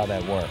cool how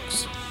that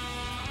works.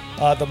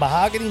 The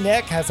mahogany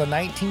neck has a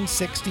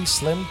 1960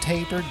 slim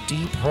tapered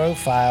D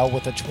profile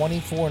with a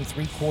 24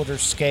 3/4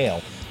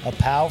 scale, a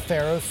Pal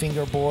Faro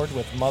fingerboard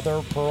with mother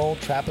of pearl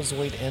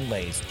trapezoid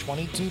inlays,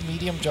 22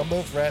 medium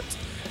jumbo frets,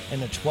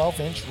 and a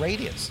 12-inch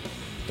radius.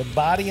 The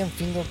body and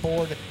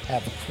fingerboard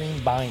have a cream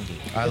binding.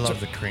 I love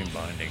the cream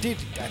binding. Dude,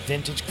 a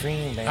vintage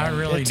cream, man. I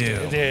really do.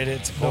 Dude,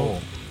 it's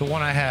cool. The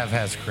one I have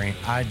has cream.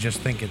 I just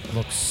think it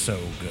looks so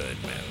good,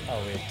 man.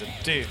 Oh,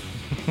 dude.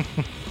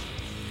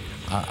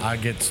 I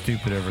get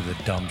stupid over the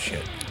dumb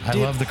shit. I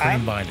love the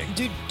cream binding.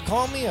 Dude,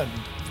 call me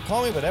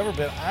whatever,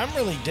 but I'm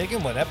really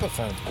digging what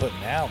Epiphone's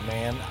putting out,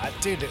 man.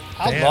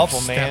 I love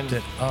them, man.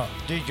 Stepped it up.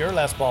 Dude, your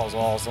Les Paul's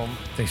awesome.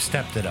 They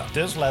stepped it up.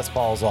 This Les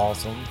Paul's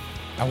awesome.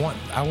 I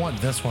want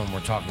this one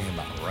we're talking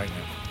about right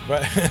now.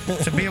 Right.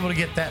 To be able to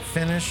get that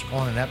finish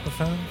on an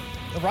Epiphone,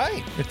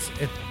 Right.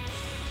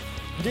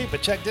 Dude,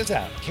 but check this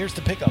out. Here's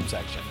the pickup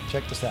section.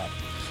 Check this out.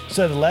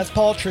 So the Les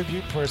Paul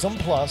Tribute Prism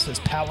Plus is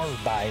powered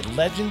by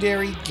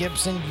legendary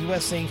Gibson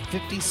USA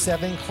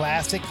 57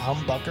 Classic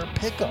humbucker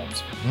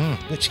pickups,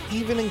 which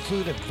even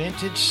include a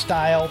vintage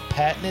style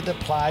patented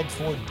applied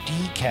for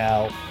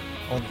decal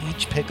on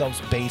each pickup's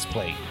base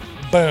plate.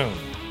 Boom.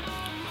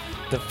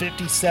 The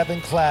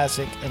 57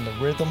 Classic and the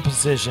rhythm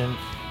position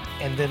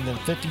And then the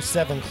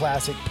 57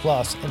 Classic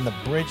Plus in the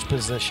bridge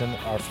position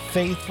are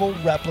faithful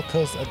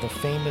replicas of the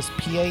famous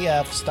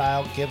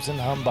PAF-style Gibson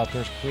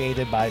humbuckers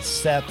created by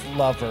Seth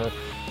Lover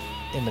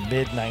in the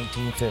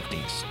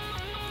mid-1950s.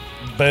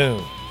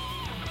 Boom.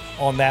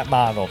 On that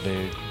model,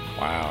 dude.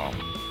 Wow.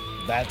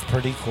 That's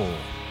pretty cool.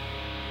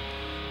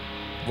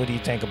 What do you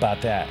think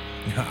about that?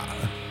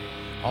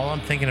 All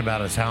I'm thinking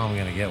about is how I'm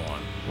going to get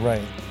one.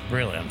 Right.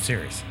 Really, I'm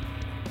serious.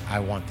 I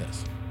want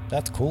this.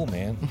 That's cool,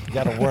 man. You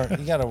gotta work.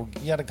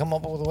 You gotta come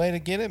up with a way to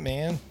get it,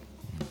 man.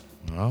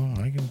 Oh,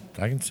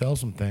 I can sell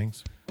some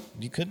things.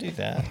 You could do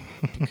that.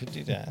 You could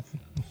do that.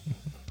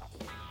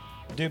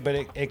 Dude, but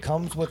it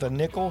comes with a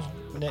nickel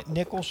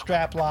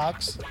strap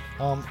locks,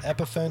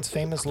 Epiphone's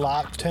famous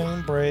lock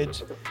tone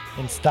bridge,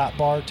 and stop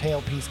bar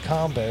tailpiece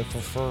combo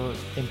for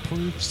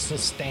improved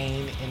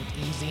sustain and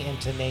easy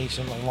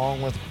intonation,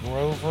 along with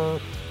Grover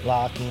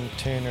locking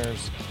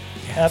tuners.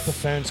 Yes.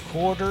 Epiphone's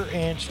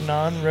 1/4-inch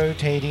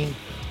non-rotating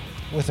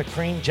with a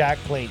cream jack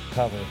plate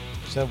cover.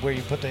 So where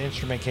you put the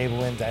instrument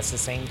cable in, that's the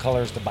same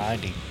color as the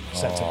binding.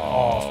 Sets it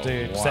off,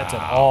 dude. Wow. Sets it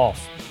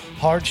off.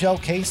 Hard shell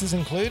case is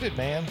included,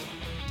 man.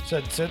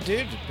 So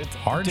dude, it's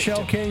Hard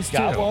shell case,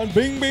 got too. one.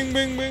 Bing, bing,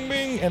 bing, bing,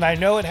 bing. And I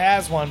know it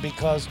has one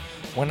because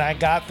when I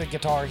got the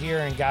guitar here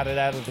and got it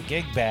out of the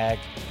gig bag,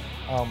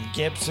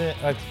 Gibson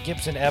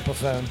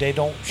Epiphone, they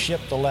don't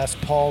ship the Les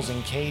Pauls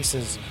in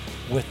cases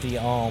with the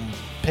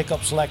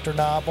pickup selector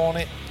knob on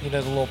it. You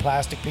know, the little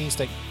plastic piece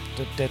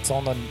that's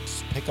on the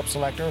pickup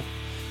selector.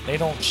 They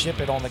don't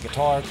ship it on the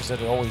guitar because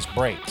it always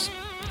breaks.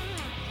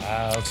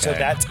 Okay. So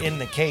that's in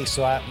the case.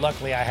 So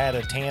luckily I had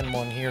a tan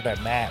one here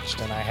that matched,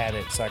 and I had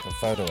it so I could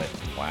photo it.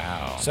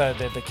 Wow. So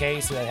the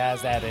case that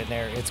has that in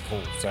there, it's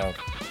cool. So,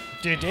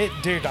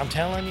 dude, I'm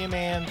telling you,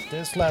 man,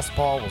 this Les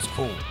Paul was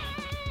cool.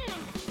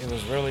 It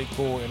was really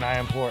cool, and I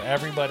implore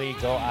everybody,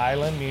 go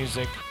Island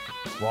Music,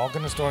 walk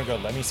in the store and go,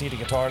 let me see the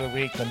guitar of the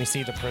week, let me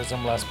see the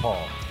Prism Les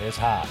Paul. It's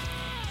hot.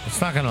 It's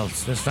not gonna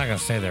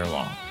stay there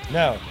long.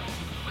 No,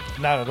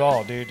 not at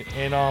all, dude.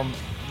 And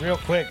real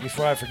quick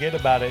before I forget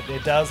about it,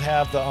 it does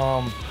have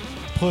the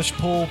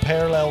push-pull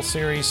parallel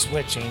series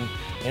switching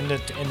in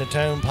the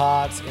tone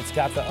pots. It's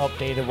got the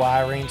updated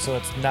wiring, so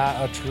it's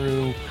not a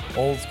true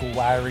old school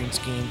wiring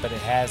scheme, but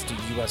it has the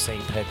USA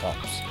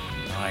pickups.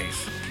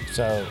 Nice.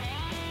 So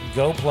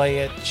go play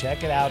it,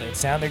 check it out. It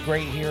sounded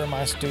great here in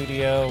my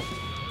studio.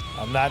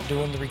 I'm not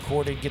doing the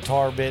recorded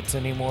guitar bits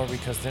anymore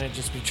because then it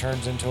just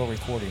turns into a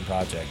recording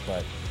project.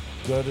 But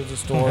go to the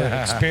store,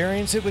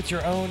 experience it with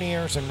your own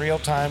ears in real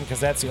time, because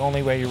that's the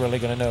only way you're really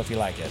going to know if you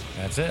like it.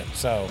 That's it.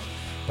 So,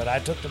 but I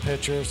took the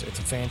pictures. It's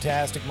a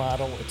fantastic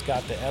model. It's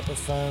got the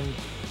Epiphone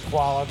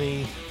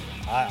quality.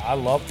 I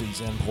love these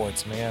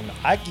imports, man.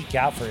 I geek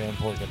out for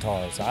import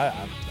guitars.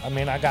 I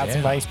mean, I got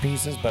some nice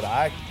pieces, but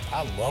I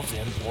love the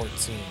import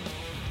scene.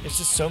 It's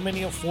just so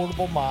many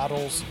affordable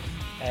models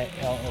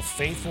of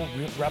faithful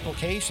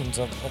replications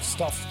of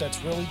stuff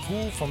that's really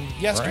cool from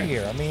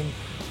yesteryear. Right. I mean,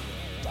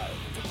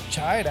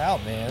 try it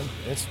out, man.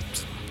 It's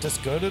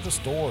just go to the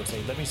store.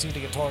 Say, let me see the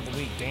guitar of the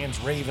week. Dan's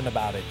raving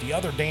about it. The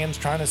other Dan's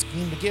trying to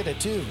scheme to get it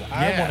too.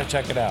 I want to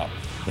check it out.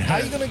 How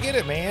you gonna get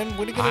it, man?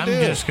 What are you gonna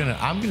do?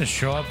 I'm gonna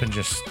show up and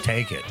just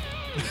take it.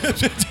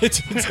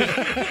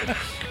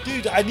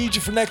 Dude, I need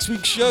you for next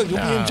week's show. You'll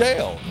be in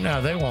jail.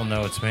 No, they won't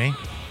know it's me.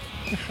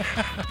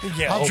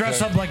 Yeah, I'll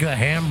dress up like the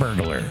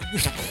Hamburglar.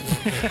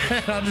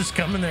 I'll just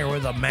come in there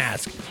with a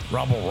mask,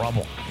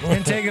 rubble,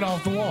 and take it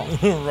off the wall.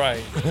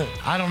 Right.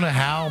 I don't know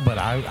how, but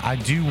I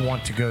do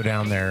want to go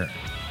down there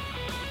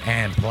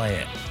and play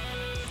it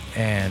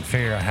and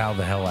figure out how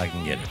the hell I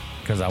can get it,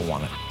 because I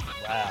want it.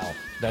 Wow.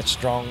 That's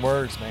strong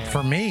words, man.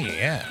 For me,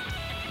 yeah.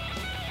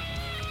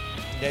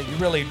 Yeah, you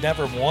really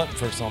never want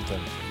for something.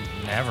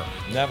 Never.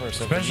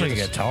 So especially a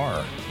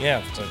guitar.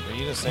 Yeah, so for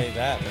you to say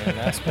that, man,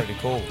 that's pretty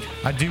cool.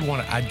 I do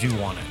want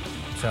it.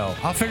 So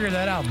I'll figure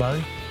that out,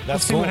 buddy.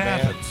 Let's see cool, what man.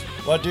 happens.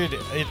 Well, dude,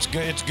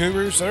 it's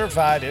Guru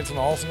certified. It's an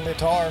awesome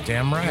guitar.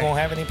 Damn right. You won't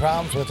have any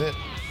problems with it.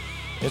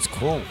 It's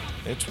cool.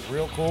 It's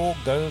real cool.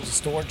 Go to the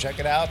store, check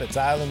it out. It's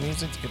Island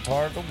Music's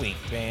Guitar of the Week,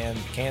 man.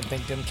 Can't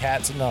thank them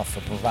cats enough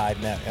for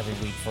providing that every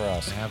week for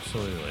us.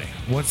 Absolutely.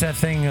 What's that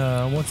thing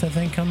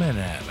come in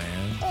at,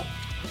 man? Oh,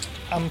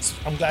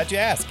 I'm glad you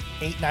asked.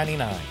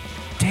 $8.99.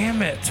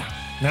 Damn it!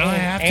 Now I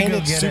have to go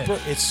get it.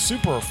 It's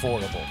super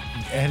affordable.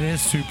 It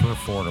is super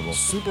affordable.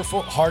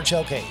 Hard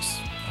shell case.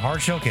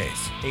 Hard shell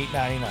case.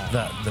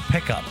 $8.99. The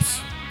pickups.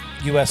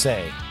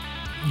 USA.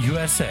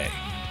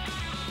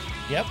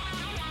 Yep.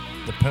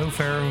 The Poe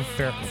Faro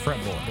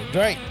fretboard.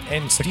 Right.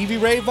 And Stevie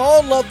Ray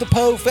Vaughan loved the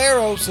Poe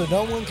Faro, so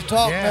no one can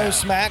talk no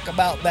smack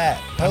about that.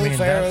 Poe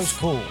Faro's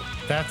cool.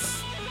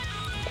 That's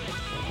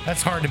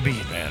hard to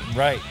beat, man.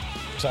 Right.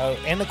 So,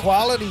 and the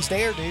quality's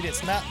there, dude.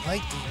 It's not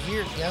like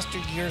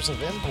yesteryears of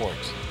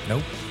imports.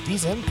 Nope.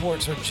 These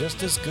imports are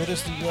just as good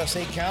as the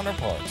USA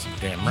counterparts.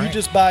 Damn right. You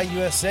just buy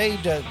USA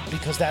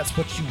because that's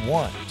what you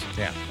want.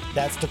 Yeah.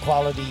 That's the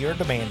quality you're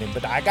demanding.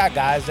 But I got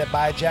guys that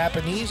buy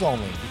Japanese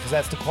only because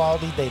that's the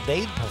quality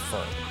they'd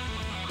prefer.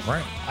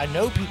 Right. I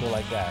know people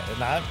like that,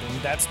 and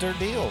that's their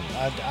deal.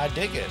 I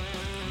dig it.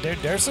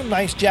 there's some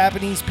nice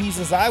Japanese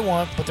pieces I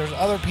want, but there's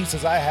other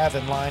pieces I have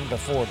in line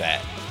before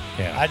that.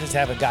 Yeah. I just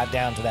haven't got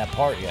down to that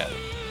part yet.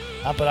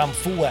 But I'm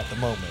full at the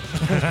moment.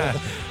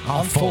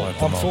 I'm full at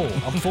the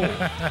moment. I'm full.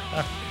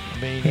 I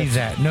mean, He's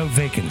at no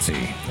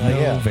vacancy.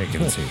 No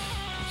vacancy.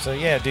 So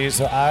yeah, dude.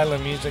 So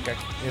Island Music,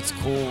 it's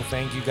cool.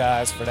 Thank you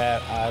guys for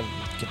that.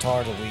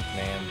 Guitar of the Week,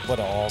 man. What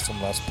an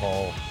awesome Les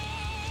Paul.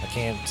 I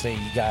can't say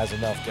you guys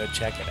enough. Go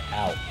check it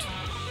out.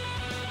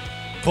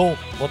 Cool.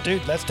 Well,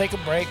 dude, let's take a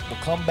break. We'll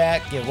come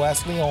back, get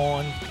Wesley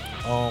on,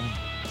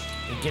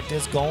 and get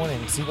this going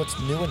and see what's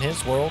new in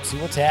his world, see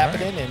what's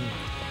happening, and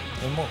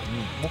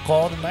we'll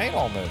call it a night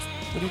almost.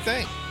 What do you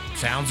think?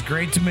 Sounds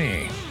great to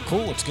me.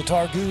 Cool. It's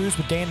Guitar Gurus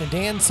with Dan and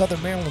Dan,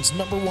 Southern Maryland's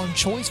 #1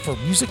 choice for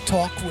Music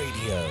Talk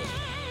Radio.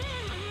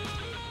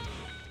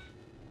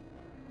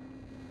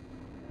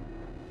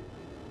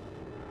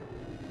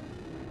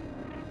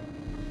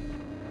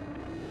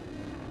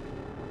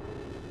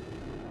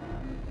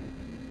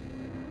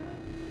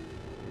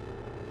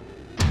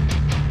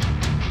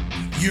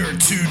 You're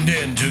tuned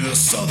in to the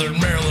Southern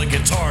Maryland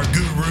Guitar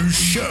Gurus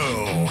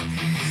Show,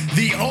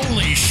 the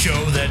only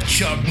show that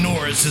Chuck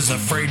Norris is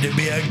afraid to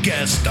be a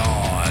guest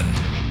on.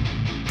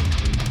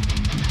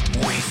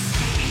 We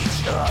see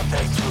each other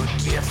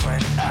through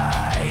different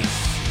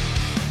eyes.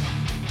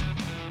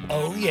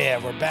 Oh yeah,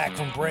 we're back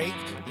from break.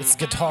 It's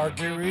Guitar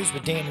Gurus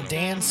with Dan and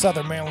Dan,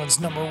 Southern Maryland's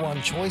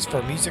 #1 choice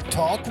for Music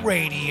Talk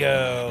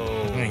Radio.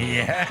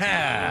 Yeah.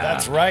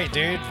 That's right,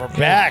 dude. We're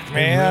back,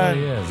 man.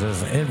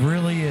 It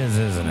really is,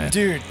 isn't it?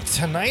 Dude,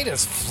 tonight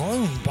has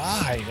flown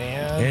by,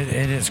 man.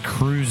 It is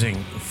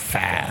cruising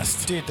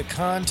fast. Dude, the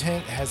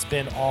content has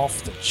been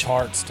off the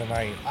charts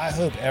tonight. I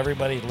hope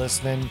everybody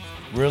listening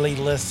really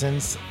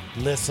listens.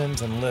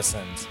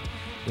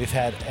 We've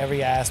had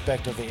every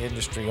aspect of the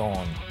industry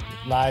on.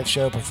 Live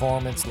show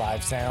performance,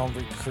 live sound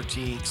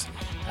critiques,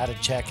 how to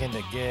check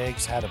into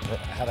gigs, how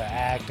to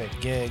act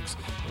at gigs,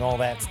 and all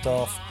that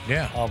stuff.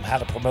 Yeah. How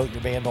to promote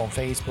your band on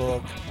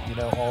Facebook,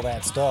 all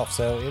that stuff.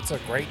 So it's a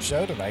great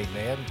show tonight,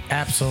 man.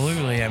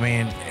 Absolutely. I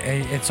mean,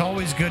 it's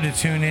always good to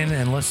tune in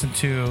and listen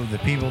to the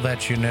people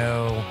that you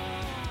know.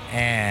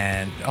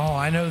 And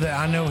I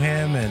know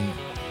him, and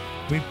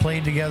we've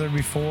played together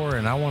before,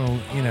 and I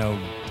want to,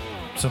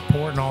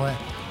 support and all that.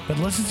 But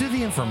listen to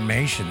the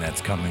information that's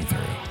coming through.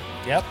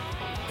 Yep.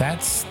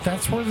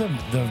 That's where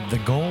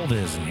the gold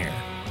is in here.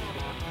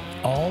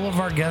 All of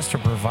our guests are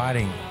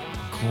providing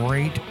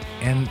great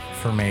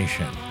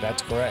information.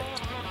 That's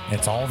correct.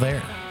 It's all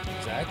there.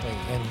 Exactly.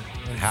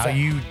 And how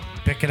you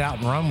pick it out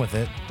and run with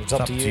it, it's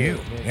up to you.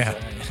 Yeah,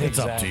 it's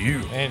up to you.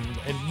 And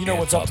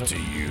what's up to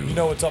you? You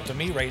know what's up to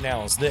me right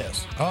now is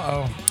this.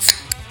 Uh-oh.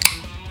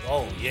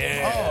 Oh,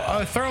 yeah.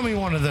 Oh, throw me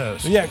one of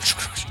those. Yeah.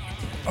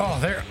 Oh,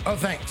 there. Oh,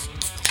 thanks.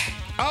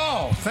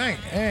 Oh,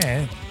 thanks.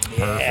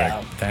 Perfect.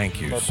 Yeah.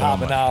 Thank you We're so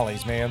popping much.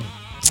 ollies, man.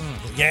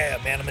 Yeah,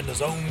 man, I'm in the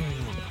zone.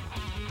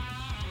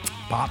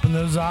 Popping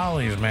those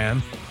ollies,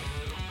 man.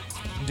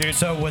 Dude.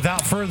 So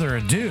without further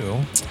ado,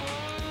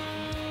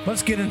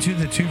 let's get into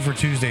the 2 for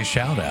Tuesday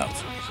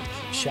shout-outs.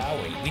 Shall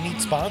we? We need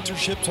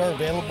sponsorships are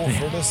available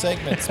for this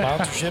segment.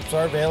 Sponsorships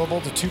are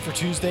available. The 2 for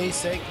Tuesday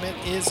segment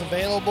is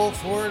available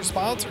for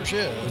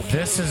sponsorship.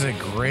 This is a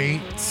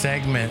great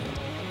segment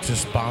to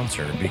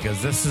sponsor because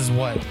this is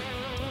what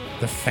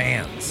the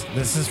fans,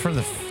 this is for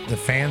the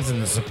fans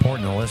and the support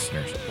and the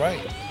listeners. Right.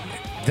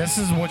 This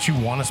is what you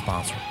want to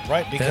sponsor.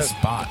 Right, because this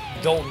spot.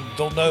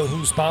 They'll know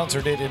who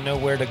sponsored it and know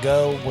where to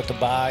go, what to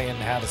buy, and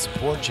how to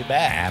support you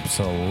back.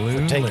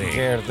 Absolutely. For taking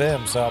care of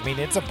them. So, I mean,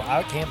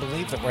 I can't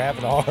believe that we're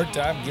having a hard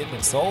time getting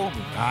it sold.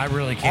 I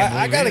really can't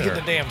believe I got to either.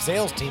 get the damn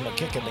sales team a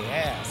kick in the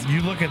ass.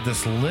 You look at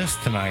this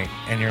list tonight,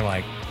 and you're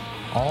like,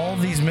 all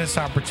these missed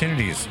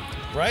opportunities.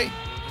 Right.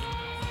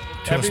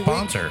 To a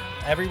sponsor.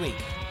 Every week.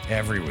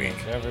 Every week.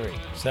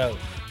 So,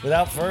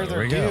 without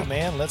further ado, go.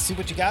 man, let's see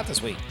what you got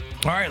this week.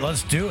 All right,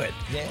 let's do it.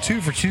 Yeah.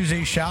 2 for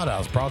Tuesday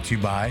shout-outs brought to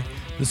you by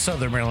the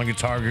Southern Maryland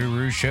Guitar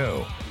Guru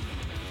Show.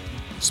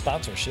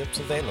 Sponsorships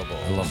available.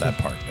 I love that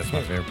part. That's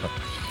my favorite part.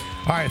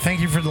 All right, thank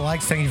you for the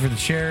likes. Thank you for the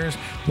shares.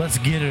 Let's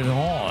get it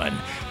on.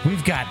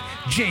 We've got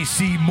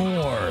J.C.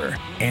 Moore,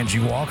 Angie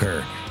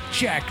Walker,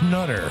 Jack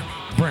Nutter,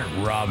 Brent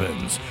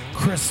Robbins,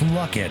 Chris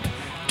Luckett,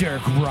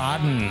 Derek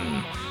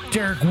Rodden,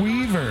 Derek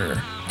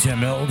Weaver,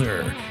 Tim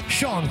Elder,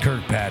 Sean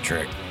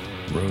Kirkpatrick,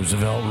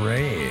 Roosevelt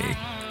Ray,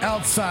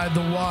 Outside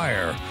the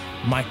Wire,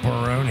 Mike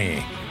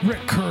Maroney,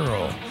 Rick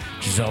Curl,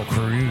 Giselle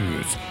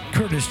Cruz,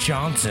 Curtis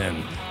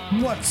Johnson,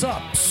 What's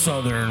Up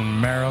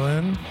Southern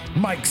Maryland,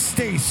 Mike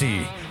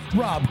Stacy,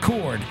 Rob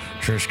Cord,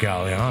 Trish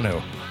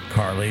Galliano,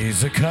 Carly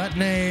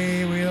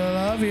Zakutney, we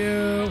love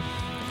you,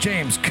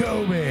 James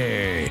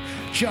Kobe,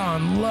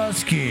 John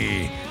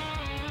Lusky,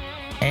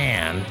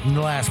 and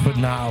last but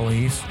not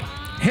least,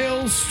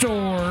 Hill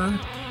Store.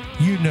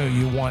 You know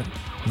you want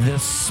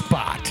this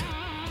spot.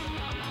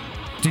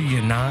 Do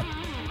you not?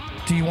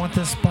 Do you want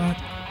this spot?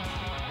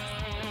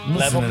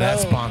 Listen to that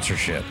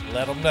sponsorship.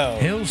 Let them know.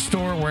 Hill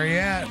Store, where you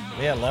at?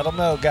 Yeah, let them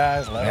know,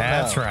 guys. Let them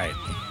know. That's right.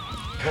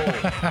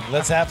 Cool.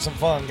 Let's have some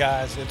fun,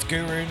 guys. It's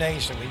Guru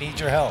Nation. We need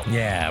your help.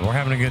 Yeah, we're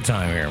having a good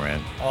time here,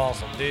 man.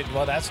 Awesome, dude.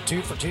 Well, that's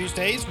 2 for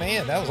Tuesdays,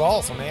 man. That was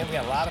awesome, man. We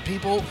got a lot of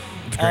people.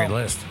 It's a great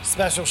list.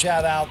 Special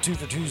shout out 2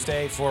 for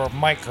Tuesday for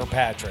Mike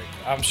Kirkpatrick.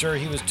 I'm sure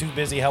he was too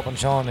busy helping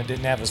Sean and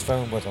didn't have his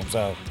phone with him,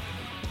 so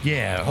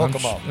Yeah, hook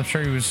him up. I'm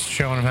sure he was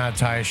showing him how to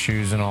tie his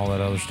shoes and all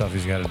that other stuff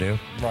he's got to do.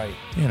 Right,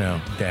 You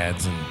know,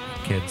 dads and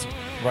kids.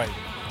 right.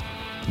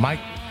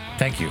 Mike,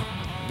 thank you.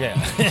 Yeah.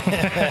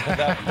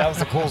 that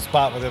was a cool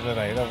spot with him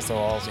tonight. That was so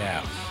awesome.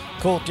 Yeah.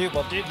 Cool, dude.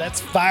 Well, dude,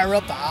 let's fire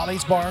up the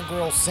Ollie's Bar and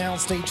Grill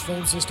soundstage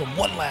phone system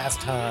one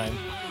last time.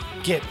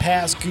 Get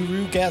past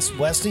Guru guest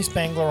Wesley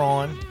Spangler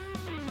on.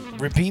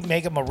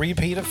 Make him a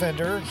repeat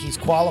offender. He's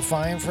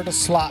qualifying for the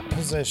slot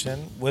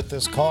position with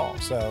this call.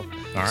 So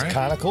right. it's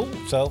kind of cool.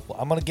 So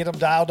I'm going to get him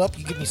dialed up.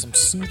 You give me some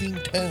soothing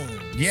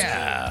tones.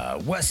 Yeah,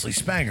 Wesley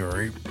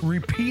Spangler,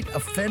 repeat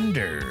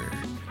offender.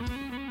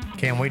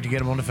 Can't wait to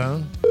get him on the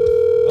phone.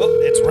 Oh,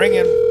 it's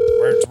ringing.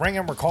 It's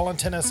ringing. We're calling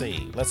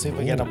Tennessee. Let's see if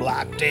we get him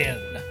locked in.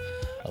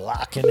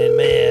 Locking him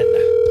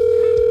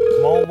in.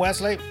 Come on,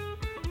 Wesley.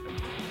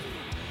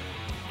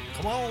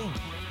 Come on.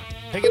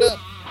 Pick it up.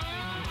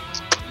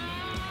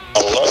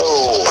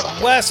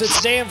 Hello. Wes,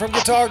 it's Dan from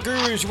Guitar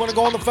Gurus. You want to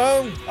go on the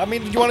phone? I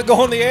mean, you want to go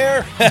on the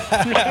air?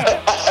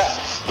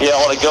 Yeah,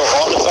 I want to go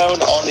on the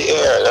phone, on the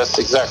air. That's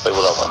exactly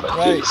what I want to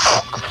Right.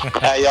 do.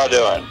 How y'all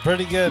doing?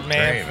 Pretty good,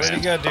 man. Great,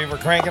 Pretty good, dude. We're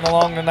cranking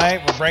along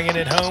tonight. We're bringing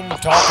it home. We're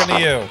talking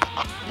to you.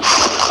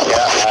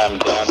 Yeah, I'm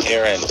down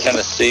here in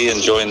Tennessee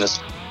enjoying this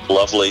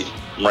lovely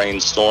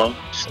rainstorm.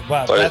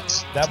 Wow,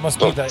 But that must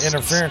be the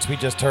interference we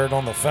just heard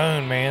on the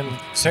phone, man.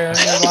 Tearing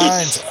your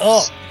lines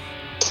up.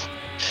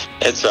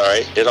 It's all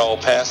right. It all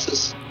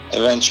passes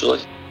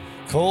eventually.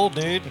 Cool,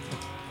 dude.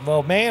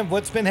 Well, man,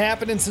 what's been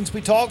happening since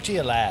we talked to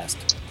you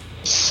last?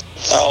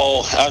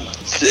 Oh, I'm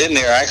sitting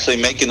there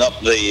actually making up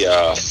the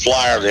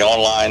flyer, the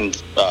online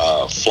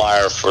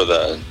flyer for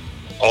the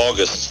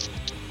August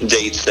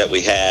dates that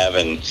we have,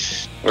 and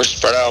we're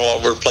spread out all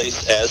over the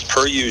place as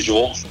per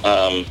usual.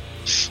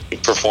 We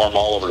perform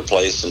all over the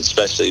place, and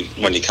especially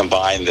when you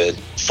combine the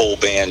full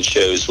band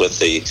shows with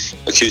the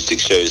acoustic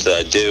shows that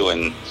I do,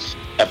 and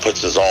that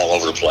puts us all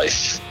over the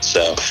place.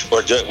 So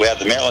we have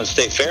the Maryland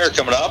State Fair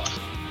coming up.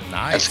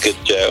 Nice. That's a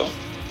good show.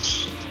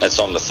 That's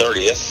on the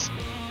 30th.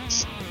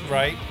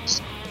 Right.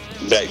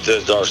 Back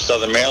to our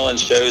Southern Maryland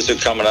shows are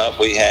coming up.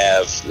 We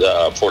have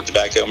Port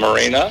Tobacco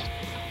Marina,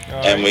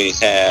 and we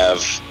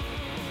have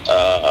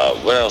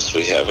what else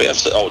we have? We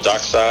have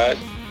Dockside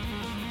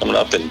coming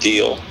up in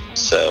Deal.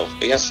 So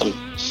we got some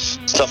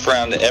stuff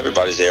around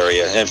everybody's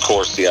area, and of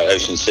course we got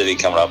Ocean City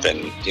coming up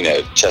in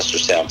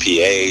Chestertown,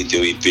 PA,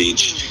 Dewey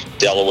Beach,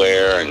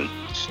 Delaware, and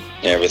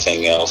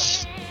everything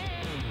else.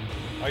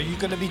 Are you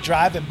going to be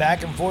driving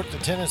back and forth to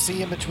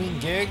Tennessee in between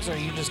gigs, or are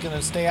you just going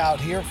to stay out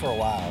here for a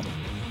while?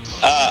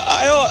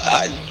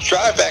 I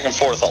drive back and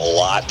forth a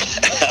lot.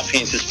 I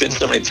mean, it's been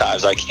so many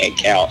times I can't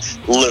count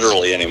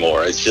literally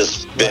anymore. It's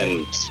just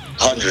been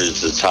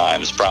hundreds of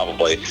times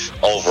probably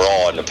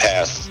overall in the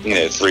past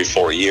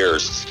 3-4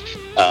 years,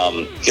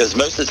 because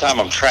most of the time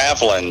I'm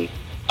traveling,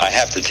 I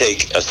have to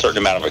take a certain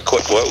amount of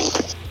equipment. Whoa,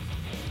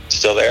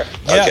 still there?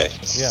 Yeah. Okay.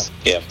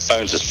 Yeah.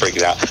 Phone's just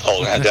freaking out.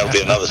 Oh, that'll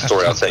be another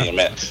story I'll tell you in a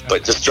minute.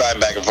 But just driving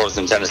back and forth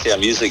in Tennessee,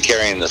 I'm usually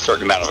carrying a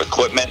certain amount of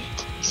equipment.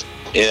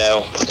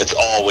 It's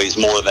always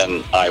more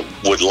than I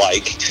would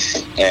like,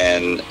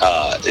 and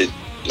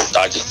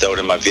I just throw it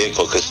in my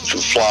vehicle, because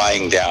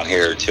flying down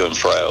here to and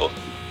fro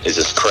is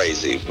just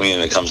crazy. When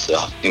it comes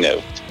to,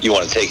 you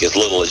want to take as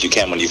little as you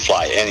can when you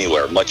fly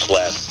anywhere, much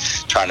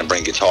less trying to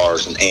bring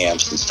guitars and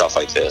amps and stuff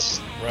like this.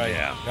 Right.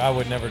 Yeah. I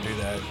would never do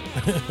that.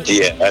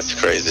 Yeah, that's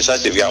crazy.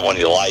 Especially if you got one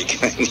you like.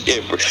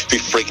 You'd be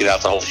freaking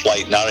out the whole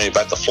flight. Not only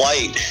about the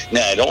flight.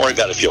 Nah, don't worry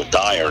about if you'll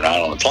die or not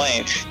on the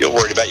plane. You're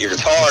worried about your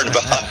guitar in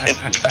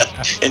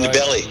the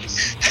belly.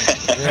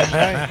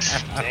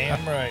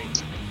 Damn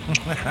right.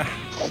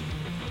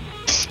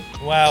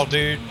 Wow,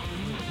 dude.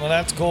 Well,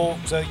 that's cool.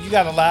 So you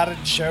got a lot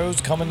of shows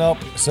coming up.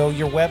 So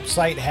your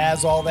website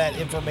has all that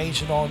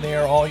information on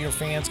there. All your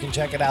fans can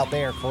check it out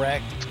there,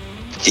 correct?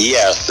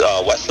 Yes,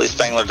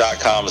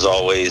 WesleySpangler.com is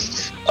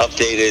always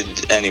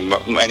updated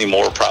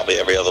anymore, probably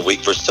every other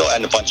week. We're still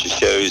adding a bunch of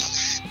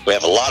shows. We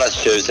have a lot of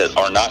shows that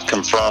are not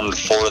confirmed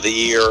for the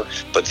year,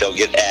 but they'll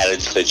get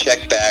added. So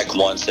check back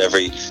once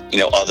every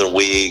other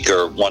week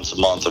or once a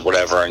month or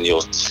whatever, and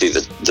you'll see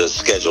the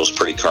schedule's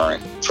pretty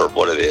current for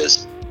what it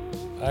is.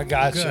 I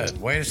got you.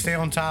 Good. Way to stay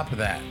on top of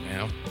that,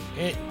 Yeah,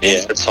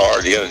 it's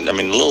hard.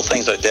 Little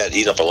things like that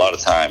eat up a lot of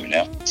time,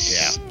 Yeah,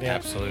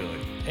 absolutely.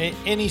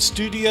 Any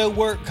studio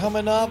work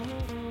coming up?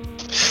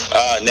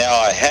 Now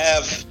I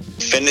have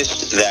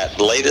finished that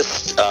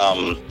latest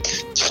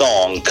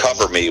song,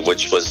 Cover Me,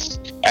 which was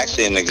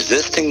actually an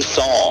existing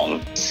song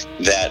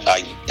that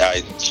I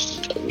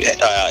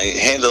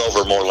handed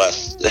over more or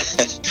less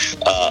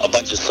a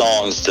bunch of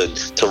songs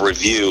to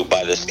review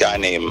by this guy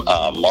named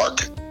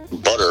Mark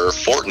Butter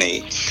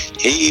Fortney.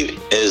 He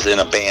is in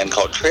a band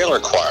called Trailer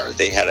Choir.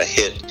 They had a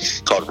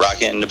hit called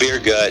Rockin' in the Beer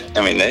Gut.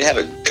 I mean, they had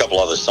a couple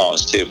couple other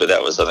songs too, but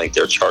that was, I think,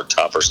 their chart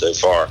topper so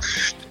far.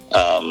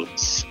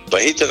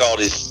 But he took all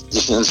these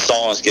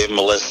songs, gave them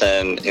a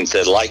listen, and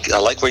said, I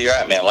like where you're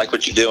at, man. I like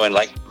what you're doing.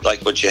 Like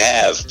what you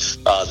have.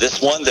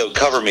 This one though,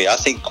 Cover Me. I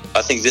think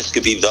this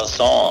could be the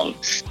song.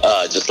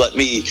 Just let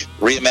me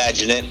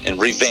reimagine it and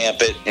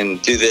revamp it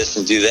and do this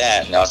and do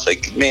that. And I was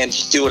like, man,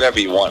 just do whatever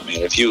you want,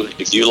 man. If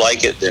you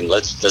like it, then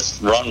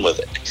let's run with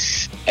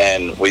it.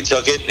 And we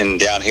took it and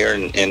down here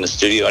in the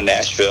studio in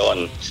Nashville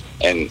and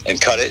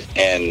cut it.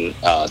 And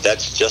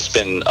that's just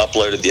been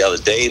uploaded the other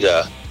day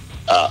to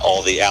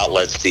all the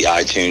outlets, the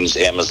iTunes,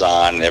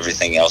 Amazon, and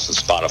everything else, and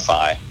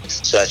Spotify.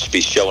 So that should be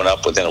showing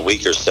up within a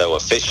week or so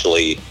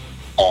officially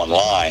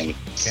online.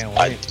 Can't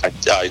wait.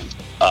 I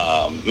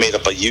made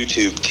up a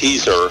YouTube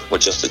teaser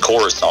with just the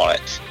chorus on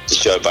it to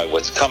show by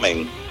what's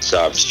coming. So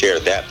I've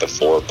shared that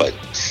before, but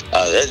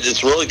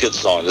it's a really good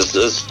song.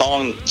 This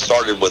song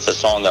started with a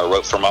song that I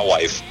wrote for my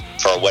wife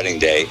for our wedding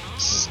day.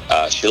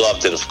 She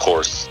loved it, of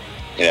course.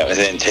 And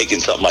then taking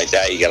something like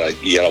that, you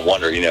gotta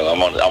wonder. I'm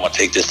gonna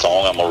take this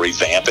song, I'm gonna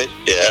revamp it.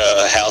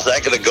 How's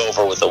that gonna go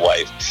over with the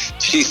wife?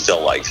 She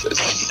still likes it.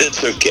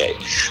 It's okay.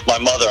 My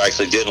mother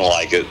actually didn't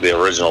like it, the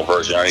original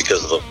version, only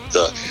because of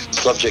the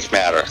subject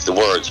matter. The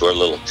words were a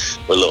little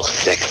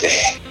sexy,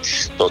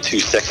 a little too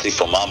sexy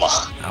for mama.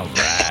 All right.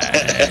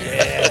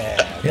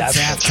 Yeah. It's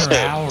After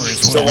Hours.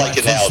 Still like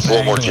it now. It's a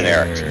little more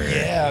generic.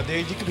 Yeah,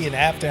 dude, you could be an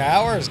After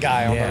Hours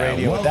guy on the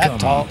radio with that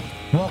talk.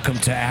 Welcome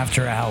to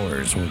After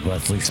Hours with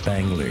Wesley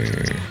Spangler.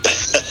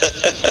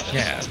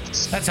 Yeah,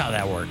 that's how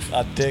that works.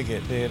 I dig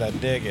it, dude. I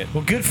dig it.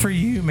 Well, good for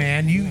you,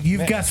 man.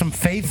 You've got some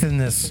faith in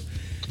this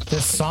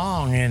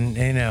song,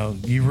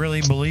 and you really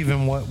believe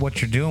in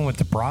what you're doing with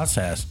the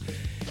process.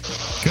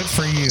 Good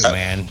for you,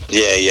 man.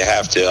 Yeah, you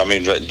have to. I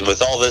mean,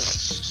 with all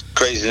this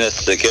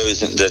craziness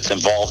that's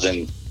involved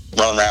in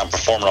running around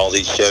performing all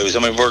these shows. I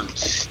mean, we're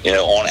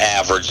on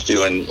average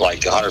doing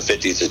like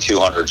 150 to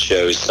 200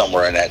 shows,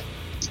 somewhere in that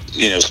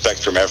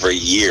spectrum every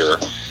year.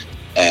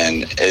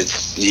 And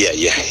it's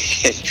you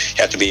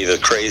have to be either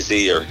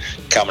crazy or a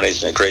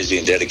combination of crazy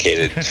and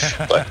dedicated,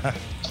 but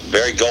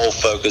very goal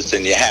focused,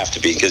 and you have to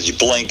be, because you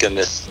blink in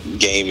this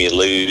game, you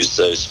lose,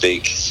 so to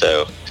speak.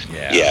 So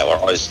yeah, we're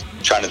always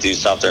trying to do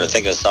something, or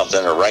thinking of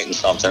something, or writing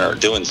something, or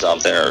doing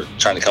something, or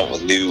trying to come up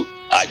with new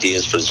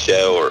ideas for the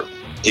show. Or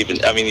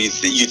even, I mean, you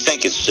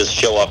think it's just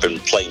show up and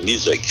play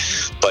music,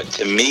 but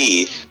to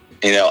me,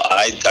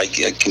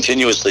 I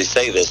continuously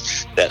say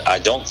this, that I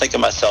don't think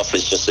of myself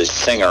as just a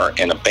singer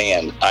in a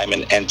band. I'm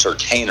an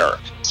entertainer.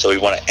 So we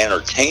want to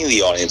entertain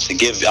the audience and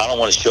I don't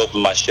want to show up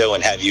in my show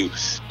and have you,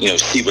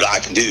 see what I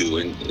can do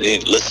and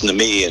listen to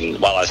me.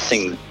 And while I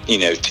sing,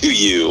 to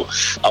you,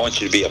 I want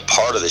you to be a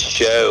part of the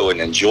show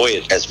and enjoy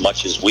it as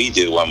much as we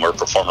do when we're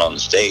performing on the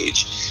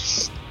stage.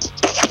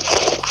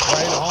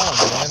 Right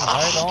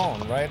on,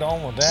 man. Right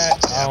on with that.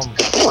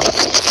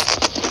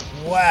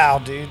 Wow,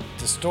 dude,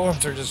 the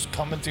storms are just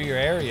coming through your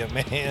area,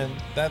 man.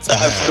 I'm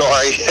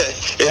sorry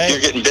if you're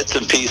getting bits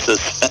and pieces.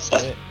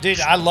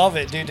 Dude, I love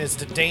it, dude. It's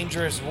the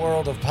dangerous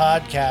world of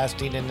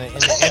podcasting in the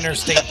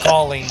interstate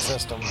calling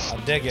system. I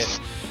dig it.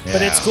 Yeah.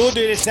 But it's cool,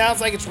 dude. It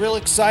sounds like it's real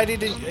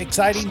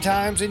exciting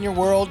times in your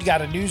world. You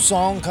got a new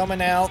song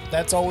coming out.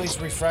 That's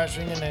always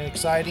refreshing and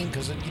exciting,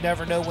 because you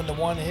never know when the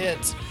one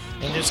hits.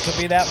 And this could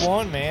be that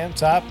one, man.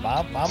 So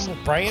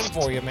I'm praying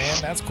for you, man.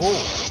 That's cool.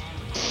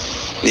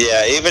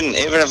 Yeah, even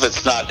if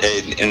it's not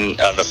an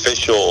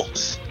official,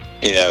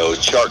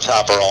 chart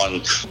topper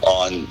on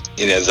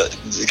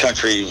the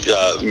country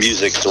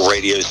music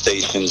radio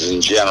stations in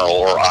general,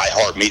 or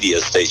iHeartMedia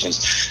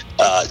stations,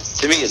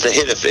 to me it's a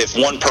hit. If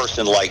one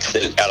person likes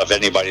it out of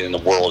anybody in the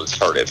world, it's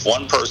heard. If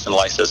one person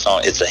likes that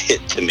song, it's a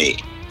hit to me.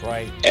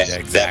 Right.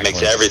 And that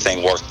makes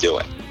everything worth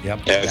doing.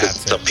 Yep.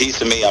 Because it's a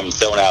piece of me I'm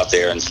throwing out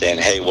there and saying,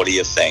 hey, what do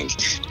you think?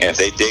 And if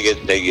they dig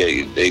it,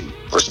 they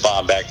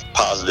respond back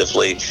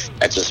positively.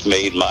 That just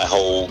made my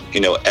whole,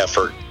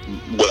 effort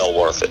well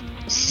worth it.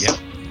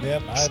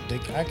 Yep,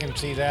 I can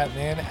see that,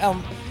 man.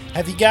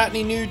 Have you got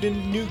any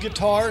new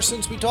guitars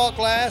since we talked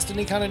last?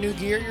 Any kind of new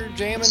gear you're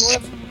jamming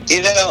with?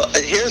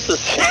 Here's the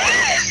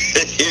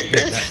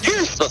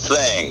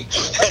thing.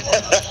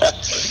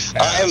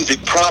 I am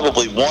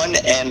probably one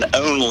and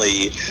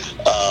only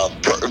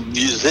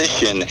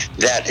musician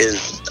that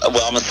is,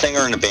 I'm a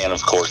singer in the band,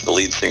 of course, the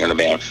lead singer in the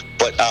band,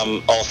 but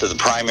I'm also the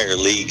primary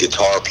lead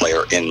guitar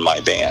player in my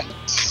band.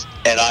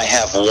 And I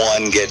have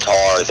one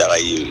guitar that I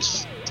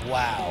use.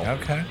 Wow.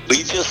 Okay.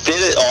 We just did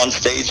it on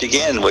stage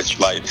again, which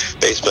my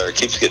bass player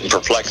keeps getting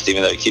perplexed,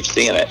 even though he keeps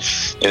seeing it.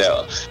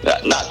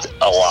 Not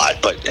a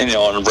lot, but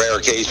on rare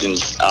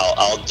occasions,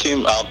 I'll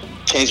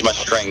change my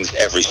strings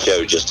every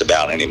show just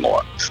about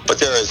anymore. But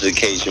there is an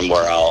occasion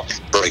where I'll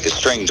break a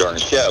string during a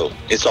show.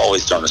 It's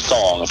always during a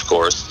song, of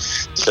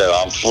course. So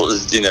I'm,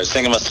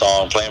 singing my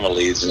song, playing my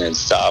leads, and then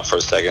stop for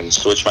a second,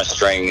 switch my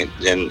string,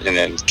 and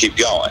then keep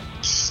going.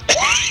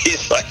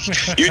 He's like,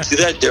 "You do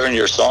that during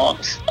your song?"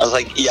 I was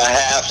like, "Yeah, I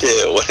have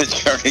to." When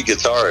it's journey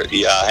guitar,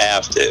 yeah, I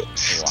have to. Wow.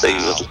 So you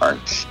just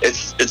learn.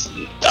 It's.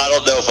 I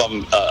don't know if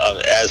I'm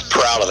as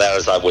proud of that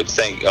as I would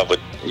think.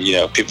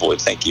 People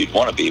would think you'd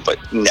want to be, but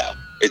no.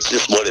 It's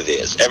just what it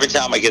is. Every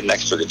time I get an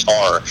extra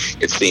guitar,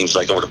 it seems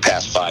like over the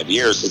past 5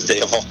 years,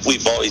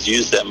 we've always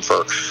used them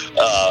for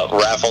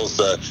raffles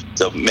to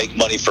make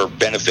money for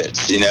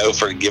benefits,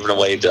 for giving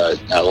away the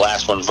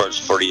last one for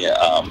the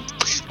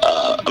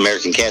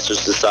American Cancer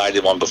Society.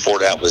 The one before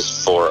that was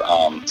for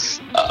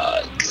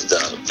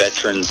the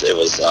veterans. It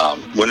was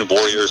Wounded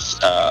Warriors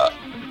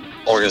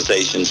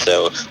organization.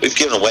 So we've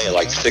given away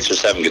like 6 or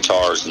 7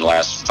 guitars in the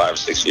last 5 or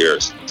 6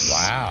 years.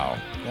 Wow.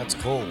 That's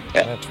cool.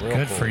 Yeah. That's real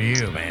Good cool. for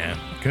you, man.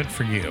 Good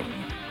for you.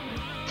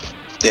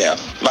 Yeah,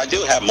 I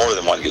do have more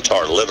than one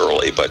guitar,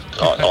 literally, but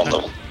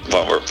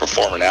when we're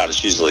performing out,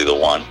 it's usually the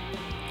one.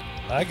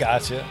 I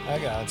got you.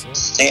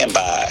 Stand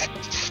by.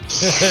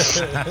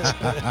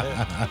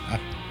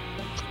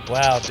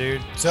 Wow,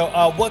 dude. So,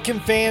 what can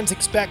fans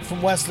expect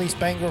from Wesley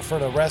Spangler for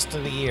the rest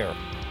of the year?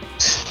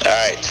 All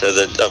right, so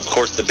of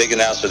course the big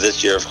announcement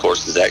this year, of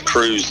course, is that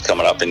cruise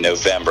coming up in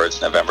November. It's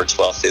November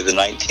 12th through the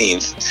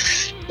 19th.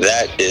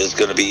 That is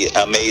going to be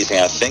amazing.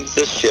 I think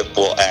this ship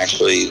will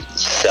actually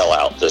sell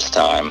out this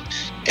time,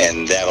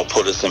 and that'll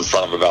put us in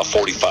front of about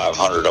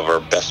 4,500 of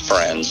our best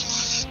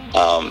friends.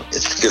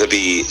 It's going to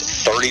be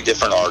 30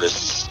 different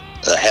artists.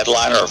 The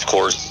headliner, of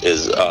course,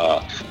 is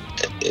Ronnie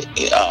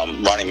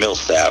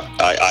Milsap.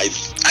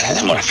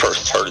 When I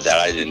first heard that,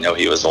 I didn't know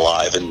he was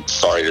alive, and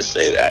sorry to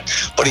say that,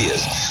 but he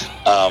is.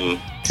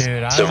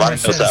 Dude, so Ronnie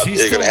Milsap,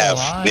 they're going to have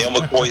alive? Neil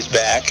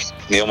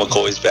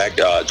McCoy's back.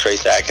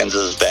 Trace Atkins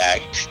is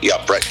back. You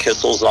got Brett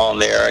Kissel's on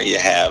there. You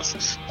have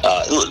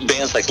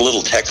bands like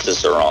Little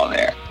Texas are on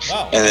there.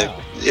 Oh, and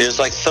wow. there's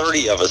like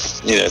 30 of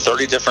us,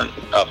 30 different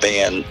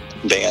bands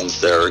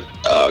that are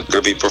going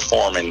to be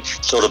performing.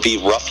 So it'll be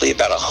roughly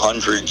about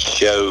 100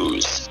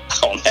 shows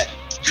on that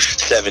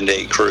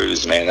 7-day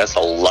cruise, man. That's a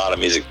lot of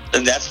music,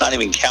 and that's not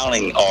even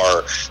counting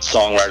our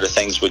songwriter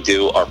things we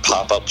do, our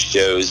pop-up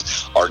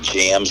shows, our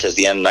jams at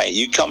the end of the night.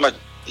 You come to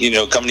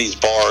these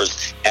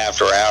bars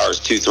after hours,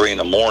 2-3 in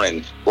the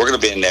morning, we're going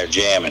to be in there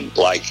jamming.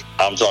 Like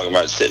I'm talking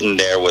about sitting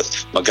there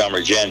with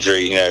Montgomery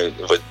Gentry,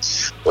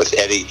 with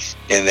Eddie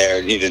in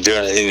there,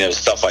 doing,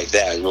 stuff like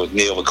that, with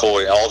Neil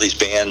McCoy, all these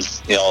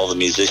bands, all the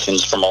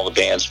musicians from all the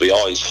bands. We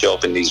always show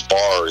up in these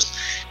bars.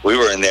 We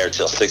were in there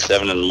till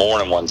 6-7 in the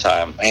morning one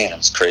time. Man,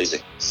 it's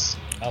crazy.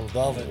 I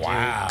love it.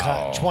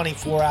 Wow. Dude.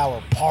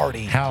 24-hour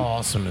party. How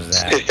awesome is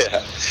that?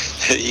 Yeah.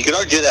 You can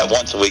only do that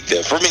once a week,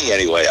 though. For me,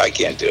 anyway, I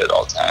can't do it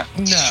all the time.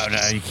 No,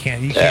 you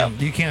can't.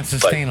 You can't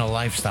sustain a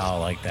lifestyle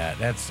like that.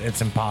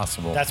 It's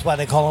impossible. That's why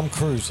they call them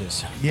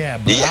cruises. Yeah,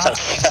 but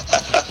that's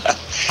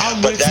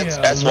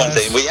one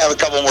thing. We have a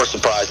couple more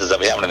surprises that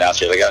we haven't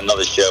announced yet. I got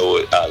another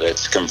show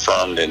that's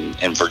confirmed in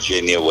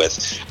Virginia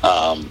with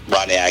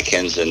Rodney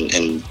Atkins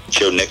and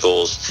Joe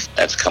Nichols.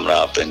 That's coming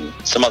up, and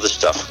some other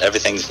stuff.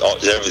 Everything.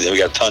 We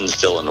got tons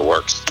still in the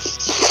works.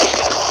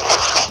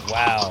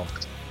 Wow.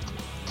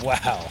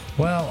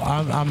 Well,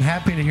 I'm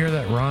happy to hear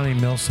that Ronnie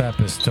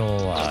Milsap is still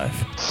alive.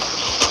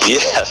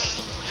 Yes.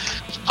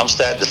 I'm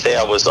sad to say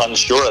I was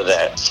unsure of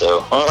that.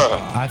 So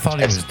I thought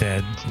he was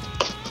dead.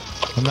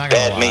 I'm not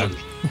gonna lie.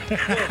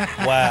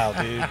 Wow,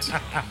 dude.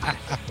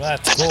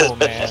 That's cool,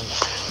 man.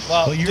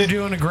 Well, you're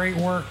doing a great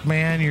work,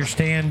 man. You're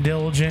staying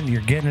diligent. You're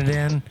getting it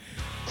in.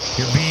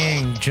 You're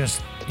being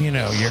just,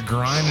 you're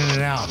grinding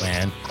it out,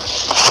 man.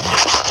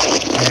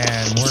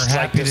 And we're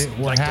happy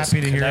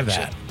to hear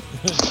that.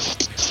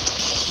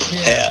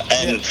 Yeah,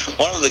 and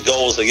one of the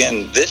goals,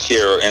 again, this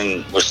year,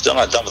 and we're still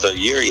not done with the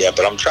year yet,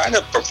 but I'm trying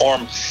to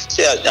perform.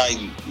 See,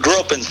 I grew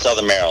up in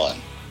Southern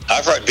Maryland.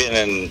 I've been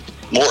in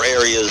more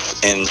areas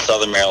in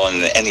Southern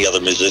Maryland than any other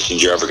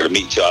musicians you're ever going to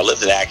meet to. I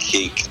lived in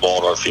Accokeek,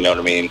 Waldorf, you know what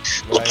I mean?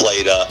 Right. La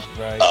Plata,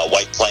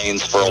 White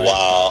Plains for a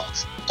while.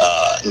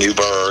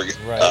 Newburgh.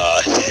 Right.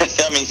 I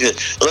mean,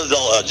 lived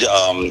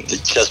on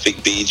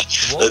Chesapeake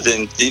Beach. Lived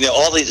in,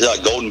 all these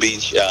Golden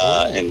Beach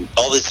and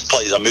all these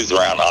places. I moved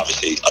around,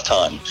 obviously, a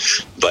ton,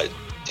 but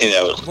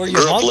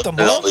grew up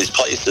in all these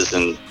places,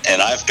 and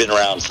I've been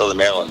around Southern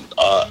Maryland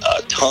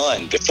a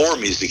ton before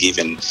music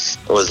even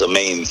was a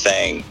main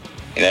thing.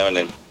 And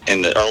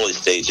in the early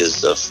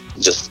stages of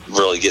just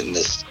really getting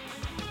this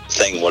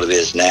thing what it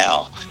is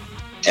now,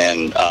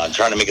 and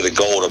trying to make it a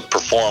goal to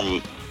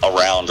perform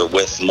around or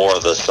with more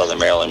of the Southern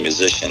Maryland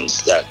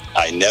musicians that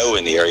I know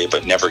in the area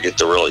but never get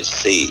to really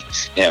see.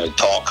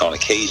 Talk on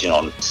occasion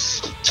on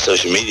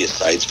social media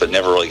sites, but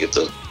never really get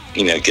to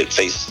get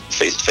face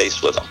to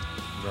face with them.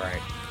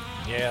 Right.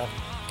 Yeah,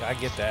 I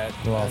get that.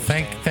 Well,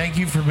 thank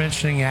you for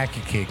mentioning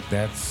Accokeek.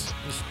 That's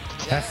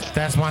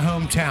my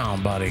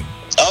hometown, buddy.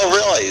 Oh,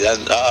 really?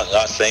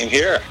 Same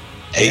here.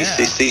 Yeah.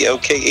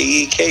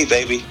 ACCOKEEK,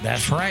 baby.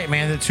 That's right,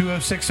 man. The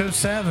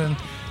 20607.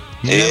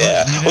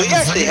 Yeah. We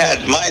actually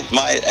had my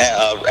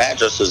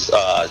address was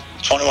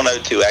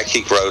 2102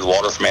 Ackeek Road,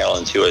 Waldorf,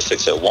 Maryland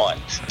 20601,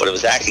 but it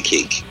was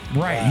Ackeek.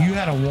 Right. You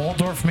had a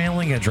Waldorf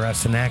mailing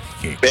address in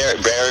Ackeek.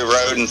 Barry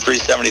Road in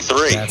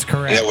 373. That's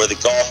correct. You know, where the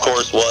golf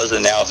course was,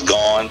 and now it's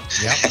gone.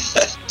 Yep.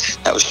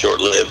 That was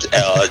short-lived.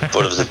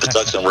 What was it,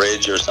 Patuxent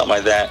Ridge or something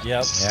like that?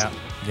 Yep. Yep.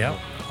 Yeah.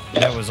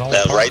 That was all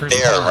right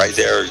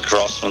there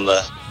across from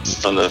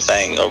the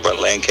thing over at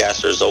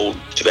Lancaster's old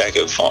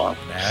tobacco farm.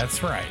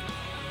 That's right.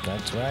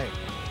 That's right.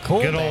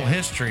 Cool. Good man. old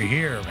history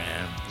here,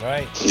 man.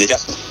 Right. Yeah.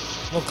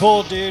 Well,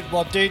 cool, dude.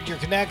 Well, dude, your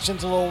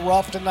connection's a little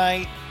rough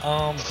tonight.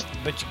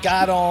 But you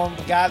got on.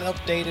 We got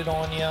updated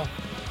on you.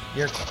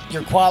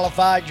 You're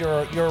qualified.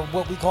 You're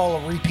what we call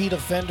a repeat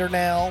offender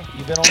now.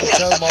 You've been on the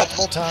show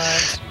multiple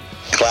times.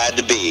 Glad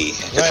to be.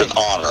 It's an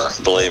honor,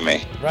 believe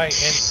me. Right,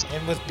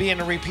 and with being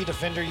a repeat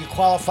offender, you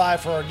qualify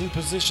for our new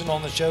position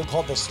on the show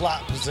called the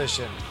slot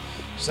position.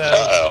 So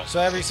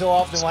every so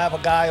often we'll have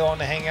a guy on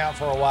to hang out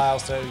for a while.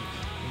 So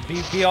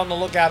be on the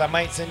lookout. I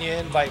might send you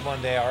an invite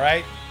one day. All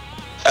right?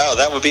 Oh,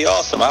 that would be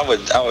awesome. I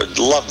would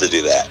love to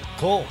do that.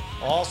 Cool,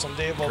 awesome,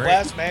 dude. Well,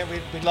 Wes, man,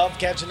 we love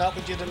catching up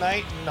with you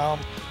tonight, and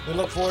we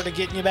look forward to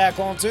getting you back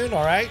on soon.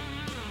 All right?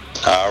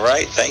 All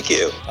right, thank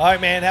you. All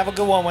right, man. Have a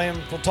good one,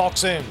 man. We'll talk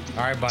soon.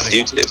 All right, buddy.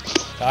 You too.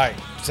 All right,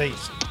 see you.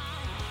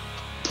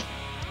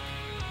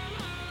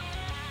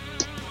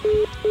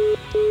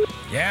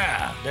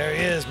 Yeah. There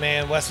he is,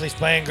 man. Wesley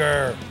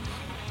Splanger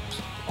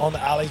on the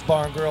Ollie's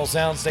Bar and Grill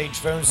soundstage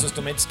phone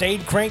system. It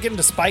stayed cranking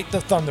despite the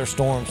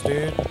thunderstorms,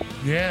 dude.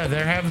 Yeah,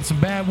 they're having some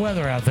bad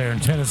weather out there in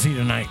Tennessee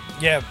tonight.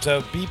 Yeah,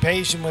 so be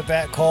patient with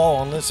that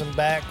call and listen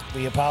back.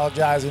 We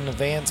apologize in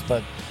advance,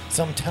 but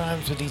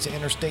sometimes with these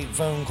interstate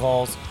phone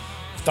calls,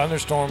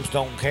 thunderstorms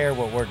don't care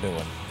what we're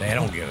doing. They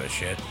don't give a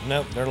shit.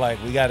 Nope, they're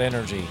like, we got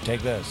energy.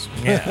 Take this.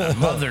 Yeah,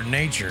 Mother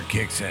Nature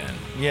kicks in.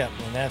 Yeah,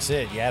 and that's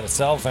it. You add a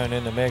cell phone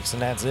in the mix,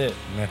 and that's it.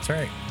 That's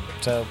right.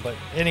 So, but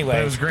anyway.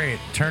 But it was great.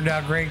 Turned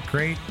out great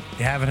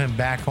having him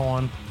back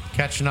on,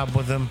 catching up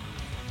with him,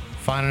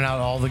 finding out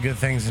all the good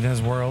things in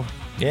his world.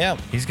 Yeah.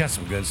 He's got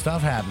some good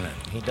stuff happening.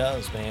 He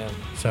does, man.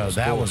 So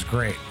that was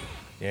great.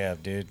 Yeah,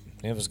 dude.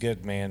 It was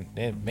good, man.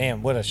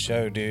 Man, what a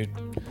show, dude.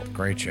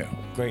 Great show.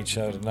 Great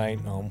show tonight.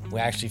 We're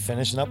actually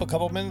finishing up a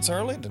couple minutes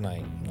early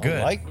tonight.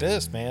 Good. I like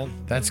this, man.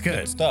 That's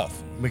good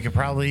stuff. We could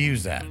probably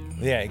use that.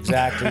 Yeah,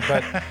 exactly.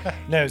 But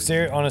no,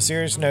 on a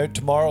serious note,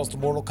 tomorrow's the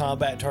Mortal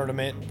Kombat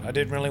tournament. I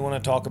didn't really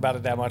want to talk about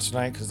it that much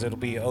tonight because it'll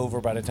be over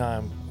by the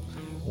time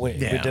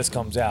this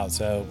comes out.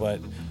 So,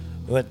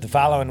 but the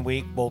following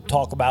week, we'll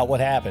talk about what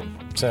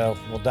happened. So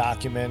we'll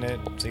document it,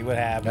 see what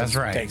happened. That's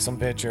right. Take some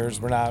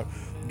pictures. We're not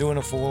doing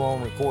a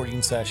full-on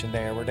recording session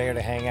there. We're there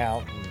to hang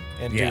out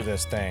and do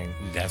this thing.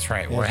 That's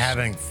right. We're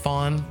having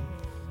fun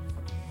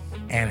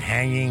and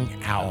hanging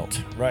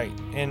out. Right.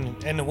 And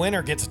the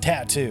winner gets a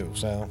tattoo,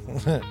 so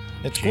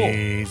it's cool.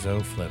 Jeez, oh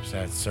flips.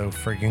 That's so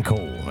freaking cool,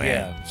 man.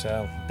 Yeah,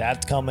 so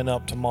that's coming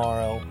up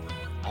tomorrow.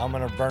 I'm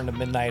going to burn the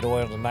midnight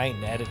oil tonight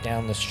and edit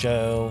down the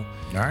show.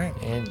 All right.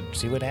 And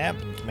see what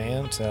happens,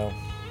 man. So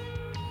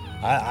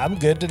I'm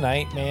good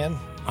tonight, man.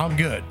 I'm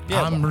good.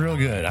 Yeah, I'm real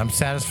good. I'm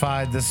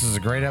satisfied. This is a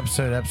great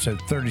episode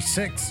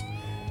 36.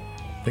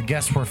 The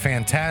guests were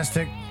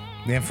fantastic.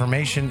 The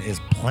information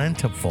is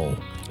plentiful.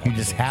 You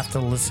just have to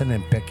listen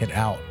and pick it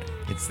out.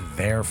 It's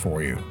there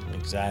for you.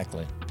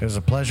 Exactly. It was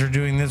a pleasure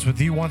doing this with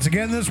you once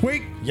again this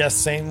week. Yes,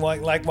 same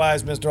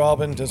likewise, Mr.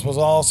 Albin. This was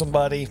awesome,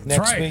 buddy.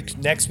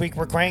 Next week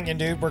we're cranking,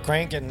 dude. We're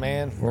cranking,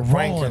 man. We're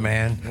cranking, rolling,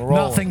 man. We're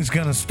rolling. Nothing's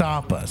gonna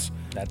stop us.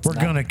 We're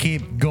gonna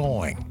keep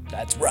going.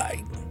 That's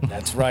right.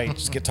 That's right.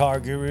 It's Guitar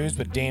Gurus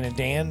with Dan and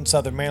Dan,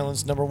 Southern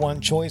Maryland's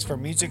 #1 choice for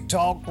music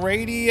talk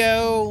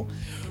radio.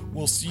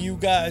 We'll see you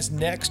guys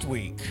next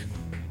week.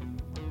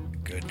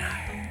 Good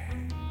night.